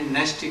Brahmin,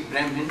 nasty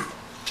Brahmin,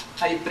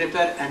 I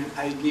prepare and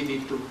I give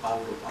it to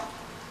Pavlova.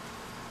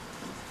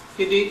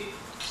 He did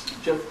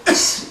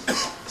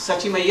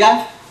Sachi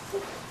Maiya,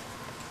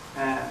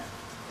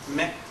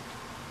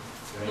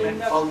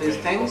 all these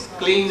things,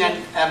 clean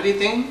and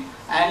everything,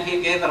 and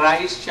he gave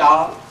rice,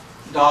 chal,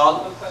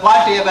 dal,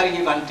 whatever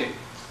he wanted.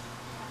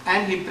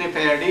 And he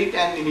prepared it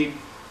and he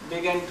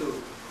began to.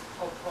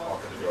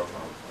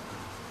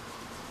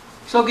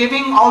 So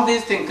giving all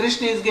these things,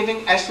 Krishna is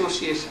giving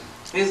association,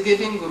 he is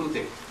giving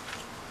Gurudev,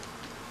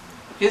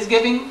 he is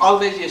giving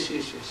always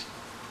association.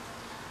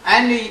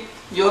 And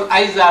your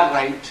eyes are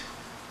right,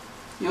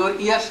 your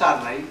ears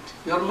are right,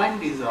 your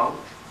mind is right,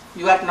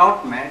 you are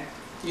not mad,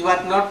 you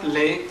are not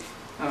lame,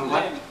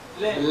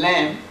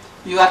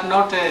 you are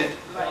not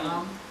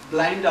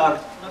blind or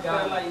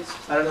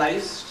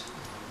paralyzed.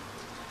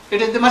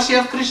 It is the mercy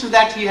of Krishna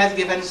that he has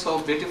given so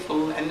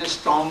beautiful and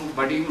strong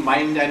body,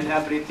 mind and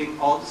everything,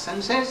 all the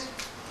senses.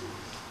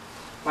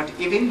 But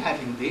even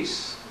having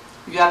this,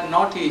 we are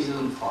not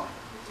using for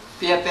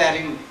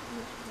preparing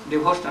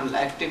devotional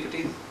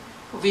activities.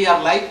 We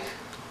are like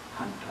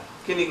hunter,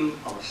 killing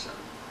ourselves.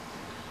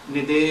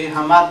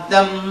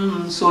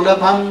 Nidehamaddam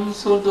sulabham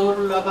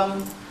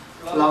sudurlabham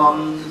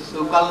lavam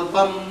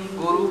sukalpam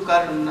guru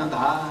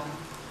karnadhar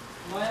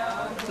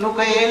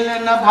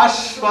nukail na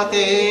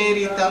bhashvate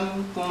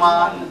ritam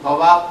puman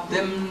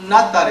bhavabdim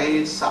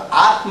natare sa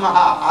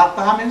atmaha.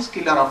 Atmaha means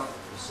killer of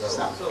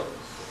self.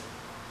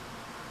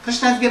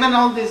 Krishna has given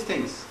all these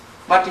things,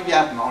 but we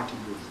are not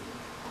using.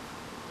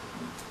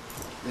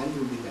 Then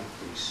you will be like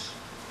this.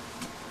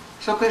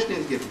 So Krishna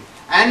is giving.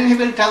 And he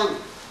will tell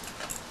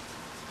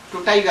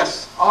to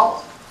tigers,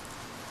 oh,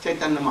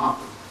 Chaitanya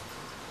Mahaprabhu.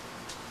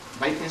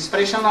 By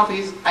inspiration of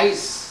his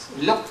eyes,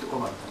 looked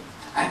over them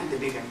and they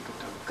began to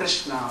tell.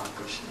 Krishna,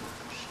 Krishna,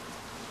 Krishna.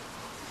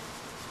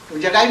 To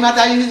Jagai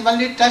Mataji is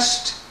only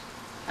touched,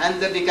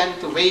 and they began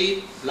to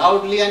weep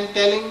loudly and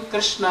telling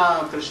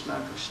Krishna,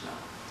 Krishna, Krishna,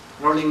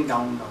 rolling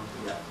down the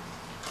earth.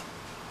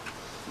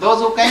 Those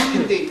who came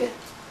with the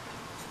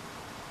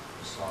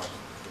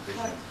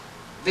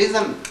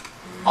vision,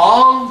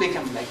 all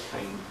become like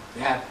rain.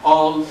 They have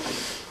all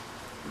faith.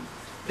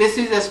 This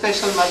is a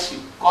special mercy,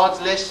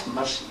 causeless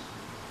mercy.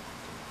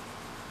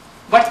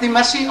 But the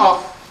mercy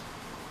of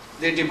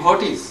the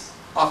devotees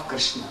of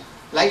Krishna,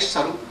 like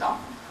Sarup Dham.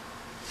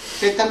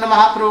 Chaitanya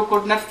Mahaprabhu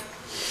could not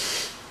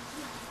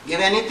give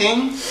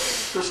anything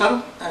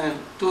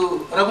to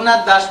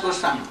Raghunath Das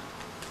Goswami,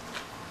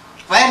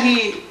 where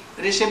he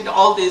received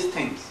all these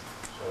things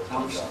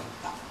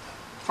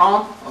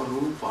from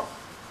Rupa.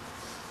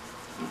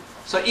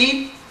 So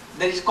if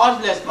there is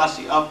causeless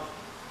mercy of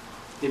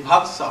the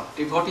bhakts of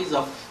devotees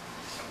of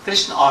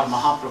Krishna or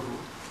Mahaprabhu,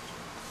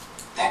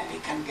 then we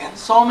can get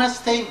so much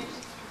things.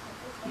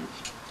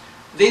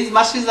 These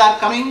mercies are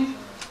coming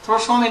through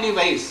so many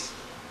ways.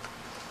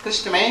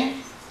 Krishna may,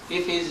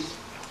 if he is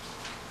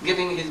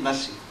giving his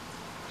mercy,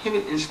 he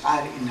will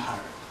inspire in her.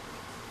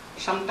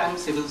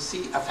 Sometimes he will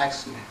see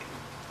affectionately.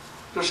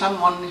 To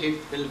someone he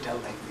will tell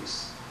like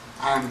this,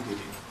 I am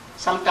giving.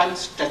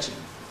 Sometimes touching,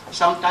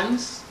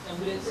 sometimes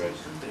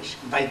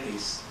embracing like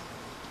this.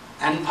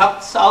 And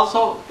bhakts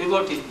also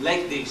devotee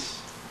like this.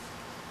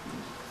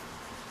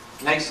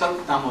 Like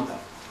Sarup Damodar.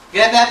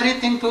 Gave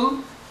everything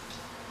to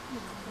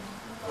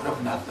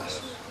Raghunath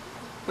Das.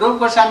 Rupa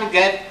Goswami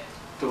gave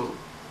to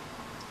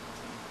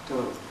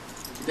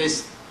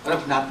this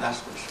Raghunath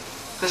Das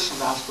Goswami. Krishna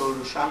Das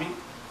Goswami.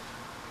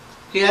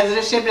 He has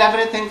received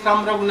everything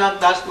from Raghunath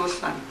Das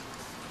Goswami.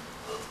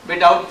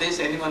 Without this,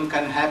 anyone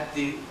can have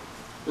the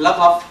love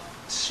of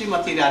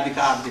Srimati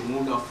Radhika or the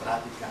mood of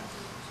Radhika.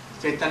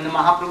 Chaitanya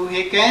Mahaprabhu,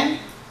 he came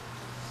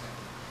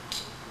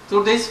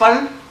to this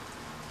world,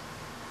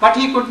 but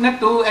he could not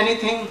do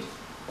anything.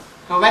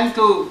 He went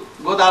to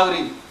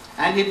Godavari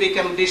and he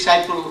became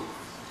disciple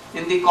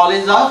in the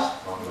college of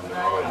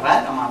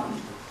Ramananda.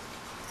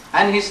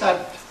 And he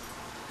served.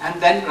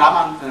 And then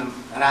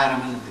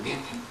Ramananda gave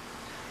him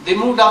the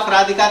mood of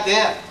Radhika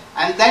there.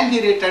 And then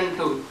he returned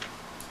to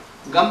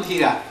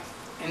Gambhira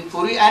in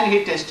Puri and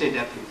he tested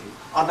everything.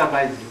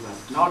 Otherwise he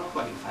was not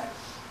qualified.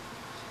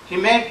 He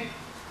made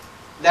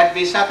that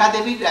Vishakha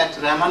Devi, that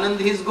Ramananda,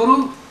 his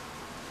guru.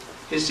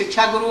 His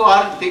Shiksha Guru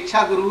or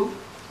Diksha Guru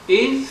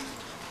is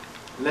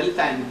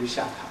Lalita and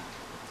Vishakha.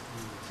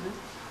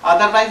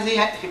 Otherwise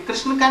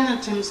Krishna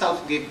cannot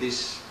himself give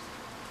this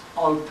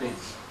all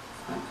praise.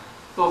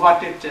 So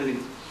what is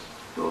telling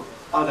to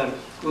other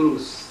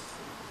gurus?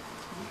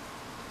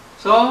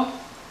 So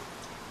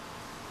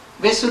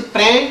we should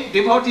pray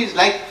devotees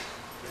like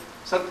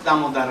Sarup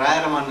Damodar,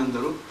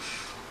 Ramananda,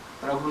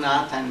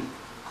 Raghunath, and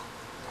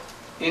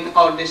in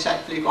our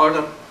disciplic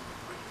order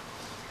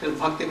till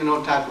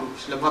Bhaktivedanta,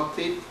 Srila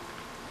Bhakti,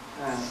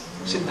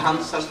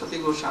 Siddhanta Saraswati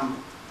Goswami,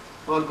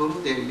 our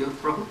Guru Dev, your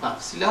Prabhupada,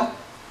 Srila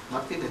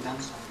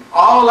Bhaktivedanta.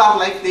 All are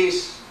like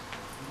this.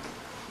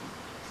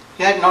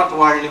 He had not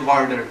worldly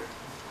border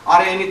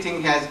or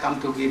anything he has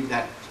come to give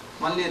that.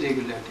 Only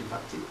regularity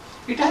bhakti.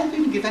 It has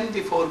been given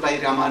before by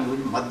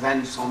Ramanuj,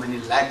 Madhvan, so many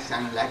lakhs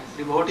and lakhs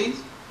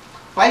devotees.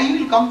 Why he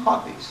will come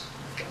for this?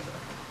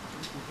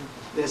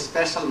 The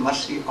special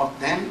mercy of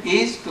them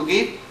is to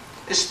give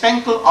a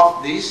sprinkle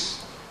of this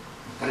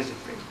Braja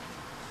Prema.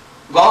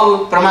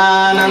 Gau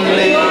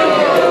Pramanande.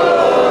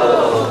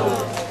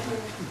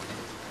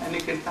 Any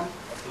kirtan?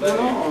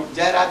 No.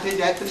 Jai Radhe,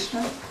 Jai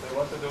Krishna. They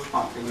want to do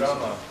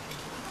drama.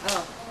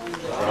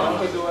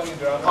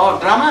 Oh,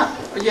 drama?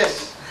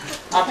 Yes.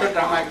 After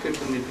drama,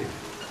 kirtan will be.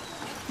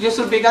 You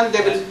should begin,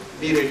 they will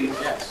be ready.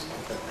 Yes.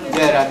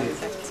 Jai Radhe.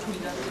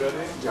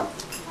 Ready? Ja.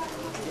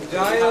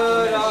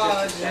 Jaya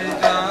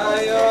Radhe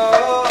Jaya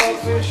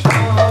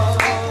Krishna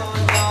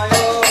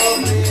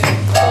Jaya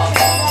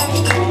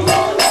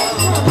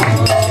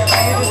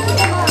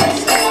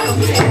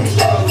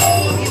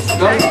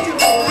Don't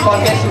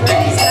forget to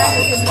take it.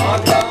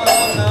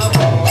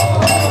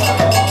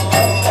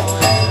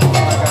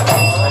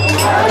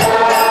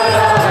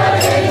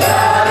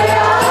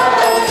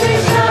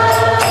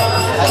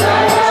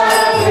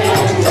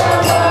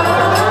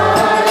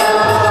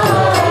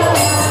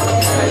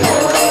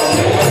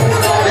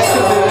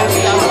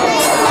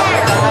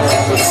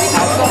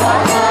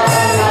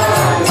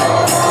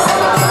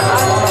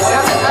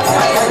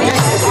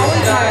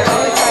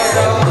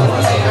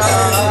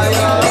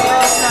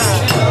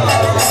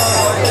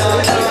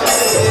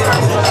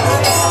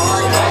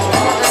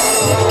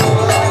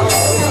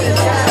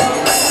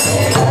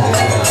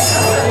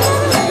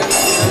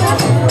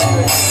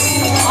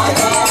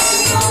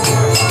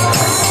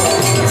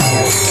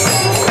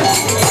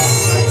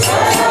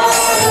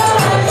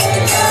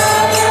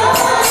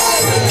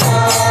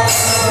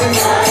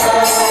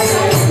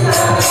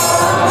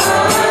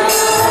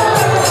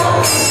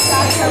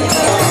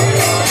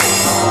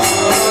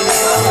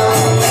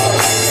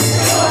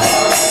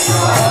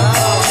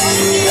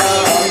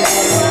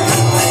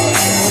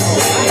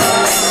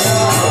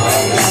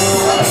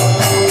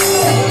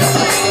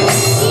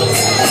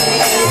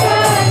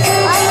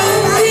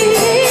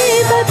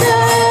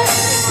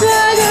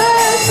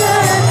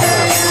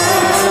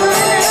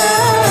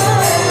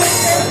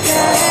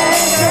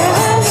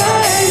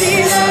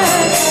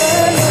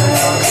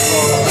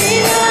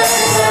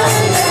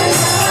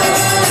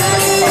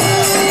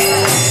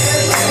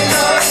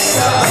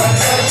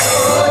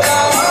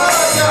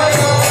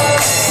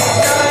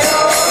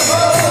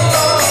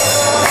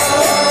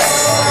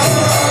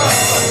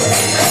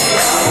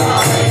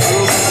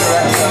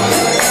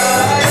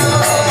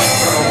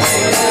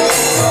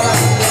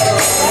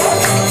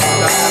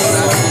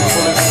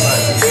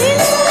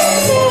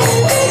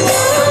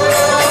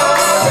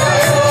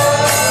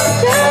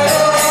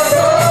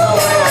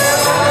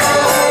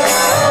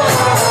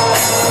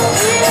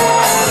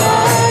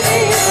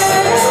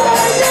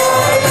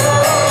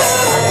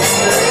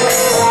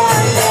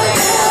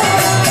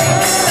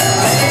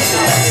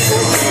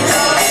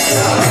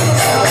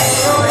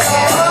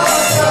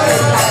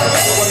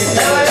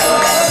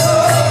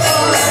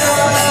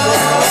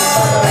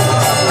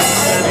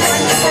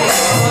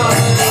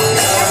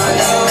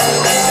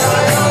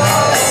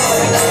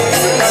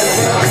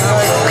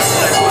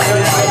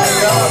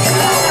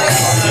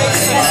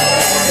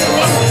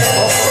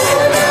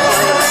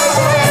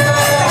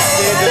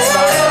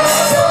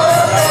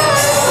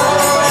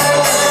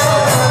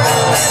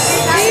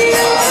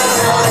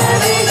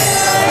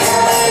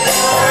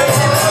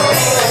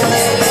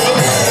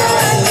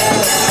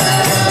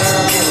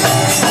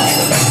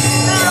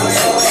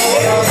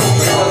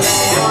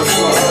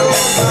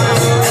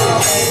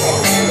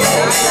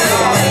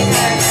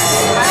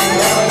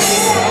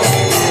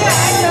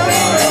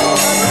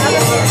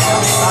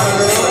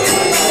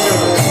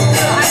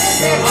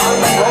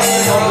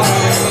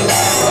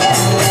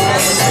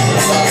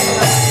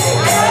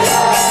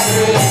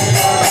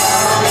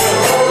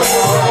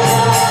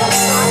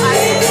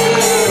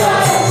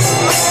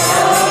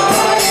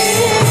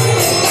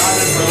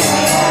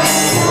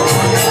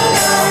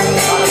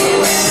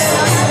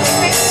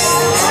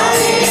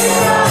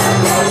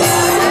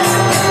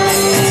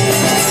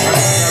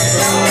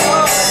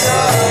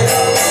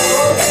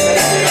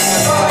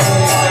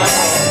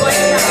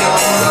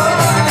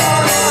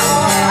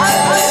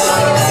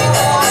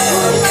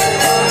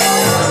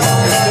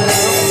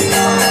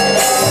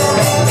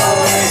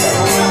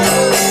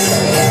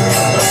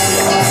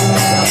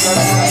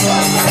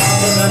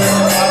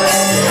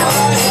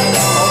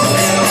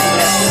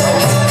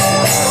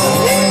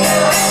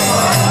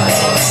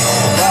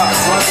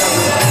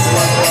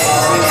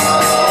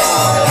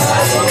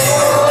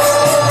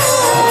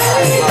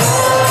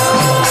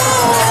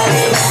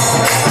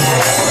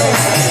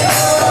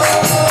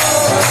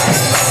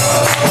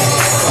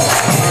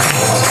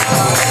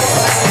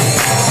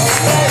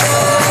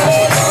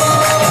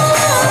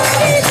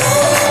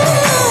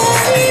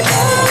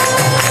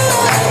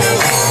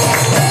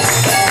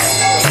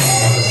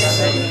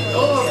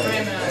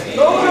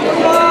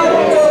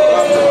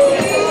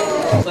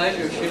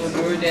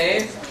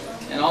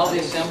 and all the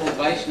assembled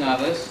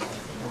Vaishnavas,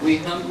 we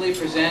humbly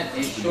present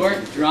a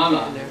short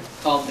drama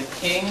called The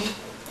King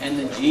and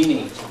the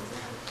Genie.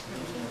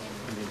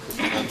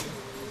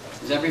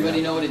 Does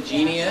everybody know what a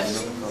genie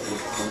is?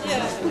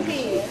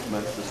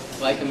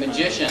 Like a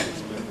magician.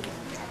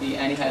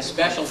 And he has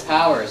special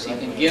powers. He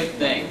can give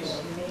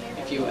things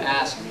if you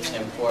ask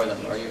him for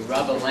them. Or you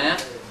rub a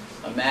lamp,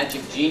 a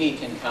magic genie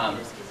can come.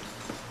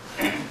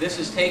 This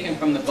is taken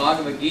from the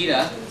Bhagavad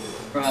Gita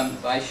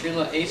by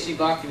Srila A.C.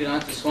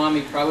 Bhaktivedanta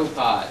Swami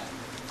Prabhupada.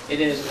 It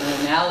is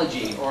an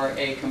analogy or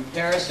a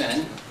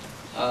comparison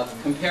of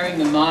comparing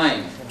the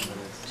mind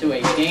to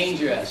a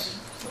dangerous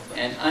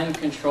and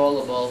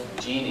uncontrollable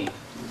genie.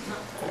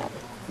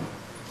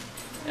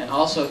 And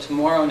also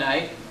tomorrow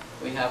night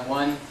we have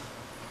one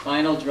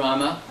final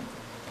drama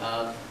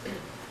of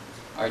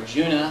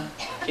Arjuna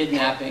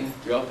kidnapping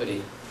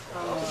Draupadi.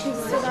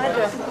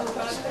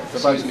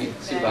 Excuse me,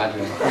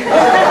 Subhadra.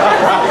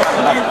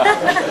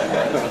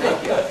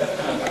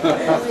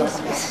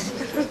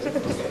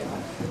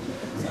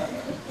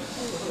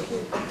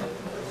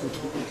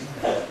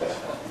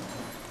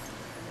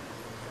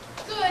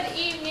 Good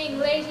evening,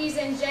 ladies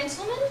and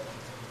gentlemen.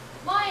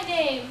 My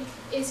name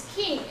is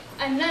King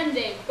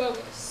Anande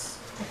Bogus.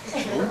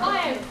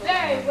 I am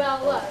very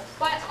well loved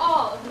by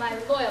all of my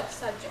loyal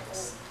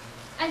subjects.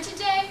 And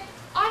today,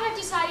 I have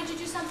decided to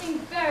do something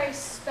very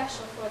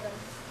special for them.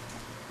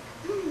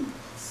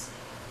 Let's see.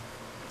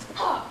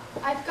 Ah,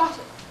 I've got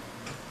it.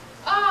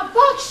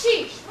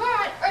 Bakshish! Where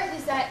on earth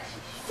is that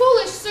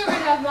foolish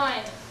servant of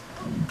mine?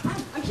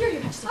 I'm here,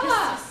 Your Majesty.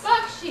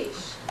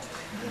 Bakshish.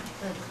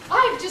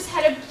 I've just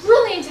had a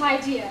brilliant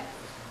idea.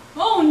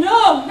 Oh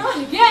no, not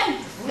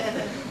again!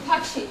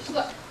 Bakshish,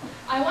 look.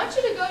 I want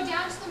you to go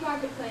down to the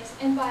marketplace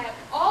and buy up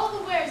all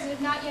the wares that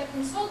have not yet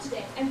been sold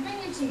today and bring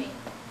them to me.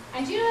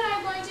 And do you know what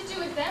I'm going to do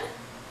with them?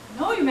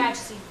 No, Your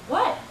Majesty.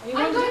 What?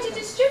 I'm going to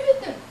distribute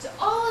them to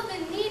all of the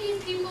needy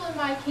people in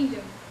my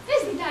kingdom.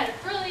 Isn't that a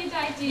brilliant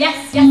idea?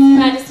 Yes, yes, Your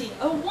Majesty.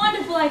 A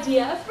wonderful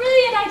idea. A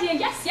brilliant idea.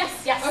 Yes,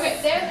 yes, yes.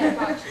 Okay, there,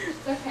 Bakshish.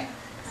 Okay.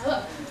 Now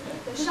look,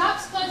 the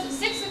shops close at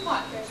 6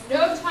 o'clock. There's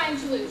no time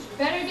to lose. You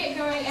better get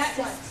going at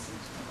once.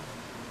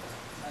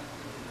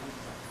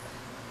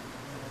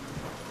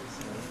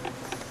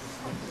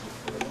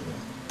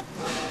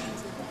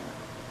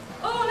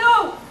 Oh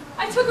no!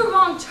 I took a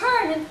wrong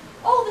turn and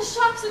all the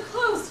shops are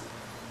closed.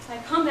 If I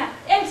come back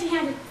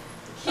empty-handed,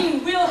 the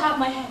king will have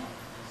my head.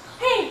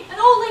 Hey, an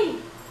old lady!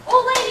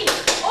 Old lady!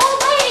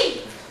 Old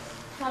lady!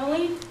 Not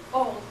only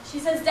old, she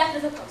says death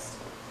is a post.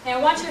 Hey, I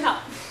want your help.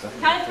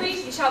 Count of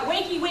 3, you shout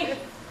wakey, wakey.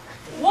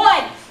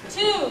 1,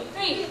 2,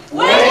 3.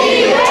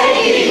 Wakey,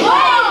 wakey,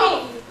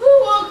 wakey! Who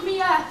woke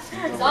me up?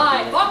 It's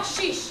I,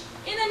 Bakshish,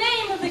 in the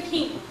name of the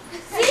king.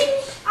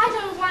 Sing? I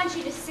don't want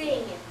you to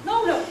sing.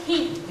 No, no,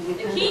 king.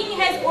 The king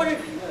has ordered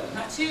me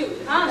to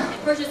come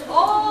and purchase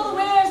all the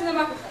wares in the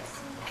marketplace.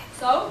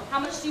 So, how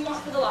much do you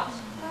want for the lot?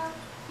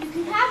 You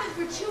can have it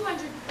for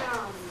 200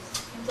 pounds.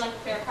 Would you like a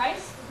fair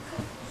price?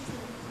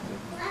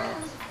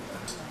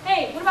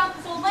 Hey, what about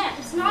this old lamp?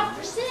 It's not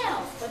for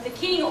sale. But the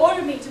king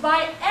ordered me to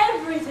buy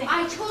everything.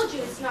 I told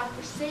you it's not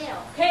for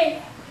sale.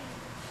 Okay.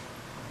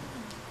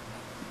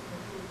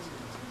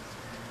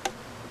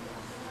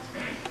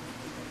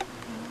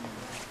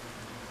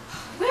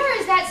 Where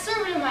is that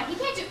servant of mine? He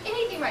can't do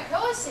anything right. He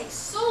always takes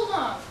so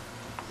long.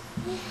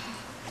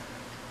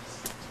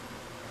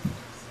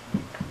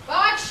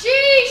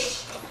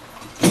 Bakshish!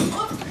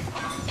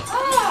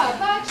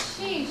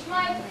 Bakshish,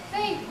 my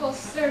faithful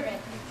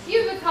servant.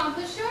 You've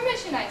accomplished your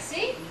mission, I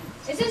see.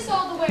 Is this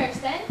all the wares,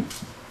 then?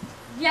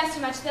 Yes,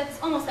 Your Majesty, that's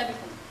almost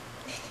everything.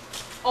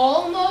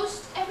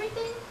 Almost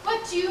everything?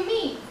 What do you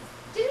mean?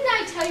 Didn't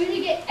I tell you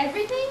to get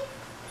everything?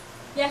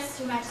 Yes,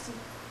 Your Majesty.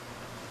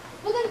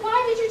 Well, then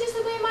why did you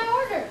disobey my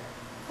order?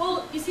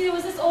 Well, you see, there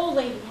was this old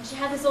lady, and she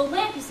had this old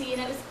lamp, you see,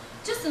 and it was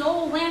just an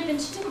old lamp, and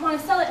she didn't want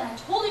to sell it, and I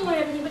told her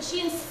everything, but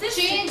she insisted.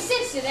 She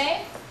insisted,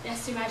 eh?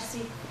 Yes, Your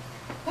Majesty.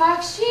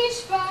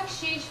 Bakshish,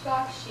 bakshish,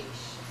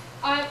 bakshish.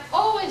 I've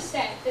always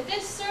said that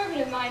this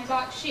servant of mine,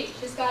 Bakshish,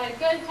 has got a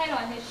good head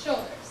on his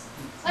shoulders.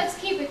 Let's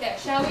keep it there,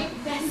 shall we?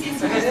 Yes,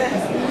 yes,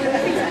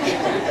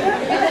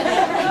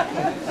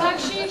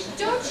 Bakshish,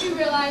 don't you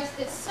realize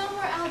that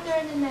somewhere out there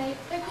in the night,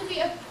 there could be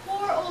a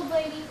poor old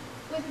lady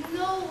with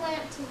no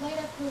lamp to light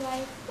up her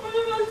life?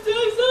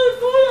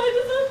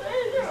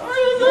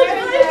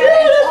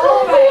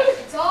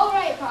 It's all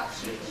right,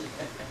 Bakshish.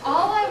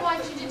 All I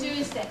want you to do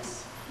is this.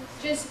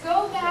 Just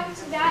go back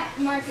to that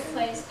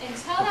marketplace and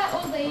tell that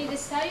old lady to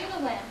sell you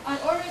the lamp on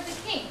order of the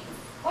king,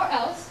 or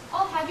else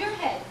I'll have your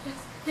head.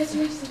 yes,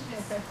 Your Majesty.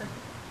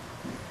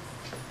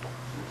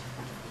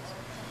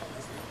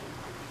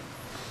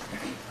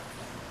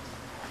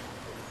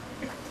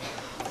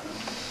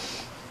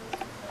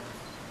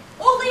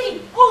 Old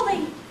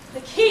lady,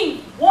 the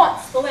king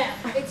wants the lamp.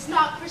 It's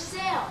not for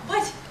sale.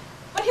 But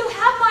he'll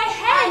have my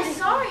head. I'm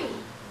sorry.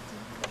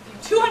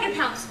 200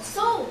 pounds.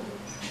 Sold.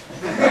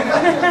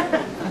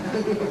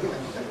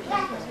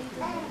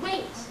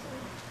 Wait.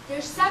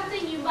 There's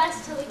something you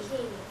must tell the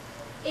king.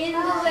 In the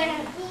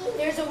lamp,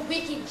 there's a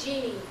wicked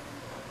genie.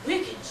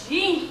 wicked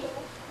genie.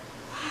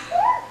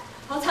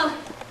 I'll tell him.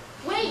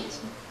 Wait,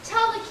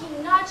 tell the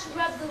king not to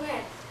rub the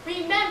lamp.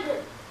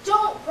 Remember,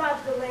 don't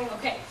rub the lamp.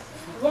 Okay,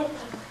 I won't.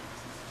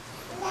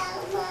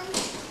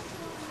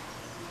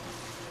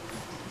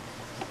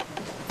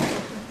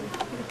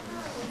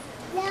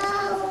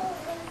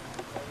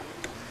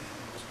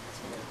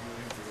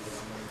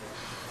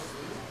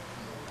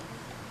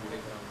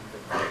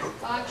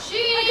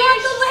 Bakshish! I got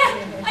the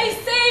lamp! I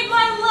saved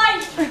my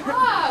life!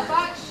 Ah,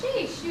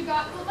 Bakshish, you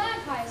got the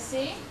lamp, I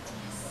see.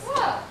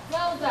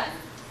 Well done.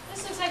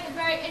 This looks like a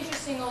very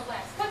interesting old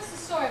lamp. What's the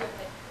story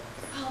with it?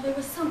 Well, there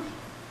was something.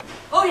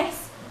 Oh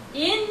yes,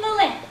 in the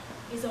lamp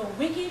is a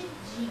wicked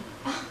genie.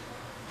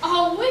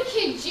 A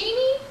wicked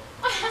genie?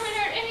 I haven't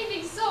heard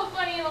anything so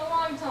funny in a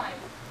long time.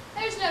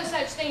 There's no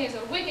such thing as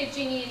a wicked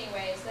genie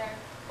anyway, is there?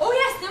 Oh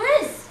yes,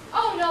 there is!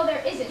 Oh, no,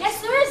 there isn't. Yes,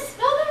 there is!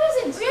 No, there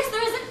isn't. Oh yes,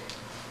 there isn't!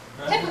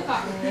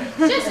 Hypocrite.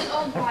 Just an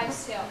old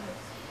wives' tale.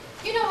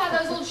 You know how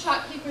those old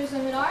shopkeepers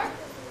women are.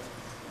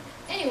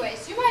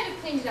 Anyways, you might have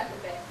cleaned it up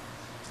a bit.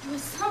 There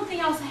was something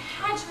else I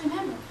had to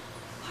remember.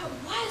 What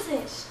was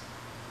it?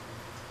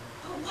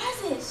 What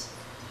was it?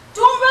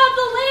 Don't rub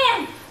the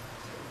lamp!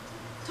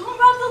 Don't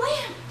rub the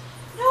lamp!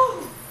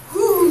 No!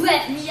 Who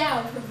let me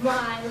out of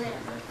my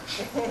lamp?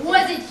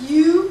 Was it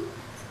you?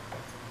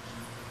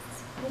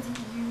 Was it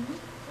you?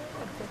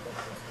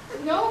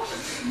 No?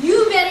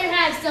 You better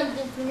have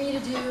something for me to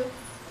do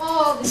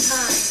all the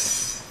time.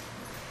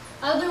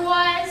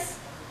 Otherwise,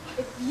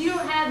 if you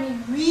don't have me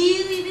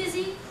really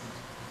busy,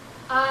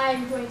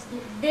 I'm going to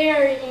get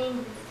very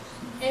angry.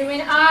 And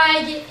when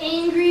I get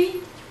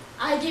angry,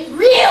 I get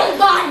real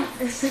violent.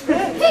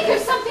 Think of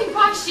something,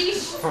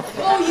 Bakshish.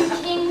 Oh, you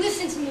king,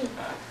 listen to me.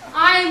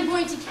 I am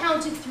going to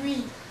count to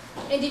 3.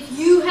 And if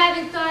you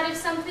haven't thought of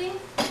something,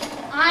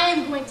 I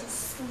am going to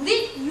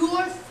slit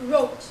your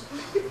throat.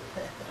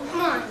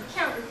 Come on,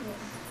 count with me.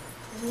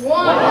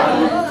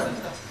 1,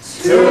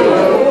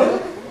 2,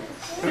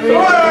 3.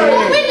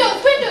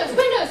 Oh,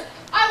 windows!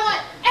 I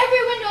want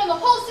every window in the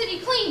whole city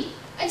cleaned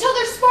until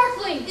they're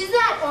sparkling. Is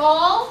that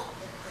all?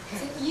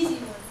 It's an easy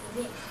one for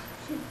me.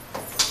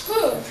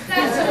 Whew,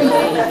 that's a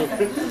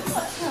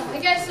relief. I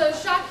guess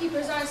those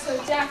shopkeepers aren't so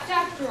daft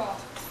after all.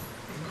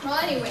 Well,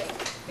 anyway,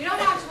 you don't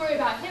have to worry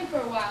about him for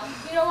a while.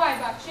 You know why,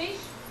 Bakshish?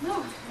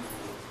 No.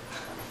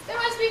 There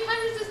must be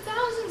hundreds of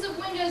thousands of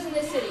windows in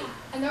the city,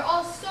 and they're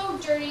all so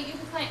dirty you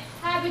can plant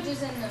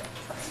cabbages in them.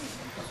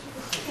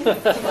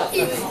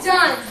 It's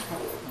done.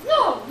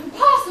 No,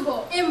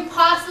 impossible.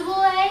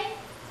 Impossible, eh?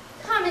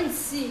 Come and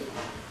see.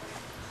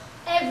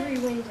 Every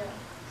window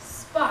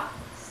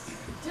sparkles.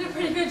 Did a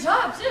pretty good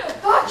job, too.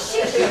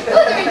 Bakshish, you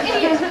blithering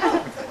idiot!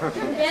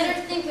 You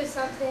better think of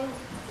something.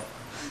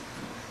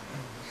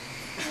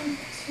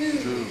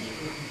 2.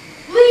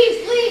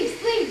 Leaves!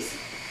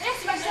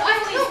 Yes, myself.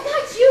 No,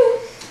 not you!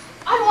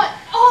 I want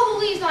all the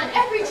leaves on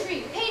every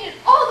tree, painted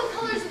all the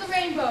colors of the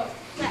rainbow.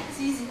 That's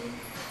easy.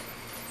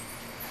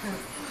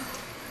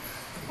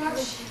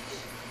 Bakshish,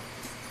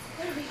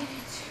 what are we getting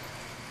into?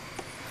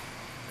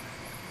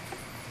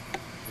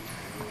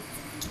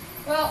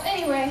 Well,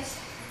 anyways,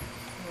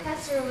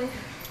 that's early.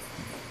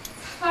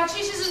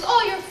 Bakshish, this is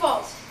all your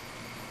fault.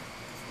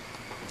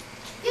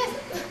 Yes,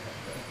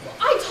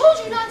 I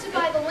told you not to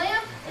buy the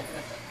lamp.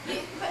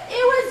 But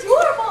it was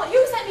your fault.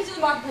 You sent me to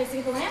the marketplace to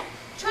get the lamp.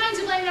 Trying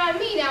to blame it on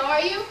me now,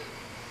 are you?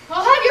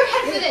 I'll have your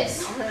head for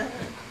this.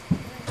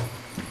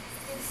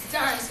 It's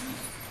done.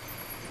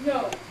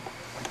 No,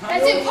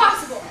 that's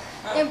impossible.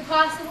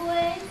 Impossible,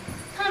 eh?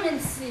 Come and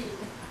see.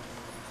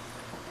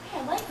 Hey,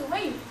 I like the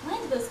way you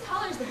blended those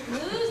colors, the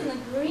blues and the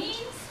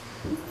greens.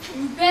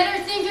 You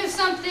better think of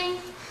something.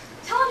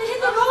 Tell him to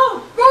hit the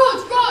road.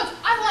 Roads!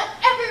 I want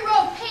every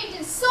road paved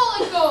in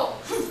solid gold.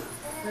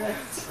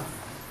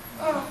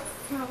 Oh,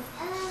 no.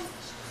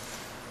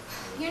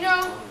 You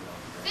know,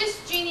 this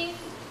genie,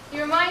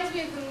 he reminds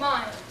me of the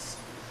mind.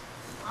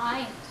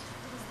 Mind?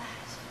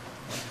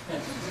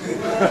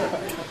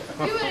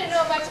 You wouldn't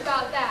know much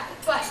about that,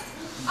 but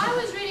I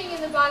was reading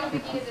in the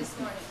Bhaktivedanta this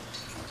morning.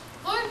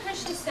 Lord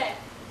Krishna said,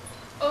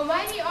 O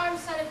mighty armed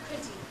son of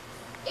Kunti,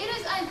 it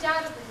is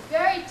undoubtedly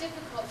very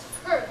difficult to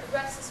curb the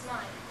restless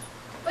mind,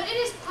 but it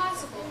is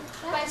possible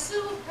by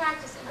suitable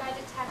practice and by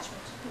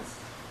detachment.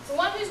 For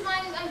one whose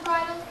mind is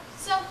unbridled,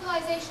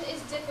 self-realization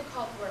is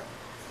difficult work.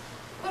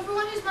 But for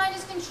one whose mind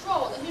is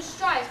controlled and who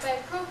strives by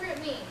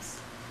appropriate means,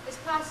 it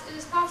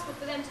is possible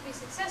for them to be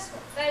successful.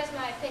 That is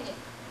my opinion.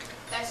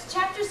 That's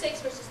chapter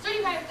 6, verses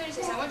 35 and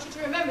 36. I want you to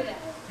remember that.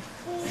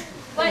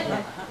 But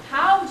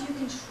how do you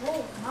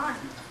control the mind?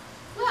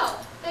 Well,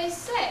 they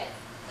say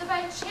that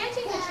by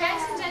chanting the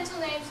transcendental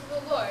names of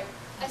the Lord,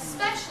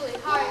 especially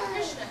Hare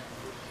Krishna,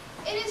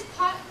 it is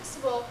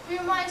possible for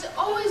your mind to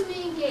always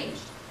be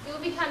engaged. You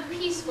will become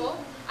peaceful,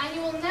 and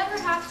you will never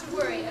have to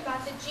worry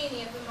about the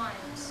genie of the mind.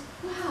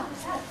 Wow,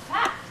 is that a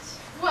fact?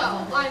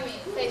 Well, I mean,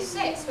 they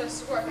say it's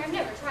supposed to work. I've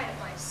never tried it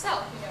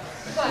myself, you know.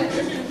 But,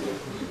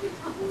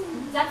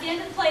 Is that the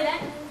end of the play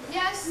then?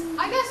 yes,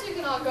 I guess we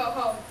can all go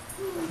home.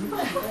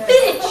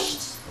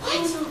 Finished!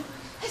 What?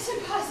 It's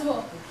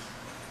impossible.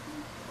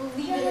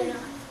 Believe it or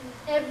not,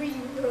 every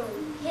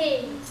road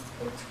paved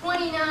with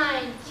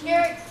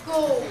 29-karat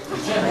gold.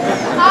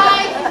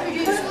 I can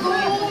produce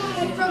gold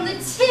from the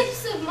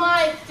tips of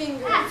my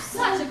fingers. That's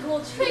such a cool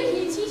trick. Can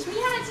you teach me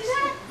how to do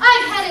that?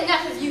 I've had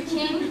enough of you,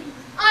 King.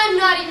 I'm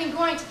not even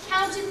going to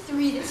count to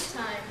 3 this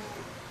time.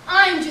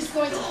 I'm just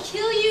going to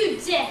kill you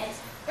dead.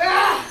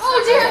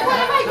 Oh dear, what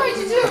am I going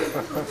to do?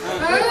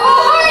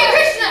 Oh, Hare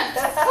Krishna!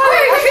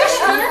 Hare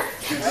Krishna!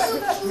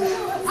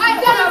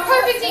 I've got a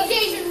perfect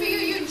engagement for you,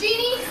 you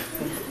genie.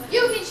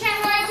 You can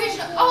chant Hare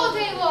Krishna all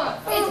day long.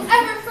 It's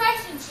ever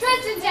fresh and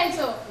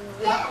transcendental.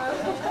 Give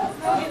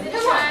it a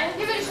try.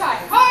 Give it a try.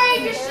 Hare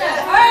Krishna!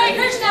 Hare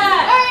Krishna!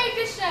 Hare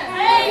Krishna!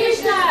 Hare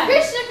Krishna!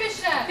 Krishna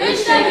Krishna!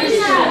 Krishna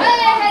Krishna!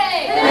 Hare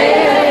Hare! Hare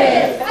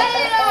Hare!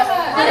 Hare Rama!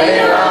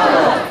 Hare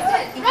Rama!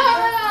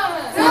 Rama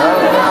Rama!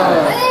 Rama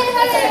Rama! Hare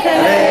Hare! Hare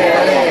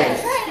Hare!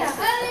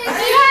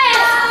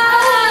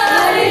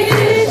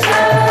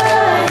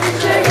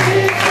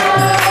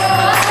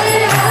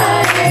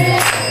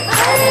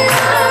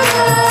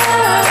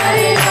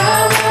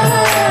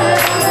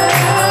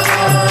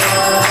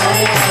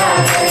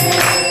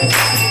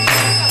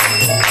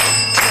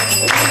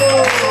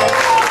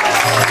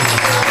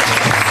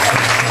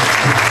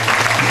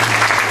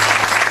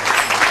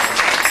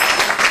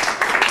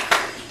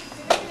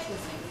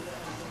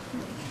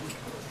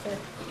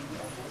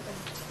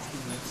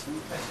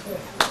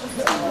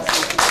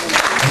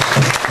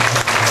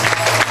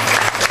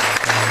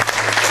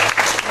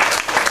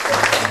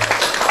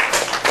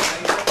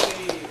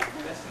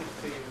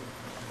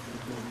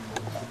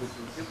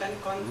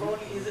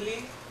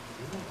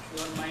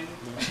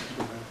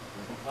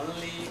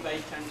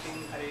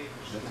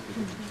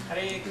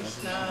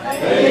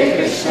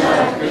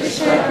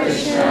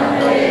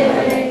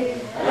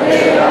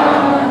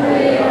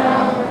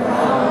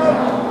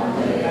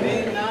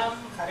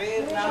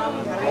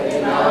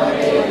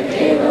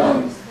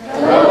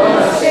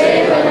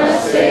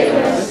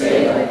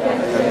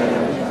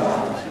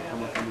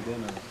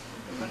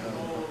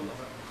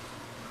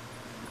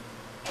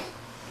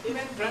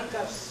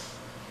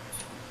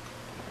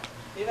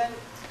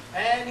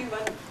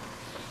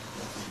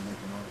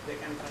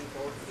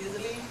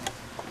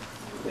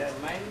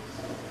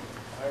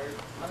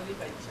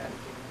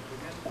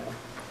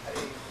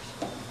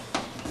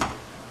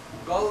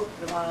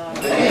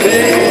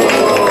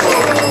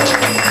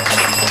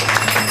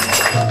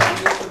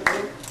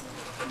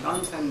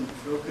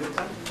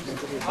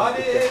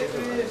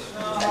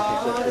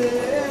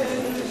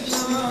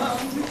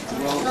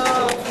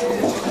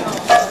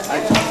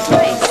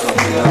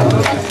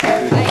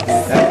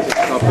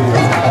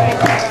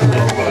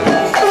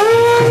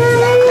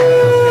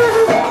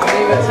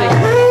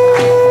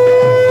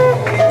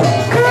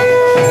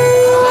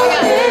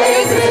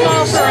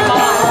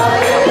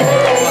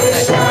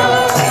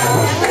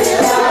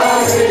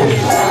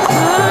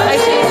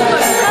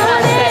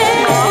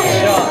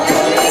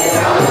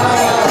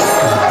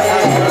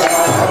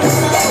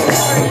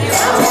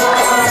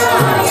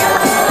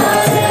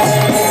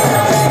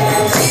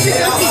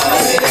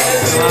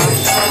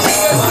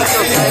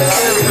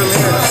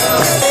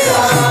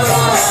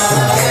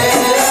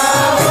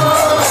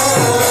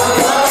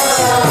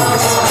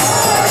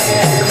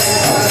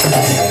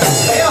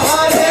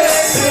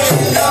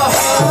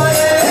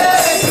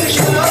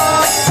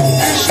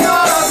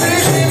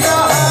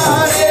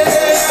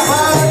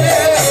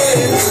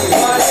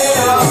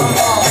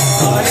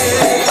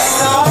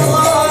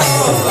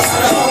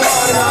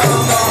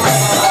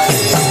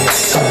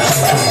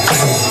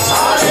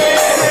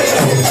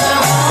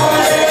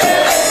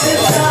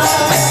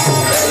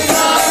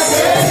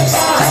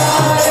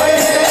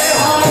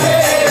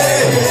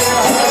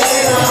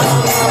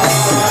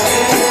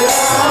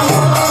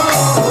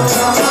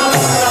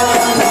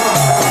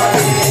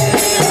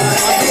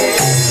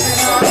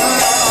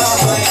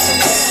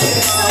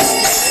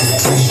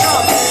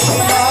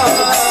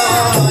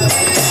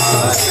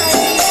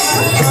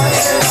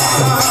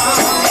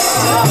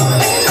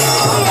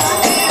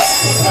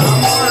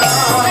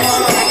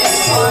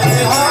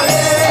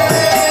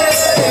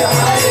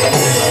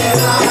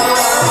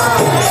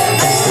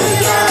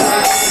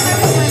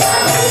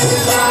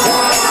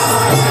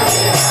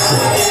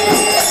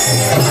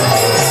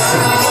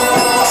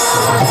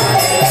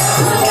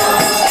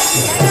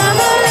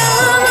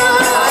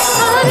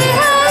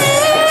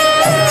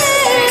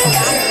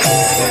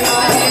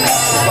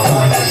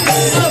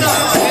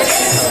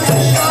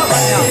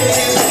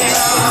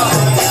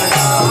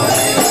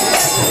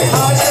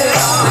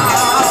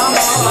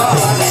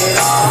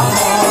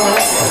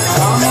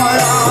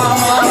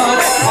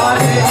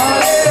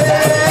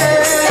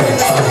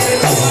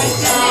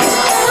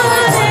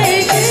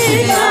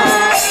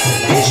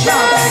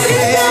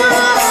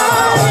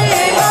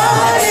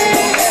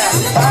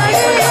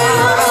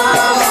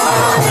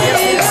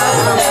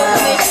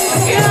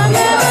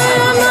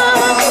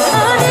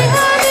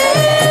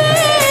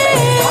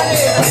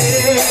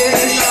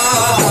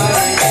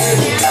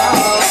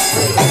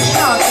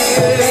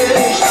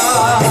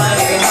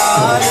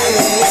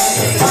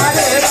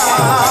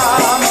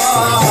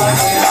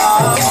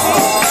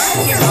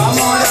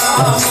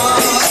 Rama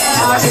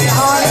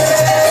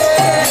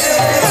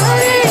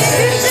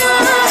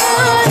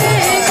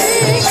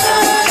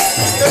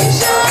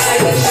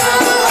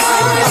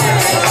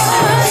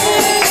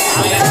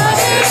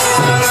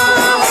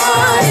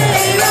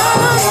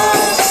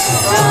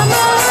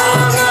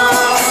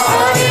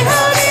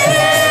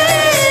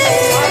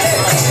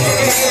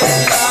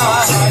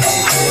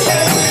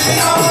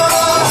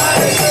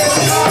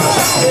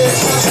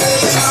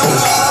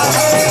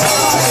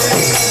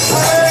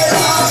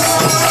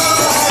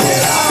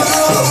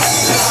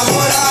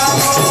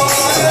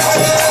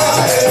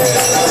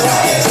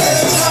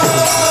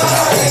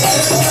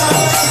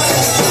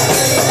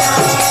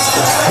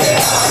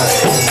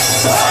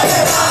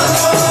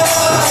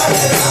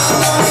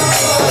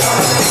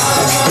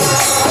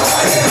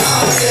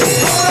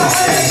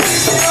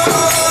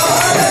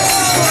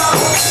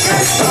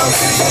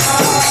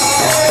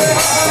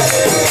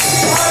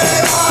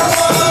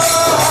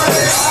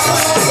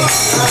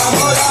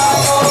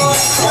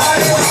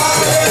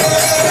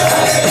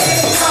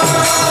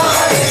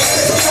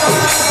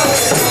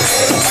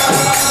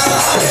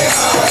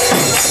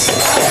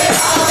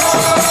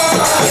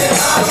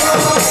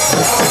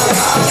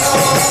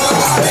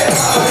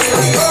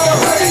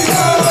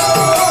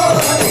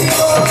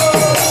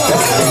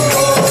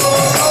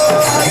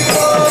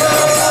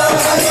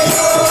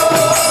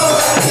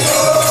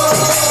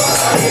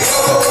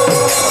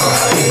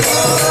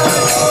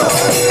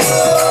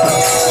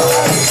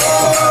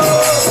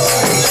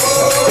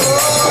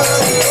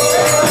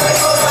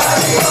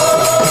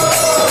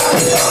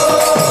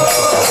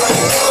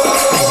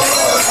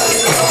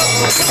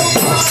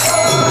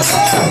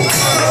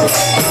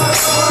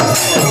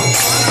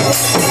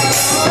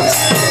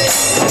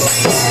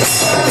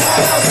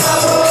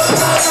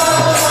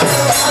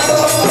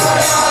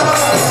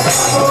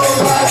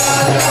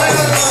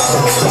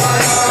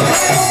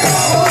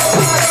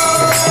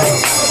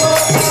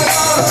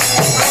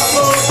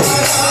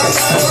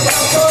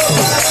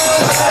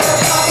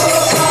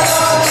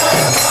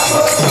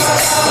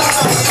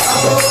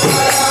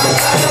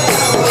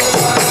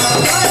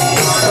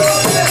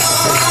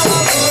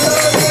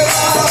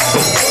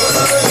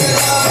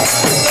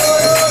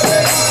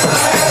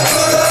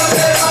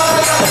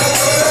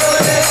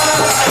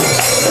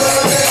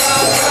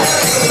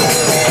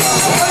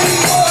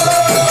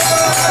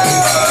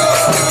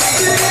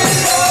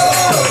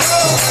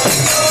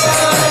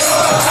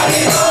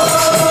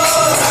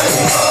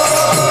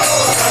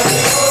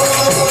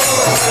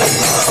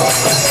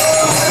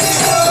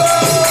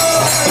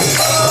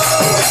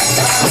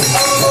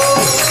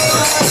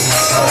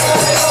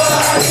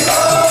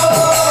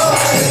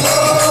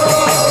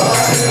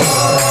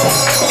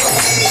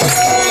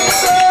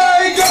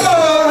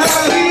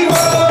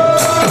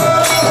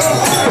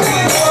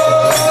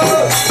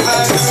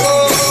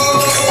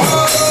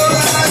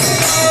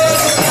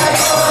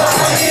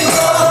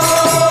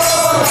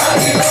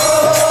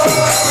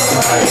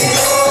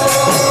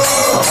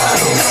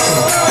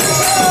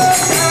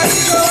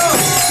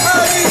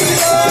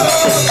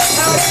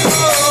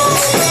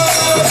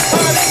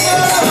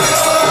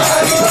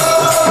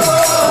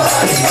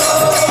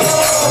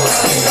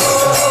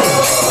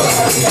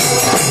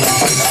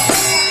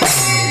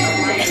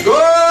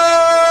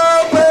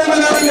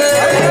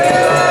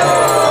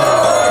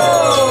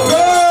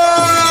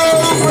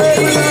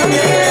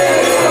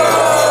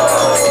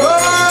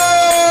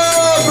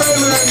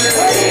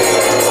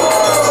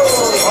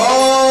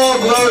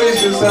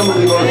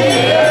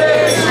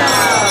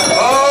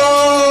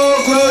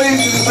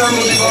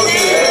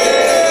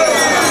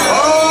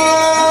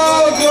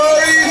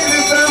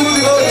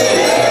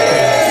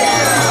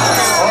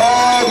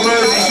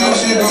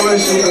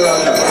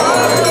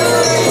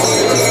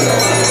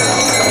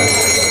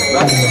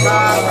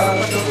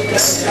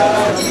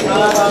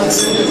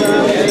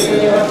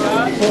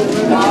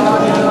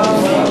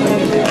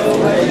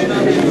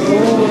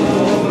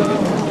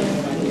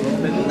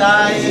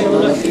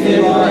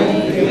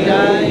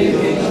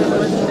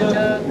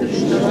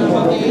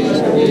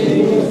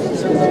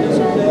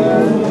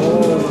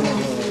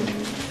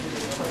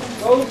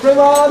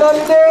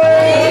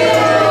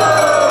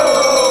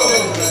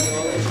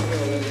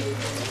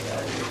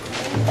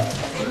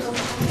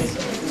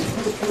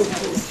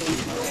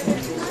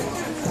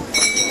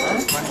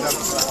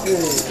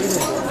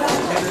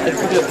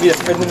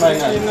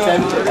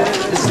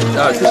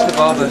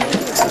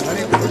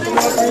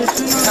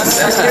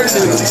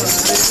Sanfrancisco.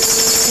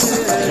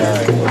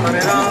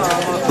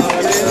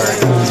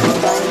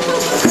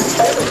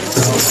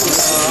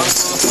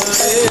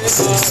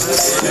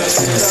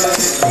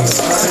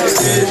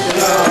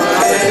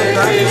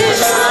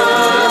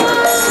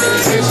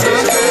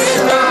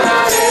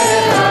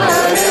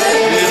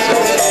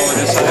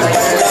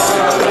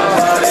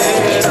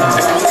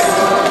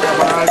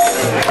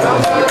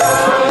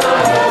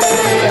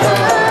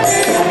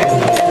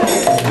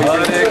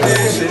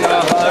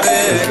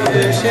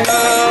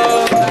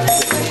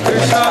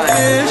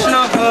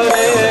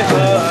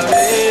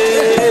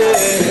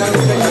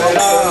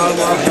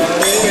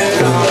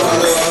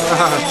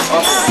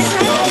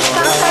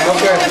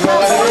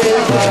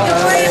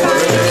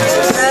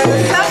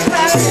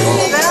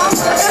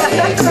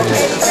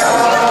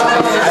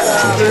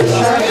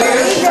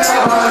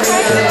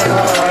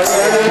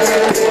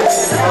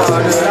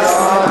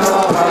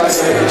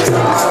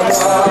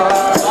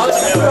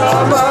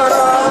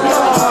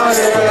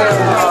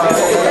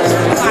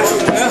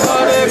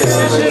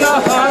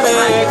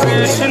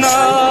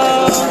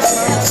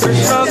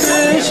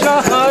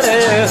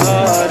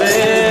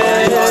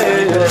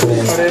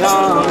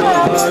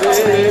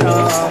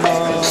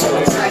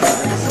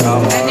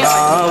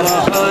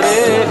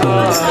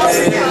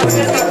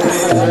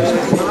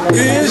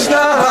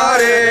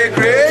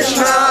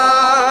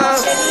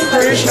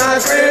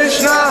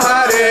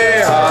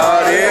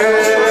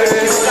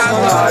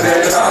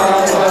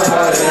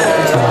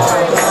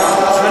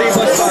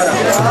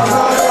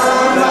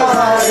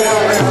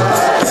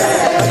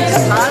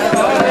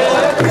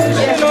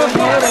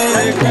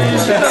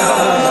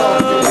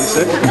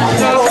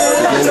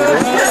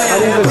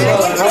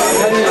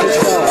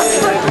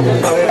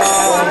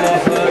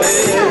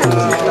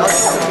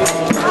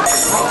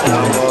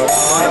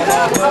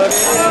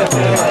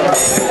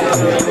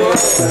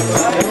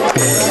 Hare Hare